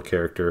Ninja Turtle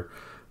character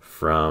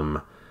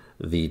from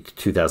the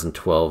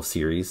 2012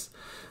 series.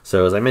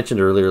 So as I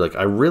mentioned earlier, like,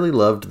 I really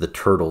loved the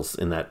turtles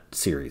in that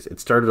series. It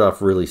started off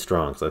really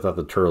strong, so I thought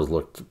the turtles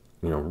looked,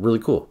 you know, really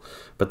cool.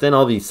 But then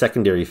all these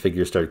secondary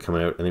figures started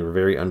coming out, and they were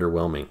very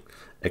underwhelming.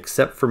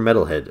 Except for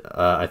Metalhead.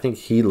 I think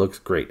he looks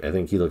great. I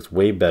think he looks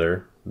way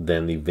better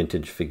than the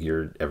vintage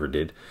figure ever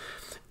did.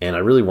 And I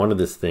really wanted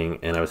this thing,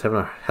 and I was having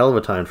a hell of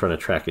a time trying to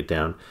track it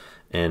down.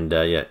 And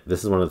yeah,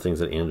 this is one of the things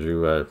that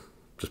Andrew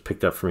just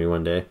picked up for me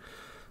one day.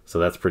 So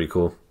that's pretty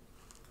cool.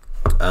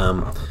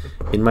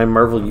 In my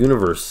Marvel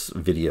Universe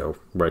video,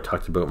 where I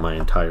talked about my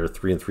entire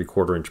 3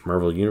 3/4 inch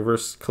Marvel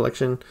Universe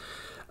collection,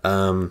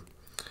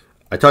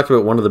 I talked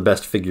about one of the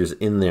best figures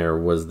in there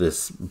was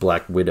this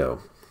Black Widow,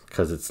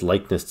 because its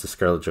likeness to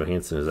Scarlett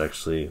Johansson is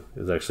actually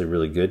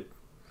really good.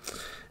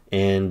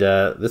 And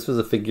this was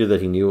a figure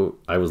that he knew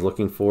I was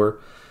looking for,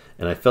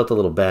 and I felt a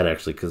little bad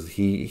actually, because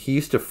he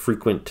used to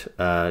frequent,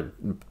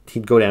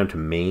 he'd go down to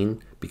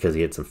Maine because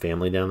he had some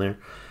family down there.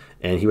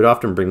 And he would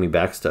often bring me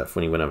back stuff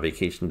when he went on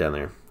vacation down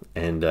there.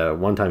 And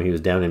one time he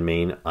was down in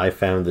Maine, I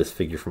found this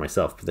figure for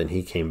myself. But then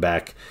he came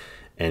back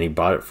and he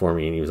bought it for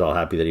me, and he was all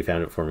happy that he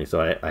found it for me.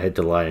 So I had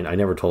to lie, and I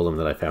never told him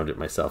that I found it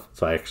myself.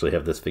 So I actually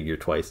have this figure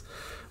twice.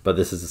 But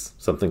this is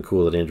something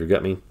cool that Andrew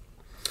got me.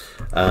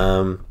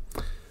 On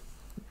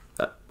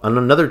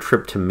another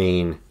trip to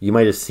Maine, you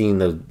might have seen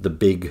the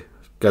big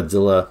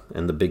Godzilla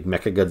and the big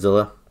Mecha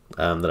Godzilla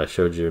that I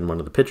showed you in one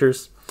of the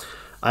pictures.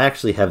 I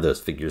actually have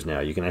those figures now.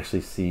 You can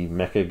actually see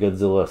Mecha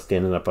Godzilla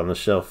standing up on the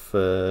shelf,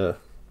 you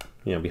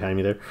know, behind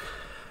me there.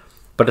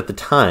 But at the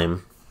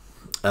time,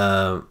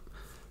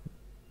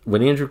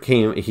 when Andrew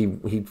came,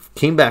 he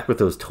came back with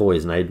those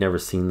toys, and I had never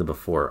seen them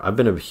before. I've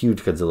been a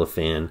huge Godzilla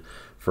fan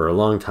for a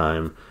long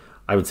time.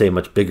 I would say a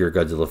much bigger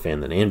Godzilla fan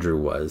than Andrew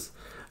was.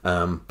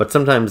 But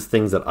sometimes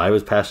things that I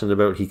was passionate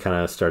about, he kind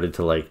of started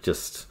to like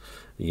just,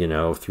 you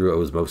know,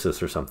 through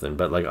osmosis or something.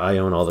 But like, I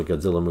own all the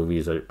Godzilla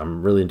movies.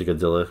 I'm really into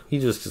Godzilla.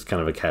 He's just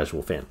kind of a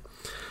casual fan.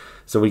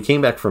 So we came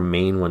back from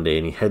Maine one day,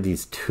 and he had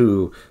these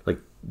two like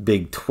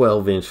big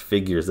 12-inch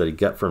figures that he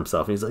got for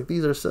himself. And he's like,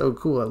 these are so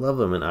cool. I love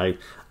them. And I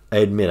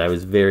admit I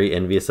was very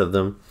envious of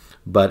them.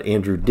 But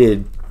Andrew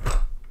did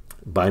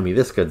buy me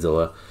this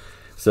Godzilla.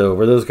 So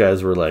where those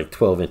guys were like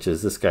 12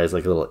 inches, this guy's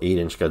like a little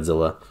 8-inch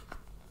Godzilla.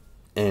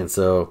 And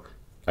so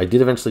I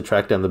did eventually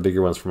track down the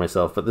bigger ones for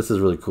myself. But this is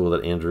really cool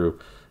that Andrew,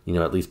 you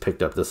know, at least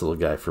picked up this little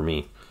guy for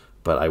me.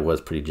 But I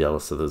was pretty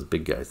jealous of those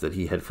big guys that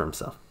he had for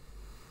himself.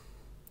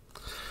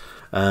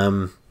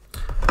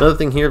 Another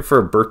thing here for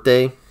a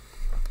birthday,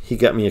 he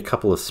got me a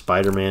couple of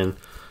Spider-Man,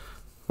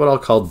 what I'll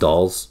call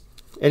dolls.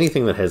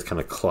 Anything that has kind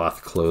of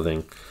cloth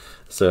clothing.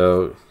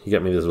 So he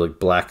got me this like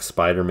black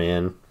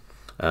Spider-Man.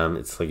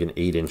 It's like an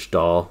 8-inch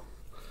doll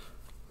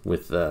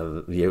with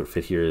the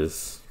outfit here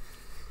is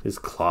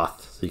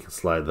cloth, so you can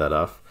slide that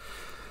off.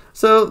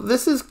 So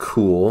this is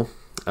cool.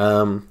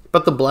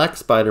 But the black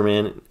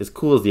Spider-Man, as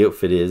cool as the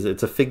outfit is,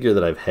 it's a figure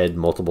that I've had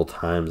multiple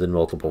times in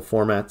multiple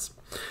formats.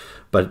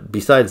 But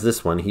besides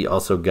this one, he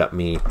also got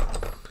me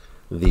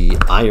the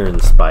Iron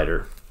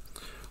Spider,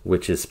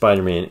 which is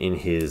Spider-Man in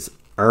his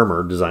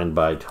armor designed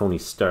by Tony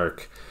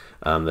Stark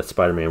that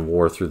Spider-Man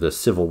wore through the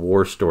Civil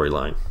War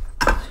storyline.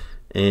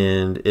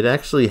 And it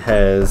actually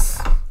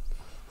has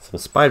some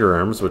spider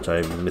arms, which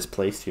I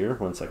misplaced here.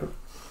 One second.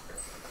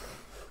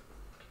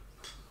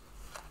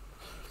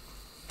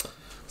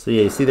 So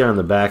yeah, you see there on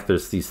the back,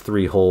 there's these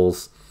 3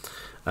 holes.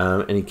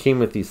 And he came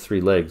with these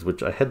 3 legs,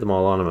 which I had them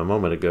all on him a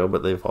moment ago,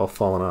 but they've all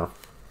fallen off.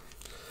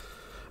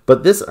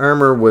 But this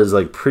armor was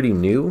like pretty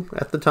new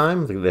at the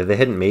time. They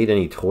hadn't made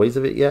any toys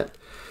of it yet.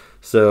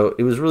 So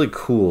it was really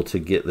cool to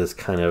get this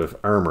kind of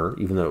armor,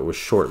 even though it was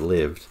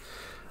short-lived.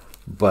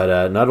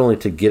 But not only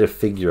to get a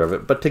figure of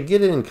it, but to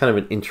get it in kind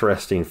of an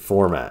interesting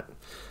format.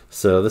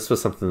 So this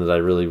was something that I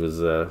really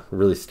was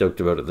really stoked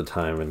about at the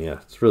time. And yeah,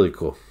 it's really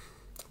cool.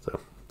 So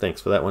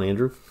thanks for that one,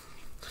 Andrew.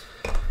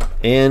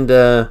 And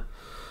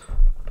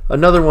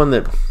another one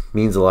that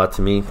means a lot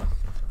to me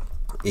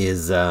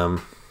is,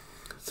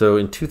 so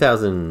in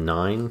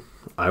 2009,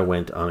 I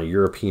went on a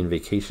European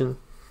vacation.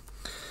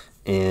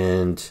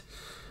 And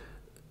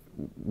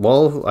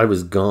while I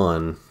was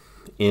gone,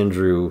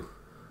 Andrew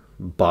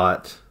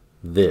bought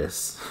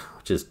this,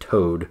 which is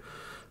Toad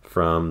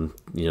from,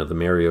 you know, the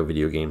Mario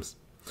video games.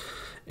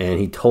 And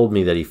he told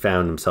me that he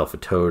found himself a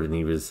Toad, and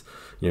he was,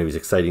 you know, he was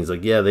excited. He's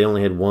like, yeah, they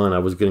only had one. I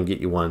was going to get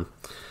you one.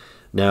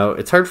 Now,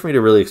 it's hard for me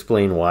to really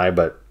explain why,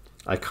 but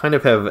I kind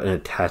of have an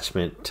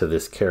attachment to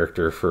this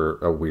character for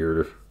a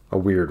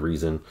weird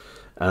reason.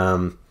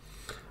 Yeah,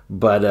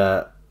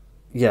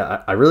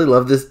 I really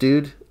love this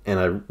dude. And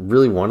I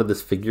really wanted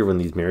this figure when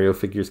these Mario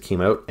figures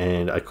came out,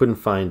 and I couldn't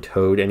find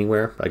Toad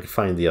anywhere. I could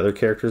find the other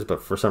characters,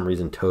 but for some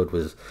reason Toad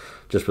was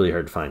just really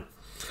hard to find.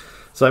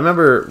 So I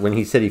remember when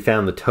he said he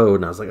found the Toad,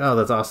 and I was like, oh,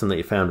 that's awesome that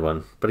you found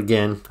one. But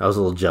again, I was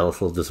a little jealous,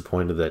 a little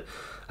disappointed that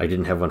I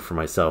didn't have one for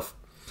myself.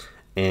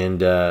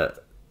 And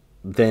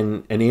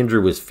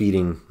Andrew was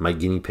feeding my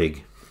guinea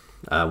pig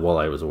while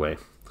I was away.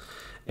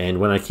 And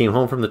when I came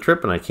home from the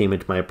trip and I came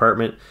into my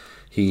apartment,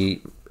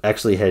 he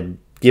actually had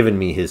given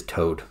me his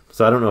Toad.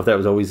 So I don't know if that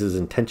was always his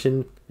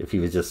intention, if he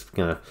was just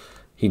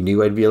he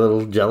knew I'd be a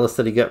little jealous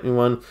that he got me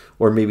one,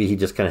 or maybe he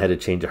just kind of had a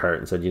change of heart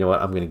and said, you know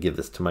what, I'm going to give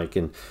this to Mike.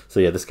 And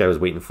so yeah, this guy was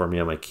waiting for me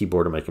on my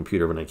keyboard on my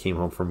computer when I came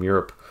home from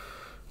Europe,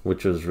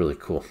 which was really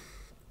cool.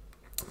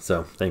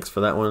 So thanks for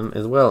that one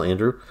as well,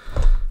 Andrew.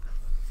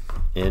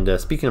 And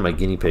speaking of my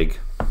guinea pig,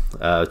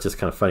 it's just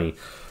kind of funny.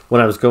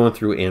 When I was going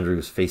through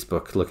Andrew's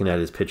Facebook, looking at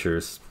his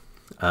pictures,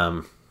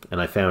 and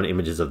I found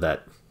images of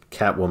that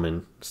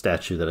Catwoman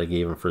statue that I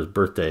gave him for his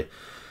birthday.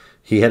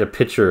 He had a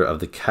picture of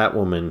the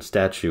Catwoman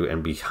statue,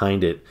 and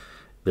behind it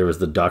there was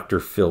the Dr.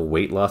 Phil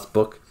weight loss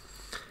book,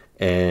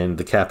 and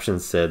the caption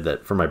said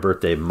that for my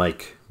birthday,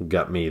 Mike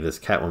got me this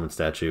Catwoman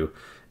statue,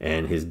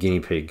 and his guinea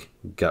pig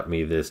got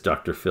me this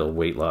Dr. Phil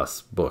weight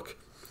loss book.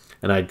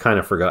 And I'd kind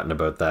of forgotten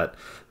about that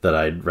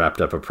I'd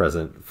wrapped up a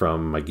present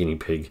from my guinea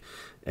pig.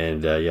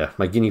 And yeah,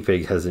 my guinea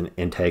pig has an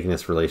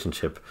antagonist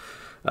relationship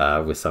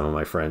with some of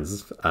my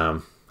friends.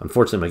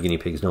 Unfortunately, my guinea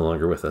pig is no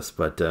longer with us,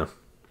 but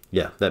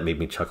yeah, that made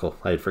me chuckle.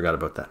 I had forgot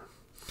about that.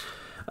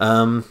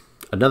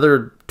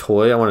 Another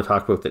toy I want to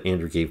talk about that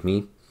Andrew gave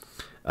me,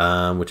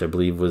 which I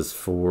believe was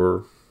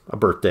for a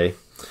birthday,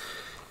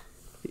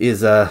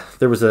 is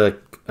there was a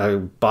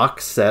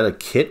box set, a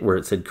kit where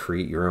it said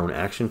create your own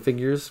action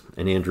figures,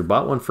 and Andrew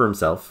bought one for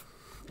himself,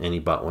 and he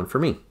bought one for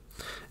me.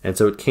 And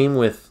so it came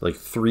with like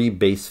 3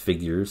 base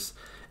figures,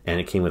 and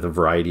it came with a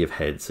variety of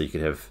heads, so you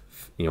could have,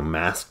 you know,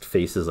 masked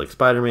faces like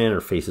Spider-Man,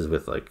 or faces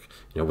with like,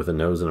 you know, with a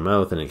nose and a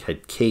mouth, and it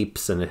had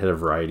capes, and it had a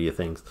variety of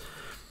things.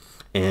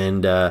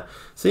 And so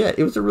yeah,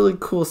 it was a really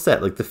cool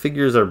set. Like the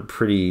figures are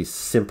pretty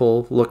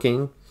simple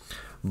looking,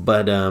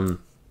 but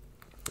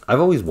I've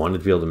always wanted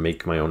to be able to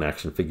make my own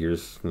action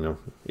figures. You know,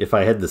 if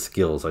I had the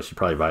skills, I should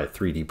probably buy a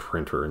 3D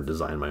printer and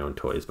design my own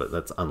toys, but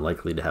that's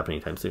unlikely to happen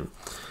anytime soon.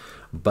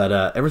 But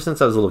ever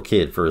since I was a little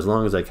kid, for as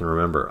long as I can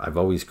remember, I've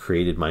always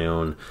created my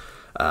own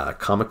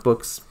comic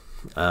books.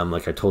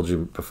 Like I told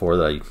you before,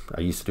 that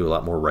I used to do a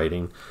lot more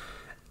writing.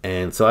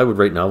 And so I would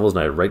write novels,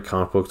 and I'd write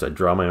comic books, I'd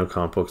draw my own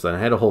comic books, and I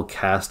had a whole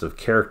cast of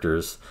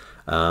characters.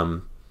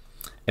 And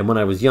when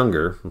I was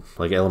younger,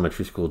 like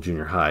elementary school,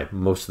 junior high,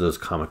 most of those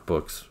comic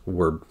books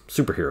were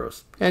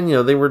superheroes. And, you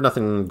know, they were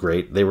nothing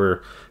great. They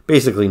were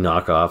basically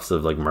knockoffs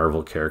of like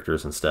Marvel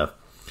characters and stuff.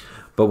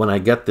 But when I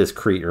got this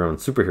create your own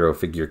superhero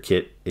figure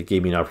kit, it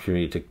gave me an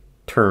opportunity to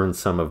turn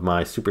some of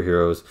my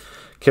superheroes,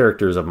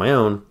 characters of my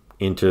own,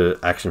 into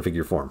action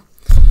figure form.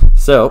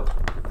 So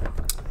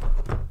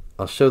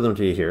I'll show them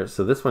to you here.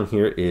 So this one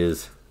here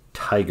is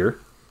Tiger.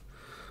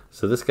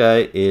 So this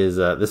guy is,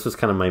 this was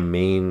kind of my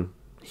main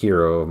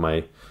hero of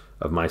my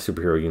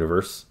superhero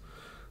universe.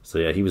 So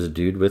yeah, he was a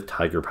dude with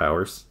tiger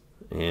powers.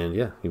 And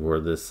yeah, he wore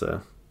this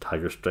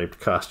tiger striped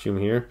costume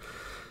here.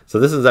 So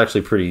this is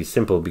actually pretty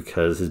simple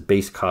because his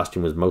base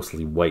costume was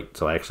mostly white.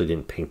 So I actually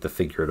didn't paint the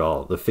figure at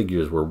all. The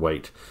figures were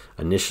white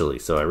initially.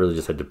 So I really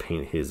just had to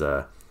paint his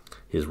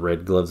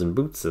red gloves and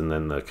boots, and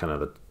then the kind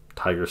of the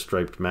tiger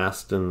striped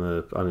mask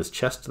on his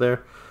chest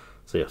there.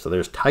 So yeah, so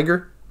there's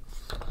Tiger.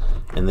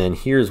 And then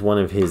here's one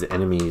of his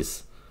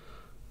enemies,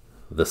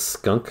 the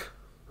Skunk.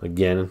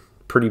 Again,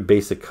 pretty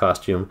basic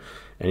costume,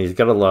 and he's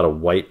got a lot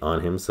of white on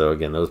him. So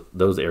again,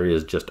 those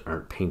areas just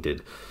aren't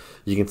painted.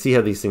 You can see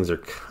how these things are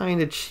kind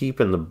of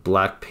cheap, and the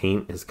black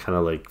paint is kind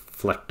of like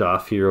flecked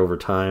off here over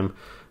time.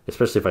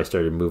 Especially if I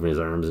started moving his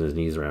arms and his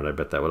knees around, I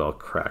bet that would all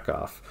crack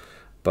off.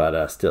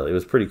 But still, it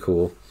was pretty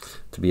cool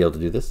to be able to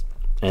do this.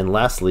 And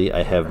lastly,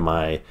 I have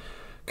my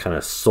kind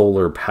of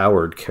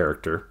solar-powered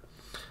character,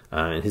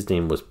 and his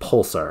name was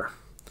Pulsar.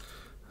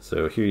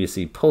 So here you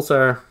see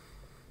Pulsar.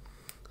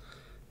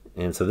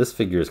 And so this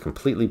figure is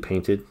completely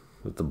painted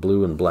with the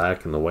blue and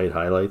black and the white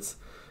highlights.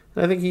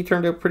 And I think he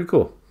turned out pretty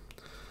cool.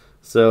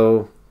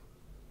 So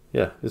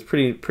yeah, it's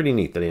pretty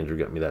neat that Andrew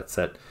got me that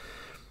set.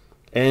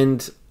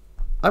 And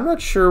I'm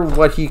not sure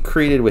what he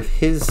created with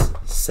his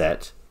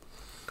set,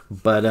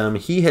 but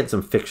he had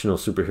some fictional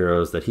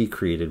superheroes that he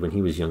created when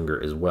he was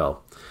younger as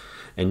well.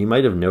 And you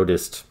might have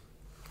noticed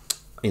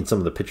in some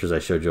of the pictures I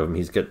showed you of him,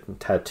 he's got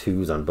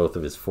tattoos on both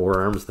of his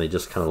forearms. They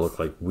just kind of look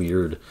like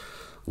weird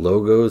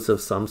logos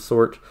of some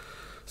sort.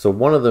 So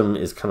one of them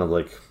is kind of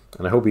like,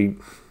 and I hope he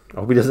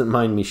doesn't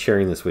mind me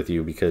sharing this with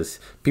you, because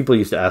people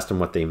used to ask him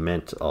what they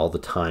meant all the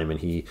time, and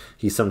he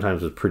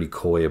sometimes was pretty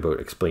coy about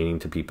explaining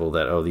to people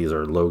that, oh, these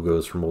are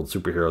logos from old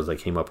superheroes I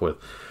came up with.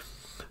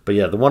 But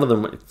yeah, the one of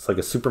them, it's like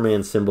a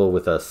Superman symbol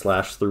with a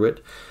slash through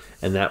it,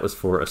 and that was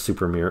for a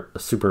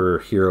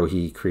superhero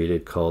he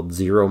created called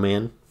Zero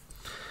Man.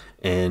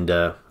 And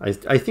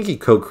I think he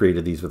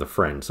co-created these with a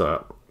friend,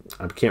 so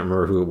I can't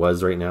remember who it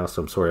was right now,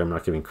 so I'm sorry I'm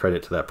not giving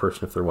credit to that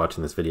person if they're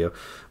watching this video.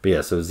 But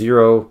yeah, so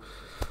Zero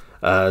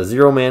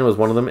Man was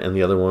one of them, and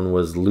the other one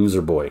was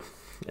Loser Boy.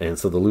 And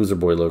so the Loser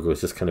Boy logo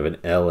is just kind of an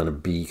L and a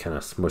B kind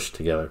of smushed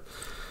together.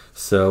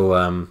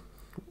 So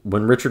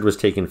when Richard was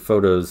taking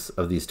photos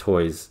of these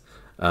toys,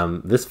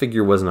 this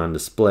figure wasn't on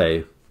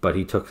display, but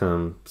he took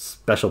some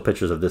special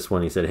pictures of this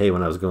one. He said, hey,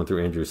 when I was going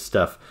through Andrew's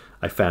stuff,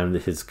 I found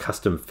his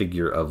custom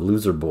figure of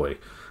Loser Boy,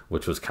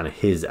 which was kind of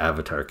his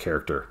avatar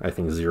character. I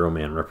think Zero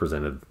Man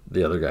represented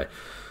the other guy.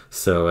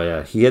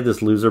 So he had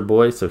this Loser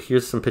Boy. So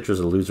here's some pictures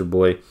of Loser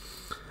Boy.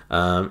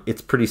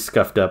 It's pretty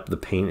scuffed up. The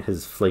paint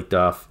has flaked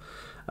off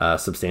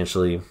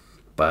substantially.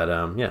 But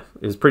yeah,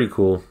 it was pretty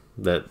cool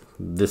that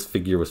this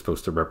figure was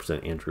supposed to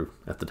represent Andrew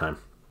at the time.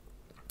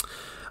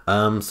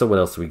 So what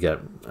else do we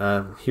get?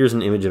 Here's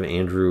an image of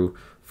Andrew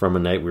from a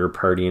night we were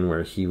partying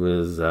where he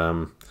was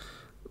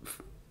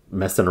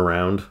messing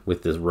around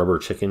with this rubber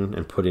chicken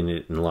and putting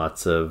it in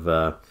lots of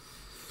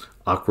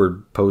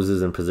awkward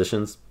poses and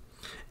positions.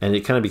 And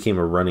it kind of became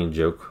a running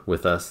joke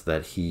with us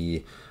that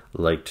he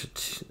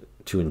liked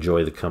to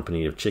enjoy the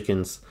company of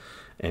chickens.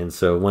 And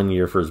so one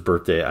year for his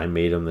birthday, I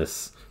made him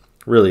this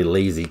really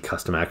lazy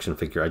custom action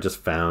figure. I just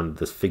found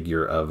this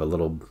figure of a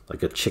little,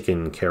 like a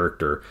chicken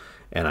character,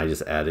 and I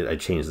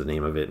changed the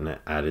name of it and I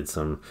added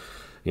some,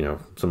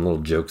 some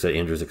little jokes at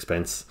Andrew's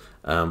expense.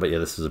 But yeah,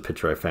 this is a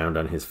picture I found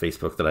on his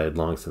Facebook that I had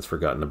long since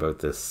forgotten about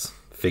this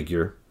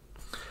figure.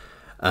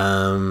 He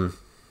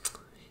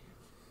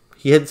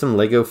had some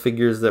Lego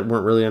figures that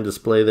weren't really on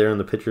display there in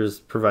the pictures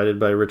provided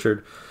by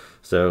Richard.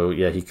 So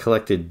yeah, he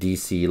collected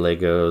DC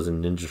Legos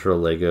and Ninja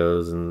Turtle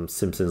Legos and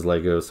Simpsons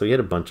Legos. So he had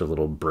a bunch of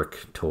little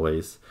brick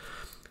toys.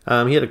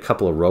 He had a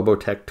couple of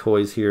Robotech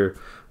toys here,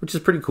 which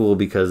is pretty cool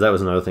because that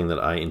was another thing that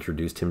I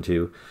introduced him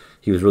to.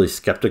 He was really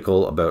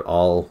skeptical about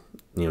all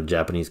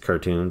Japanese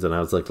cartoons, and I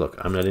was like, look,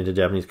 I'm not into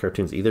Japanese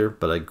cartoons either,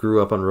 but I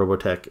grew up on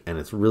Robotech and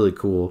it's really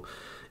cool.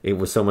 It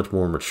was so much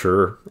more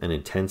mature and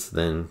intense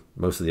than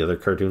most of the other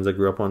cartoons I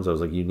grew up on, so I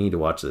was like, you need to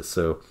watch this.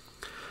 So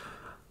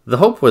the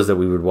hope was that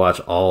we would watch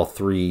all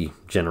 3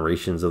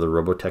 generations of the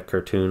Robotech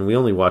cartoon. We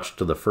only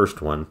watched the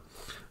first one,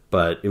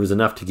 but it was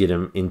enough to get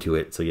him into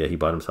it. So yeah, he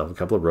bought himself a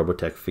couple of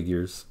Robotech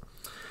figures.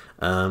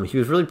 He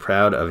was really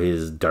proud of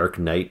his Dark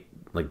Knight,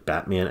 like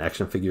Batman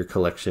action figure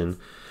collection.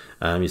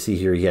 You see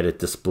here he had it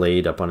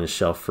displayed up on his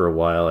shelf for a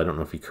while. I don't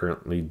know if he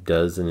currently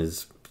does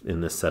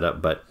in this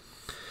setup, but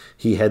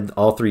he had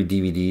all 3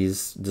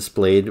 DVDs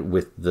displayed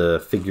with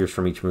the figures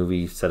from each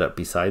movie set up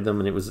beside them,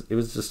 and it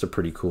was just a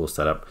pretty cool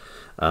setup.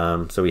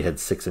 So he had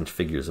 6-inch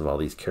figures of all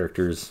these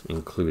characters,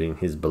 including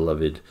his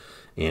beloved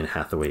Anne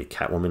Hathaway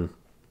Catwoman.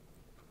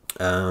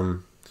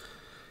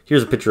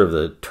 Here's a picture of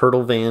the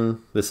turtle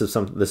van. This is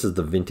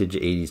the vintage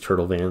 80s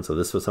turtle van, so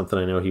this was something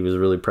I know he was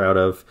really proud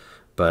of,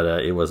 but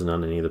it wasn't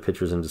on any of the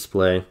pictures in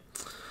display.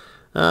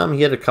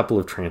 He had a couple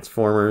of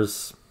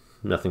Transformers,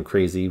 nothing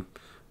crazy,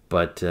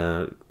 but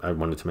I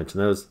wanted to mention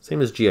those.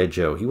 Same as G.I.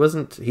 Joe.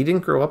 He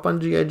didn't grow up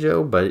on G.I.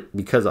 Joe, but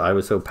because I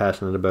was so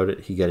passionate about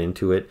it, he got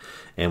into it,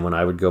 and when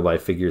I would go buy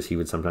figures, he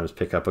would sometimes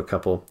pick up a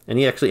couple, and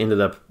he actually ended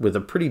up with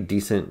a pretty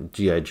decent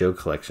G.I. Joe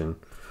collection,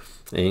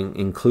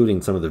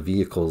 including some of the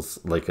vehicles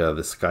like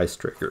the Sky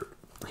Striker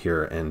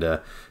here, and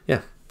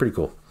yeah, pretty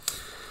cool.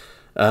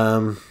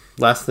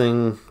 Last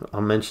thing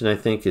I'll mention, I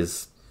think,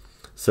 is,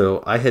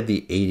 so I had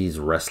the 80s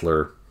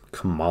wrestler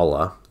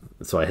Kamala.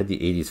 So I had the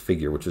 80s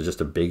figure, which was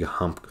just a big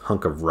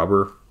hunk of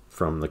rubber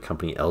from the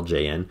company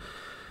LJN.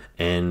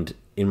 And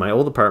in my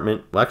old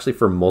apartment, well, actually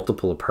for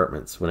multiple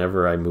apartments,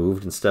 whenever I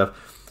moved and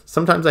stuff,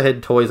 sometimes I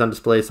had toys on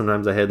display,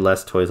 sometimes I had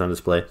less toys on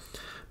display.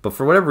 But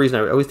for whatever reason,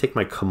 I would always take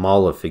my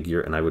Kamala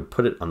figure and I would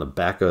put it on the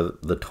back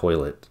of the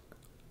toilet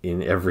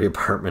in every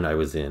apartment I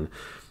was in.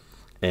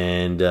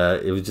 And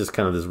it was just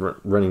kind of this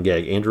running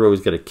gag. Andrew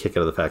always got a kick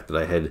out of the fact that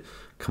I had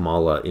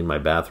Kamala in my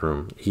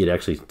bathroom. He had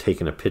actually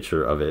taken a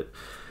picture of it.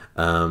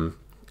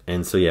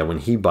 And so, yeah, when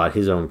he bought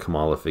his own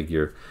Kamala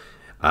figure,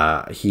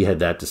 he had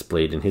that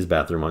displayed in his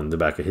bathroom on the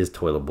back of his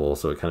toilet bowl.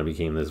 So it kind of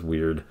became this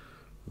weird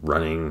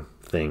running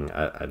thing.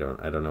 I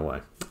don't know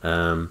why.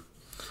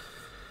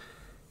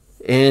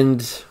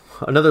 And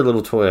another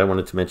little toy I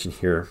wanted to mention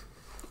here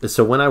is,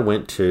 so when I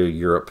went to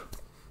Europe,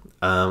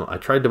 I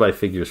tried to buy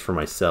figures for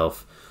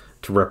myself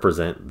to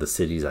represent the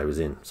cities I was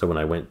in. So when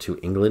I went to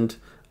England,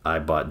 I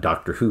bought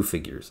Doctor Who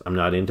figures. I'm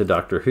not into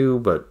Doctor Who,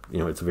 but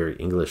it's a very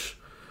English,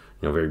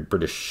 very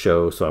British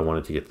show, so I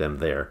wanted to get them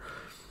there.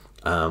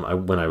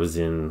 When I was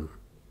in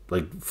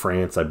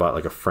France, I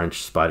bought a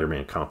French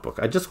Spider-Man comic book.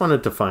 I just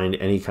wanted to find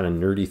any kind of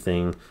nerdy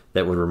thing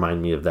that would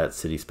remind me of that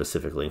city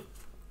specifically.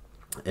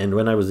 And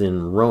when I was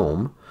in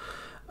Rome,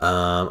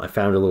 I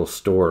found a little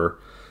store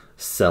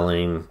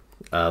selling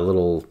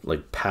little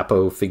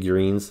Papo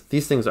figurines.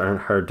 These things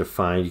aren't hard to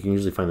find. You can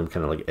usually find them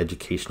kind of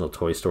educational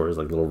toy stores,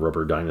 like little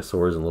rubber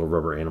dinosaurs and little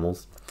rubber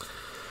animals.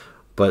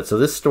 But so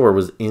this store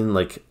was in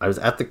I was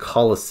at the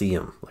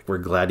Colosseum, where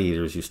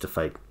gladiators used to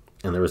fight.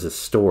 And there was a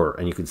store,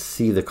 and you could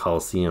see the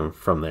Colosseum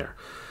from there.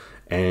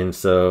 And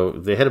so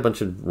they had a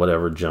bunch of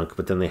whatever junk,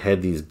 but then they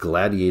had these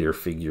gladiator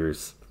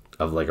figures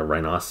of a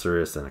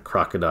rhinoceros and a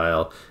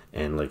crocodile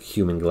and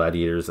human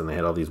gladiators, and they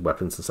had all these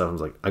weapons and stuff. I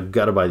was like, I've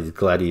got to buy these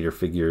gladiator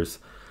figures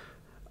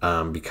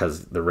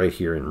because they're right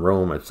here in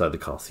Rome outside the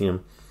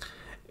Colosseum.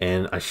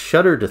 And I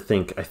shudder to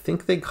think, I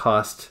think they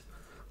cost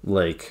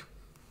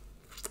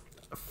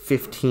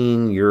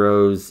 15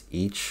 euros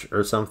each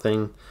or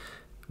something,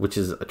 which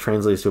is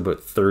translates to about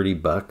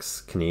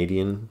 $30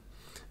 Canadian.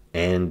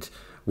 And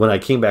when I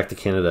came back to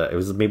Canada, it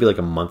was maybe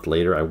a month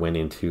later, I went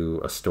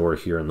into a store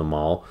here in the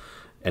mall,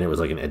 and it was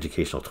an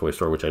educational toy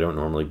store, which I don't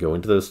normally go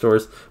into those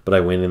stores, but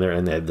I went in there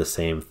and they had the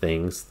same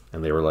things,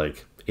 and they were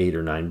 $8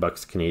 or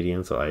 $9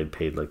 Canadian, so I had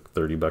paid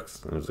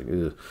 $30, and I was like,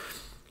 ugh.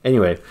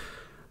 Anyway,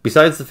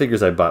 besides the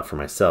figures I bought for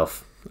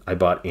myself, I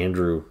bought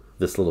Andrew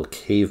this little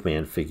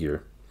caveman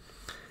figure.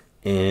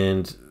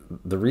 And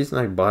the reason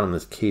I bought him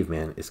this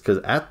caveman is because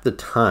at the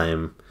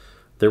time,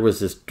 there was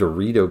this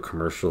Dorito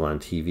commercial on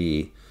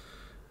TV.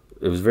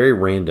 It was very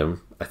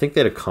random. I think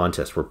they had a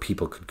contest where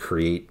people could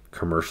create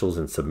commercials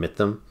and submit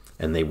them,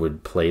 and they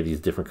would play these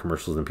different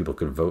commercials, and people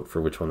could vote for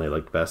which one they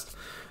liked best.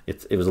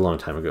 It was a long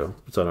time ago,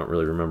 so I don't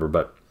really remember,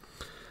 but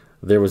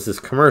there was this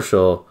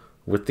commercial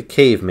with the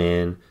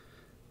caveman,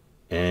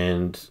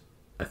 and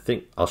I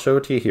think I'll show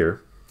it to you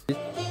here.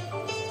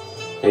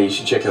 Hey, you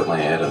should check out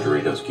my ad on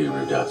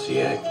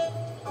DoritosGuru.ca.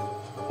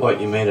 What,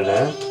 you made an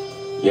ad?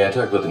 Yeah, I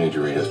talk about the new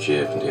Doritos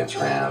chip and dance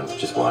around.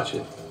 Just watch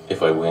it.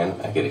 If I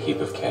win, I get a heap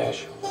of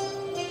cash.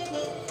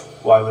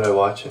 Why would I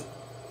watch it?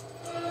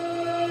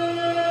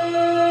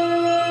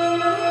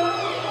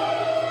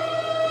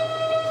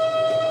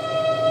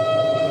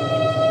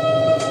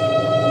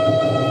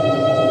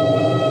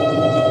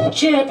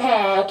 Chip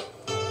hat!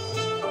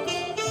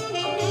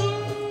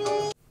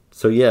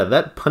 So yeah,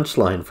 that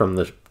punchline from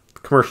the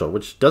commercial,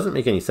 which doesn't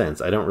make any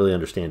sense, I don't really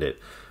understand it,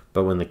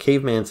 but when the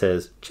caveman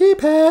says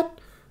 "chip hat,"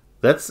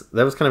 that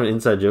was kind of an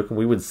inside joke, and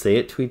we would say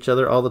it to each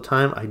other all the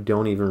time. I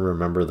don't even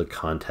remember the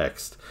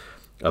context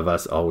of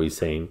us always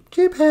saying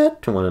 "chip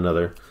hat" to one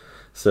another.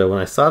 So when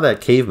I saw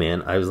that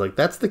caveman, I was like,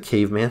 that's the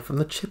caveman from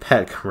the Chip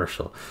Hat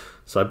commercial.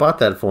 So I bought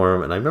that for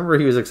him, and I remember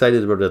he was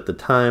excited about it at the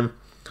time.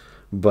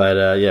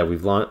 But yeah,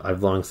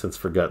 I've long since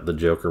forgot the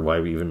joke or why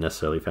we even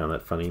necessarily found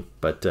that funny.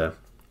 But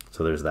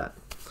so there's that.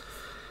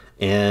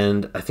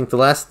 And I think the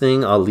last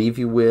thing I'll leave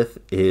you with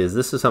is,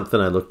 this is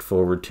something I looked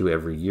forward to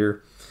every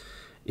year.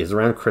 Is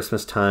around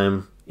Christmas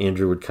time,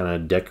 Andrew would kind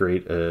of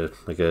decorate a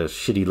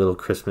shitty little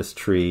Christmas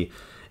tree,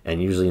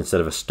 and usually instead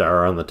of a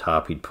star on the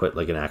top, he'd put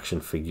an action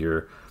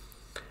figure.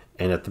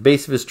 And at the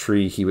base of his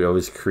tree, he would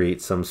always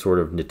create some sort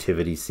of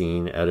nativity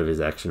scene out of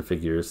his action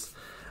figures.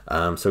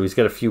 So he's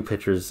got a few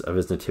pictures of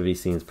his nativity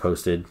scenes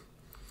posted.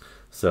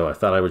 So I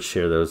thought I would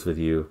share those with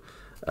you.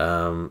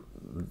 I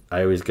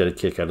always get a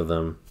kick out of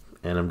them,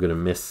 and I'm going to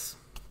miss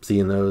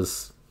seeing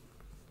those.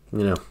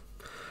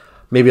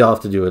 Maybe I'll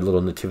have to do a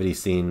little nativity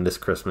scene this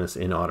Christmas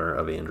in honor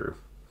of Andrew.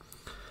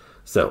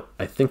 So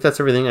I think that's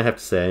everything I have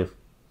to say.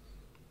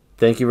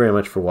 Thank you very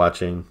much for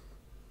watching.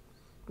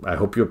 I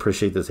hope you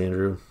appreciate this,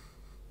 Andrew.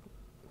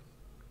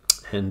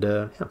 And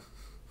yeah.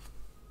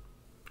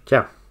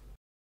 Ciao.